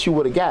what you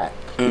would have got.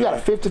 You got a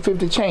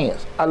 50-50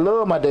 chance. I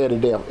love my dad to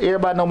death.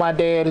 Everybody know my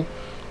daddy.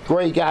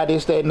 Great guy,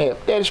 this, that, and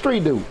that. Daddy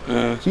street dude.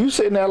 So you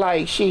sitting there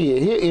like,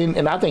 shit.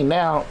 And I think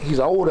now he's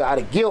older, out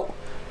of guilt.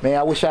 Man,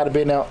 I wish I'd have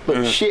been there.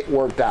 But shit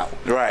worked out.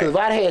 Right. Because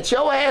if I'd had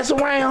your ass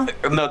around,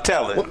 no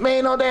telling. Well,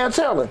 man, no damn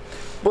telling.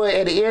 But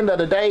at the end of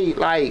the day,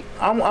 like,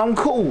 I'm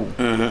cool.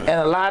 And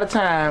a lot of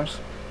times,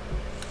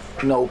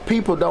 you know,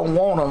 people don't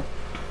want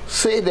to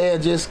sit there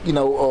and just, you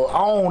know,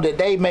 own that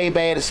they made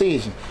bad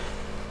decisions.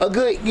 A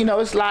good, you know,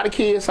 it's a lot of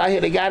kids out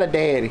here that got a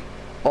daddy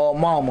or a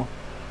mama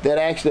that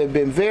actually have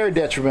been very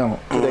detrimental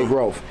to their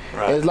growth.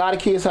 Right. There's a lot of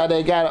kids out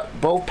there got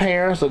both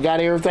parents or got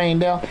everything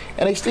down,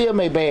 and they still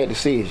make bad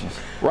decisions,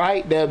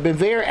 right? They've been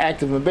very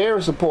active and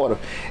very supportive.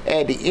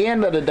 At the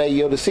end of the day,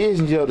 your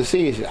decision's your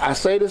decision. I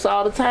say this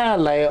all the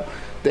time, Lab,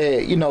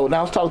 that, you know, and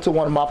I was talking to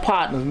one of my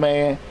partners,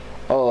 man.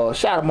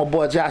 Shout out my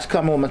boy Josh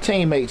coming with my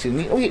teammates,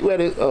 and we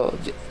had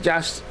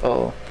Josh's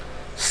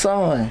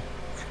son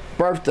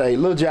birthday,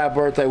 little Josh's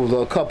birthday was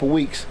a couple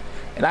weeks,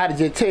 and I had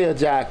to just tell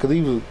Josh, because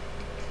he was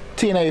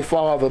teenage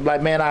father,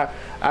 like, man,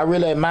 I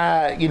really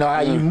admire, you know,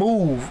 how you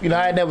move. You know,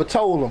 I had never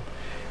told him,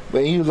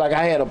 but he was like,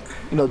 I had a,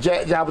 you know,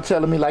 Jack was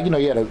telling me, like, you know,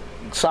 you had a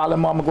solid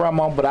mama,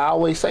 grandma, but I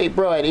always say,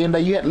 bro, at the end of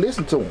the day, you had to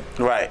listen to him.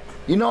 Right.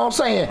 You know what I'm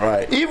saying?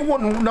 Right. Even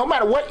when, no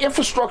matter what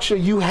infrastructure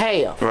you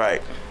have.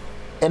 Right.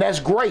 And that's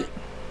great.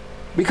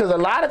 Because a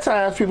lot of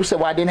times people say,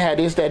 well, I didn't have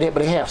this, that,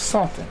 but they have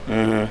something.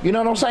 You know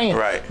what I'm saying?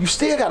 Right. You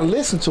still got to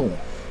listen to them.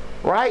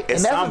 Right?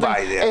 It's and that's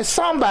somebody there. It's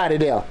somebody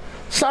there.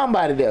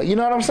 Somebody there. You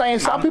know what I'm saying?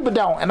 Some people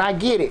don't, and I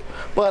get it.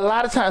 But a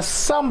lot of times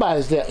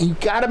somebody's there. You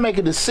got to make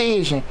a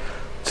decision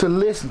to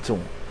listen to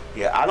them.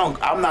 Yeah,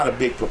 I'm not a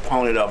big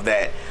proponent of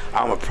that.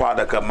 I'm a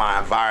product of my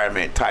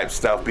environment type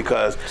stuff,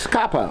 because it's a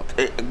cop out.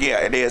 Yeah,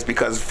 it is,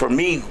 because for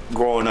me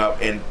growing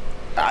up, and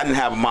I didn't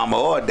have a mama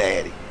or a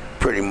daddy.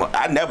 Pretty much,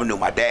 I never knew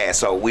my dad,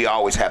 so we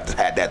always have to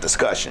had that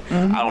discussion.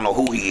 I don't know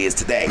who he is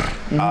today,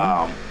 and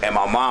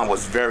my mom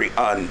was very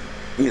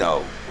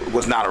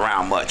was not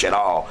around much at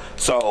all.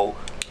 So,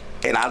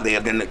 and I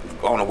lived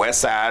on the west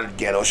side,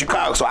 ghetto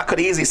Chicago, so I could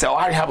easily say, "Oh,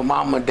 I didn't have a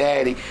mama and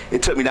daddy.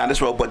 It took me down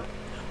this road." But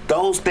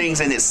those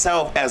things in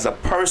itself, as a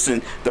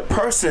person,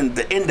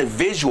 the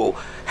individual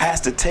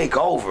has to take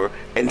over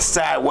and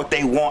decide what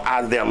they want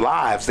out of their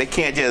lives. They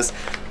can't just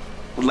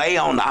lay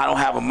on I don't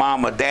have a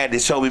mom or dad to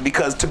show me,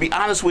 because to be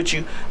honest with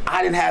you,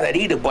 I didn't have that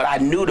either, but I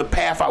knew the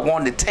path I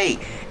wanted to take,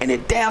 and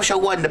it damn sure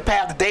wasn't the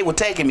path that they were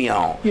taking me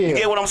on. You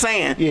get what I'm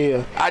saying?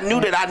 Yeah. I knew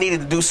that I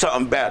needed to do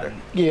something better.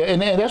 Yeah,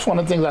 and that's one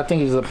of the things I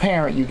think as a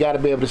parent, you got to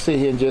be able to sit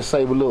here and just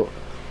say, well, look,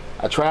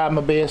 I tried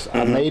my best,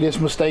 I made this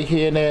mistake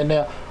here and there and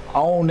there.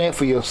 Own that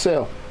for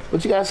yourself.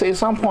 But you got to say at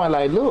some point,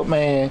 like, look,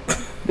 man,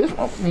 this,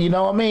 you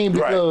know what I mean?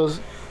 Because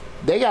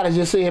they got to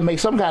just sit here and make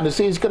some kind of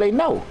decision, because they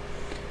know.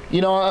 You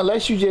know,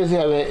 unless you just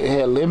have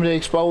had limited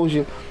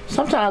exposure,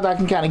 sometimes I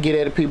can kind of get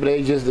at the people,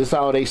 that's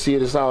all they see,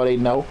 that's all they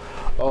know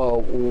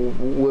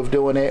with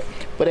doing that.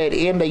 But at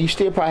the end of the day, you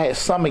still probably had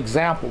some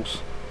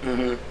examples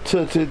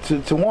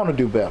to want to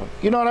do better.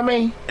 You know what I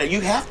mean? And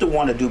you have to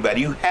want to do better.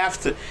 You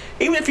have to,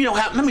 even if you don't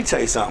have, let me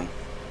tell you something.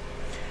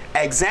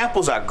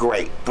 Examples are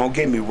great, don't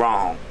get me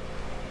wrong.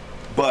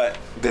 But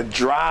the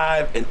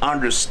drive and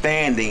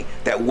understanding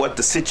that what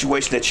the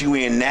situation that you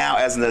in now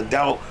as an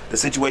adult, the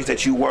situation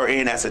that you were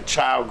in as a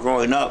child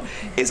growing up,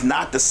 is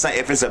not the same.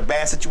 If it's a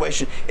bad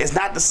situation, it's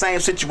not the same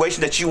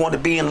situation that you want to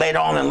be in later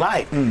on in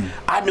life.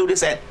 I knew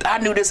this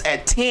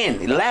at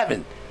 10,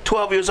 11,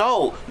 12 years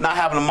old, not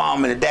having a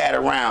mom and a dad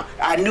around.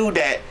 I knew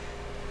that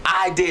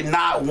I did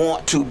not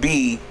want to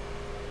be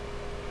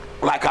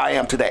like I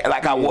am today,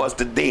 like I was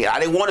today. I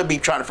didn't want to be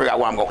trying to figure out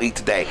what I'm going to eat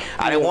today.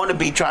 I didn't want to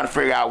be trying to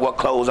figure out what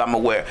clothes I'm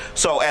going to wear.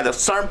 So at a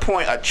certain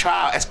point, a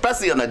child,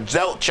 especially an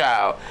adult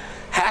child,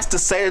 has to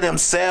say to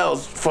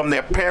themselves from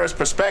their parents'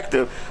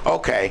 perspective,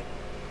 okay,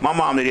 my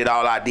mom did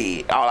all I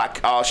did,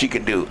 all she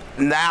could do.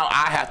 Now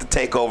I have to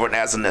take over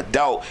as an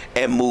adult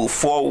and move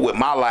forward with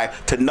my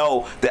life to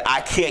know that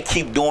I can't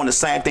keep doing the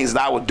same things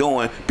that I was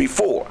doing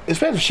before.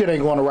 Especially if shit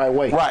ain't going the right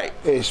way. Right.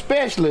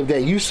 Especially if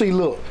that you see,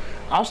 look,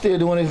 I'm still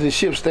doing this, the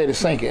ship steady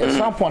sinking. At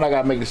some point, I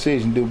got to make a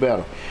decision to do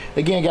better.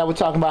 Again, guys, we're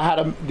talking about how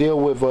to deal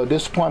with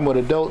disappointment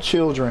with adult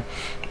children.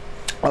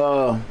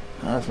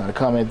 That's not a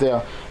comment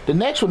there. The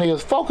next one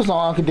is focus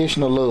on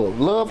unconditional love.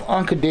 Love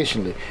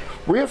unconditionally.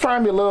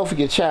 Reaffirm your love for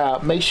your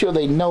child. Make sure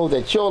they know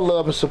that your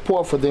love and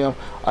support for them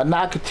are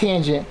not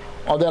contingent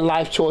on their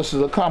life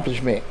choices or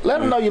accomplishment.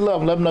 Let them know you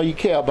love them. Let them know you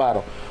care about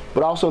them.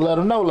 But also let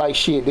them know, like,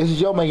 shit, this is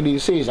your making the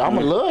decision. I'm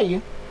going to love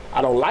you.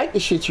 I don't like the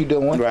shit you're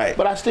doing,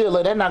 but I still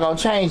love. They're not gonna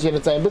change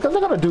anything because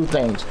they're gonna do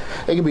things.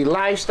 It can be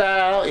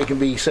lifestyle, it can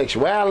be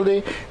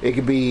sexuality, it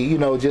can be, you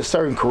know, just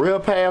certain career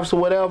paths or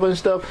whatever and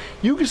stuff.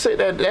 You can say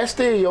that that's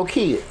still your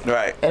kid,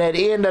 right? And at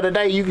the end of the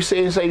day, you can sit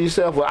and say to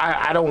yourself, "Well,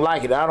 I don't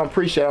like it, I don't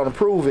appreciate it, I don't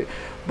approve it,"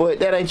 but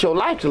that ain't your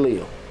life to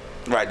live.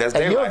 Right. That's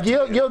their life.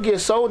 You'll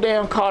get so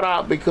damn caught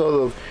out because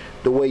of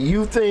the way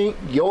you think,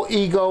 your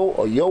ego,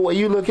 or your way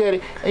you look at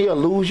it, and you'll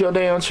lose your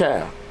damn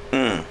child.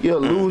 You'll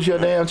lose your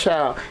damn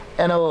child.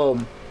 And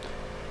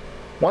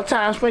one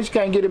time spent, you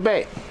can't get it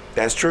back.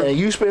 That's true. And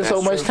you spend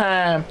so much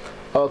time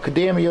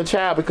condemning your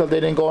child because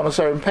they didn't go on a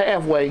certain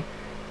pathway,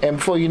 and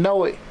before you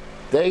know it,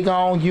 they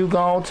gone, you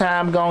gone,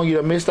 time gone. You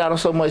done missed out on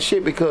so much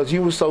shit because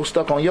you was so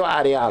stuck on your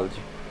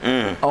ideology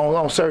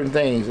on certain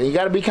things. And you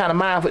got to be kind of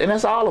mindful, and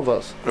that's all of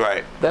us.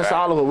 Right. That's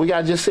all of us. We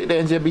got to just sit there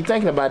and just be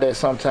thinking about that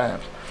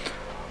sometimes.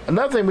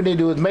 Another thing we need to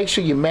do is make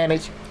sure you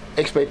manage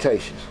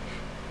expectations.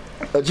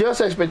 Adjust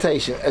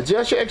expectations.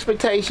 Adjust your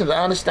expectations and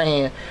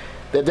understand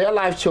that their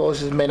life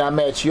choices may not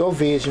match your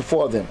vision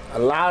for them.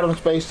 Allow them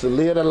space to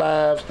live their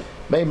lives,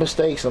 make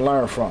mistakes, and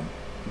learn from them.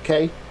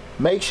 Okay?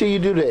 Make sure you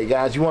do that,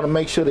 guys. You want to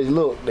make sure that,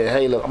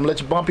 hey, look, I'm going to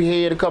let you bump your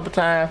head a couple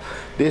times,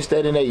 this,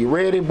 that, and that. You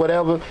ready,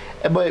 whatever.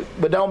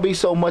 But don't be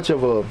so much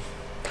of a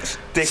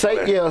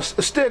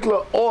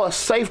stickler or a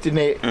safety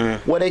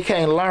net where they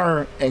can't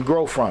learn and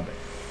grow from it.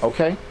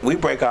 Okay? We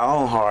break our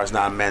own hearts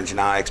not managing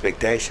our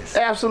expectations.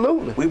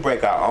 Absolutely. We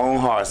break our own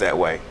hearts that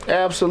way.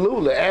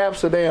 Absolutely.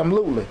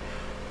 Absolutely.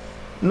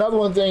 Another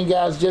one thing,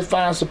 guys, just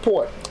find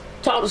support.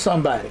 Talk to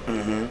somebody.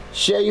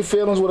 Share your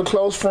feelings with a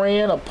close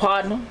friend, a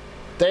partner,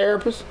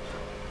 therapist.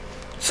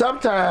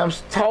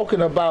 Sometimes talking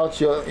about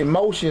your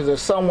emotions and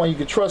someone you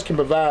can trust can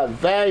provide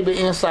valuable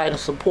insight and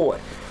support.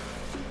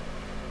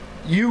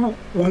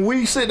 When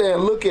we sit there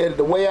and look at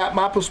it,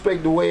 my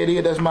perspective, the way it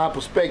is, that's my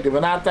perspective,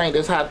 and I think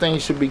that's how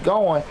things should be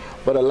going.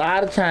 But a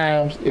lot of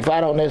times, if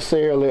I don't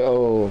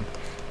necessarily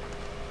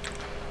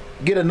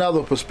get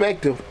another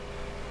perspective,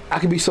 I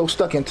can be so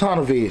stuck in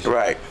tunnel vision.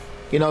 Right.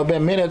 You know,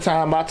 been many a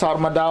time I talk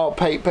to my dog,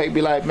 Pate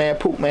be like, man,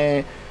 Poop,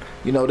 man,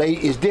 you know,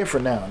 it's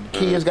different now. The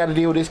kids got to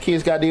deal with this,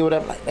 kids got to deal with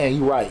that. I'm like, man,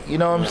 you right. You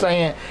know what I'm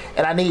saying?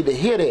 And I need to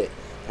hear that.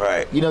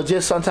 Right. You know,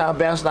 just sometimes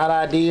bouncing out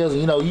ideas.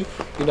 And,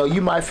 you know,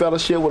 you might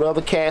fellowship with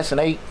other cats and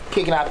they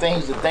kicking out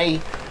things that they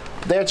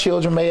their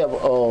children may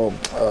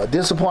have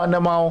disappointed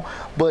them on,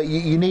 but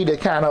you need to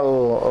kind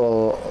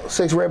of,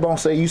 Six Redbone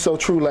say, you so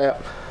true,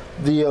 Lap,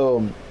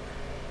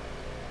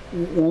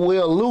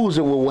 we'll lose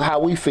it with how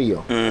we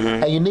feel.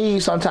 And you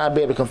need sometimes to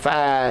be able to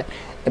confide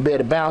and be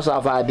able to bounce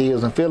off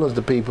ideas and feelings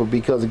to people,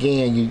 because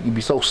again, you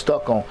be so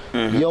stuck on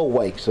your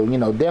way. So, you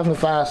know, definitely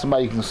find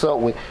somebody you can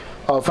consult with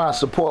or find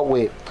support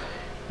with.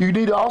 You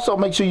need to also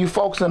make sure you're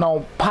focusing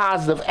on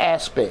positive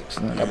aspects.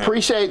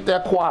 Appreciate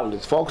their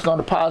qualities. Focus on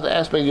the positive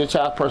aspects of your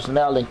child's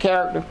personality and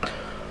character.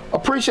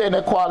 Appreciating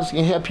their qualities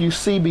can help you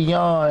see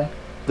beyond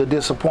the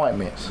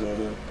disappointments.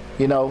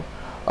 You know,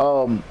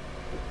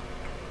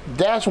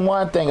 that's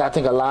one thing I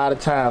think a lot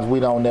of times we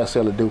don't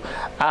necessarily do.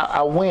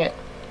 I went,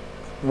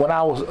 when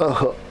I was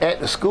at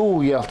the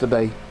school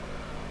yesterday,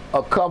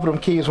 a couple of them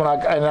kids, and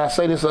I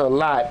say this a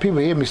lot, people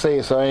hear me say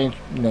it, so I ain't,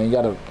 you know, you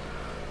gotta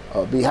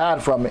be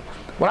hiding from it.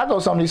 When I go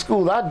to some of these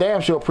schools, I damn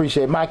sure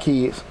appreciate my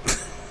kids.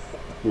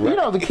 You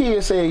know, the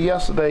kid said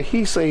yesterday,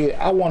 he said,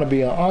 I want to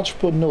be an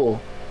entrepreneur,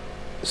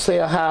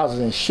 sell houses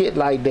and shit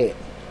like that.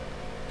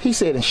 He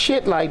said, and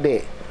shit like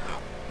that.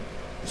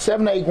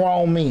 7, 8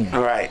 grown men.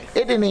 Right.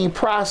 It didn't even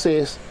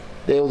process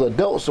there was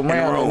adults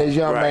around this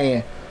young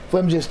man for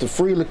him just to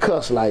freely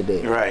cuss like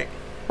that. Right.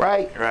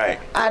 Right? Right.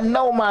 I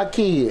know my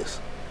kids.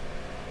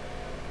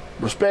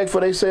 Respect for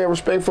they say,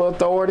 respect for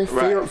authority,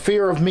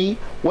 fear of me,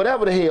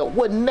 whatever the hell,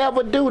 would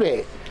never do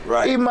that.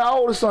 Right. Even my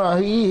oldest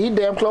son, he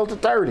damn close to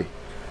 30.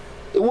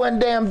 It wasn't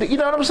damn, you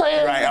know what I'm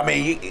saying? Right.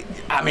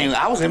 I mean,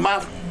 I was in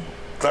my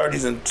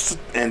 30s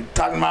and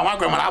talking about my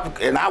grandma,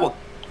 and I would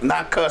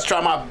not cuss, try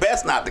my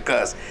best not to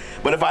cuss.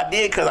 But if I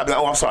did cuss, I'd be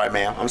like, oh, I'm sorry,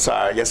 ma'am. I'm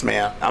sorry. Yes,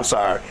 ma'am. I'm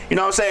sorry. You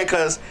know what I'm saying?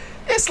 Because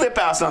it slip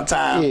out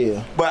sometimes.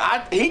 Yeah.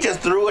 But he just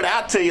threw it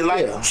out to you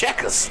like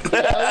checkers,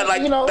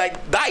 like, you know,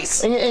 like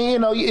dice. And you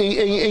know,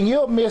 and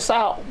you'll miss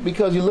out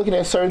because you're looking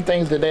at certain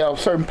things that they are a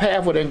certain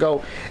path where they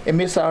go and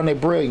miss out on their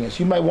brilliance.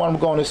 You may want them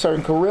to go on a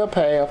certain career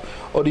path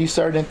or these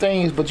certain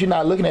things, but you're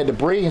not looking at the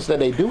brilliance that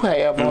they do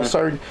have on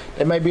certain.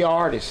 They may be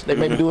artists. They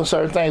may be doing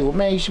certain things. Well,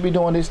 man, you should be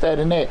doing this, that,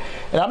 and that.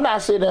 And I'm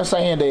not sitting there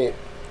saying that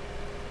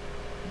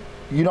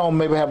you don't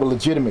maybe have a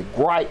legitimate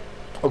gripe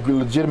or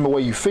legitimate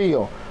way you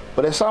feel.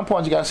 But at some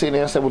point, you got to sit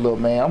there and say, well, look,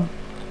 man, I'm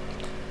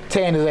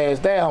tearing his ass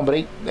down,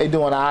 but they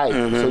doing all right.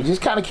 So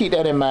just kind of keep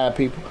that in mind,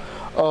 people.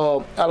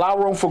 Allow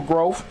room for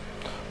growth.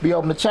 Be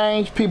open to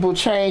change. People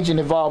change and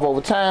evolve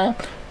over time.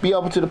 Be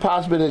open to the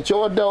possibility that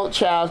your adult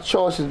child's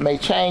choices may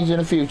change in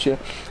the future,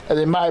 and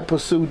they might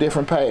pursue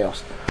different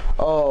paths.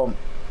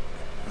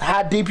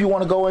 How deep you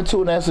want to go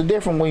into it, that's a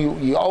different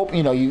when you open,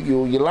 you know,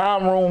 you allow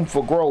room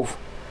for growth,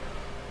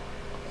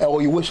 or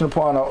you're wishing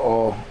upon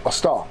a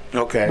star.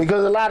 Okay.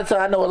 Because a lot of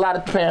times, I know a lot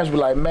of parents be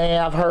like,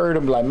 man, I've heard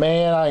them, like,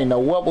 man, I didn't know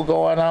what was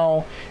going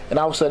on. And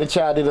all of a sudden, the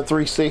child did a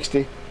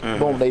 360.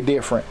 Boom, they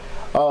different.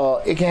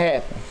 It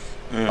can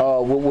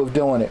happen with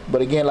doing it.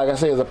 But again, like I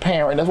say, as a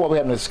parent, and that's why we're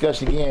having a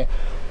discussion again,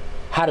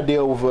 how to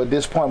deal with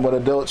disappointment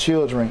with adult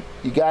children.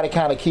 You got to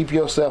kind of keep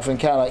yourself in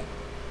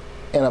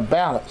a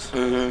balance.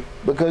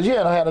 Because you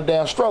don't have a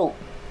damn stroke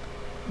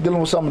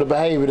dealing with some of the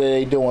behavior that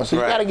they doing. So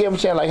you got to give them a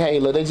chance, like, hey,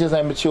 look, they just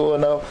ain't mature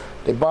enough.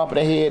 They bumping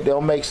their head. They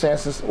don't make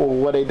sense or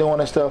what they doing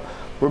and stuff.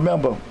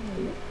 Remember,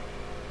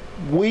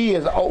 we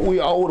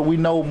older, we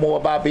know more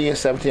about being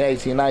 17,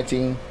 18,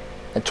 19,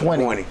 and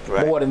 20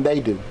 more than they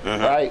do,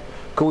 right?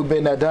 Because we've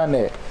been there, done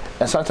that.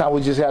 And sometimes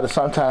we just have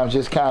to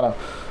just kind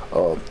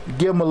of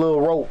give them a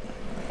little rope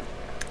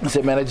and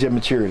say, man, that's just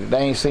maturity. They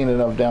ain't seen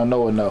enough, they don't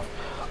know enough.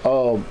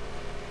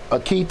 A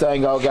key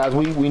thing, guys,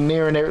 we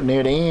near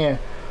the end.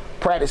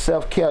 Practice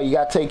self-care. You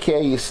got to take care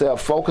of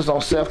yourself. Focus on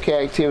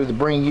self-care activities to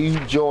bring you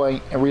joy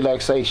and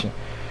relaxation.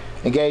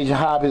 Engage in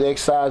hobbies,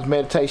 exercise,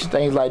 meditation,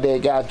 things like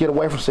that. Guys, get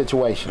away from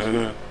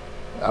situations.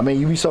 I mean,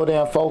 you be so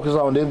damn focused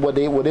on this, what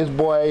this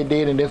boy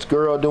did and this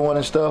girl doing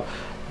and stuff.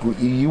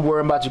 You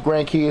worrying about your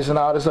grandkids and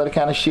all this other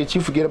kind of shit.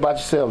 You forget about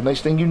yourself.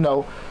 Next thing you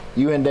know,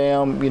 you in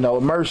damn,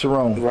 immersion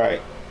room.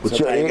 Right. With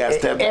your,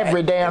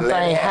 every damn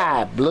thing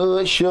high.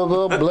 Blood,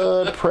 sugar,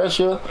 blood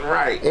pressure.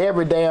 Right.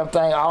 Every damn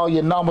thing, all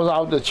your numbers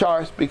off the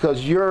charts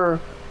because you've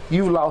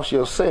lost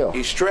yourself.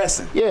 You're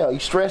stressing. Yeah,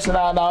 you're stressing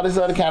out and all this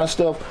other kind of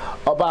stuff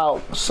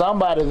about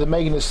somebody that's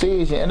making a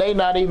decision and they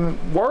not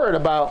even worried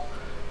about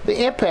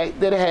the impact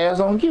that it has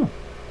on you.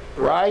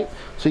 Right?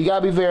 So you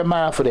gotta be very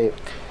mindful of that.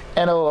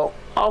 And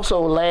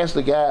also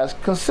lastly, guys,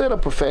 consider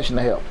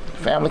professional help,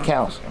 family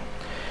counseling.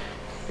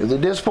 If the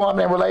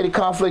disappointment and related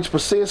conflicts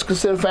persist,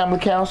 consider family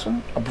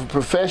counseling. A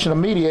professional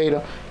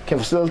mediator can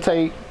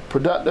facilitate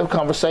productive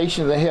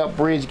conversations and help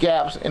bridge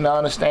gaps in the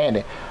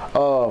understanding.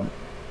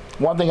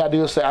 One thing I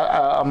do is say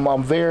I'm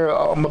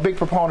a big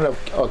proponent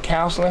of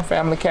counseling,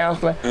 family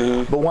counseling.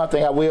 But one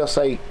thing I will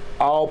say,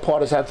 all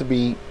parties have to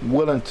be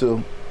willing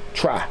to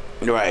try.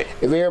 Right.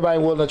 If everybody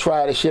willing to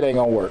try it, shit ain't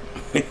gonna work.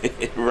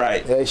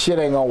 Right. That shit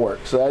ain't gonna work.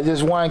 So that's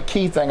just one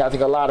key thing I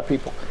think a lot of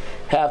people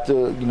have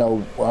to,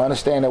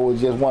 understand that we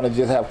just want to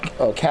just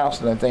have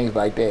counseling and things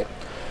like that.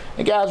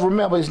 And guys,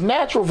 remember, it's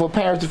natural for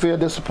parents to feel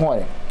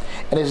disappointed,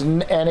 and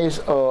it's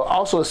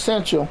also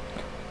essential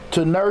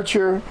to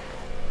nurture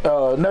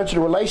nurture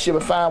the relationship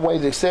and find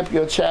ways to accept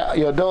your child,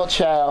 your adult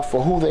child,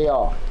 for who they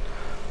are.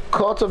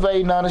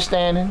 Cultivating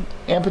understanding,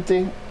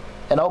 empathy,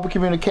 and open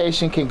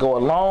communication can go a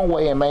long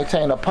way in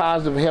maintaining a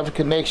positive, healthy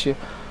connection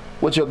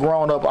with your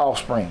grown-up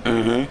offspring.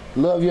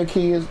 Love your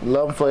kids,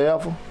 love them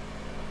forever,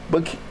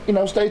 but you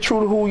know, stay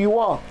true to who you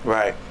are.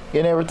 Right.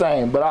 And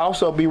everything, but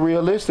also be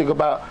realistic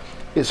about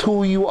is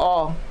who you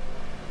are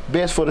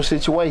best for the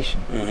situation.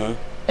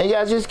 And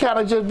y'all just kind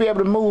of just be able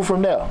to move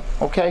from there,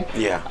 okay?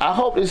 Yeah. I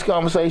hope this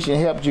conversation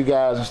helped you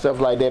guys and stuff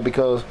like that,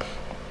 because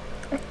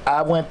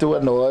I went through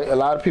it, a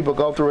lot of people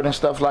go through it and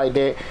stuff like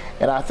that,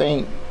 and I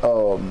think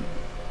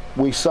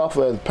we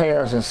suffer as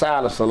parents in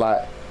silence a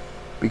lot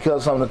because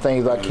of some of the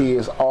things our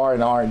kids are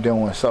and aren't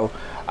doing. So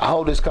I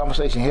hope this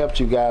conversation helped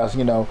you guys,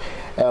 you know.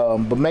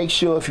 But make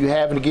sure, if you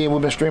haven't, again,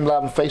 we've been streaming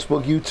live on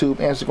Facebook, YouTube,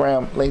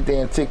 Instagram,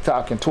 LinkedIn,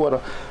 TikTok, and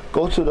Twitter.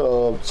 Go to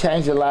the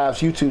Change Your Lives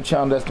YouTube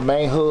channel. That's the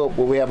main hub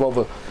where we have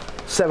over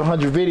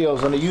 700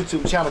 videos on the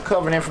YouTube channel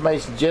covering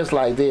information just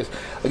like this.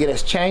 Again,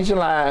 that's Change Your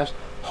Lives,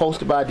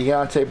 hosted by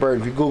Deonte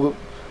Burton. If you Google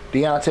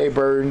Deonte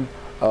Burton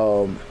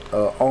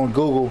on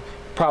Google,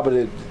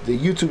 probably the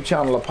YouTube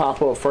channel will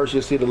pop up. First,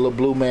 you'll see the little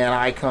blue man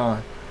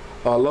icon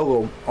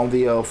logo on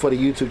the for the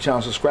YouTube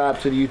channel. Subscribe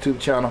to the YouTube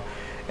channel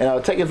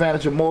and take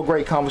advantage of more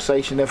great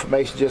conversation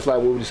information just like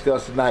what we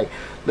discussed tonight.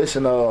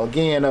 Listen,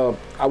 again,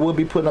 I will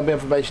be putting up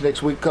information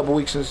next week. A couple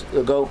weeks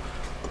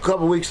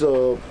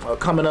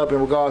coming up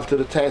in regards to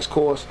the tax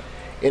course.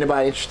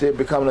 Anybody interested in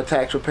becoming a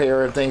tax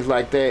preparer and things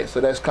like that,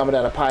 so that's coming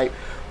down the pipe.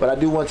 But I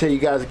do want to tell you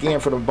guys again,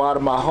 from the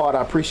bottom of my heart,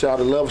 I appreciate all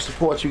the love and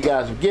support you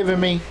guys have given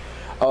me,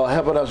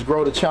 helping us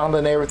grow the channel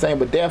and everything.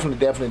 But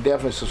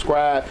definitely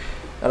subscribe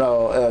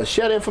and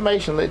share the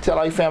information. Tell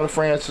all your family,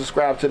 friends,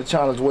 subscribe to the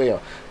channel as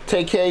well.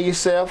 Take care of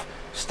yourself,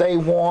 stay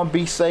warm,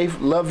 be safe,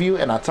 love you,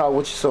 and I'll talk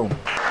with you soon.